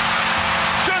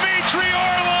 Dmitry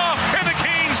Orlov in the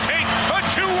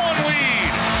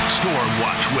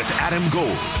with Adam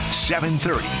Gold.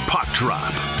 7:30, puck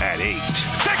drop at 8.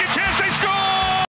 Second chance, they score!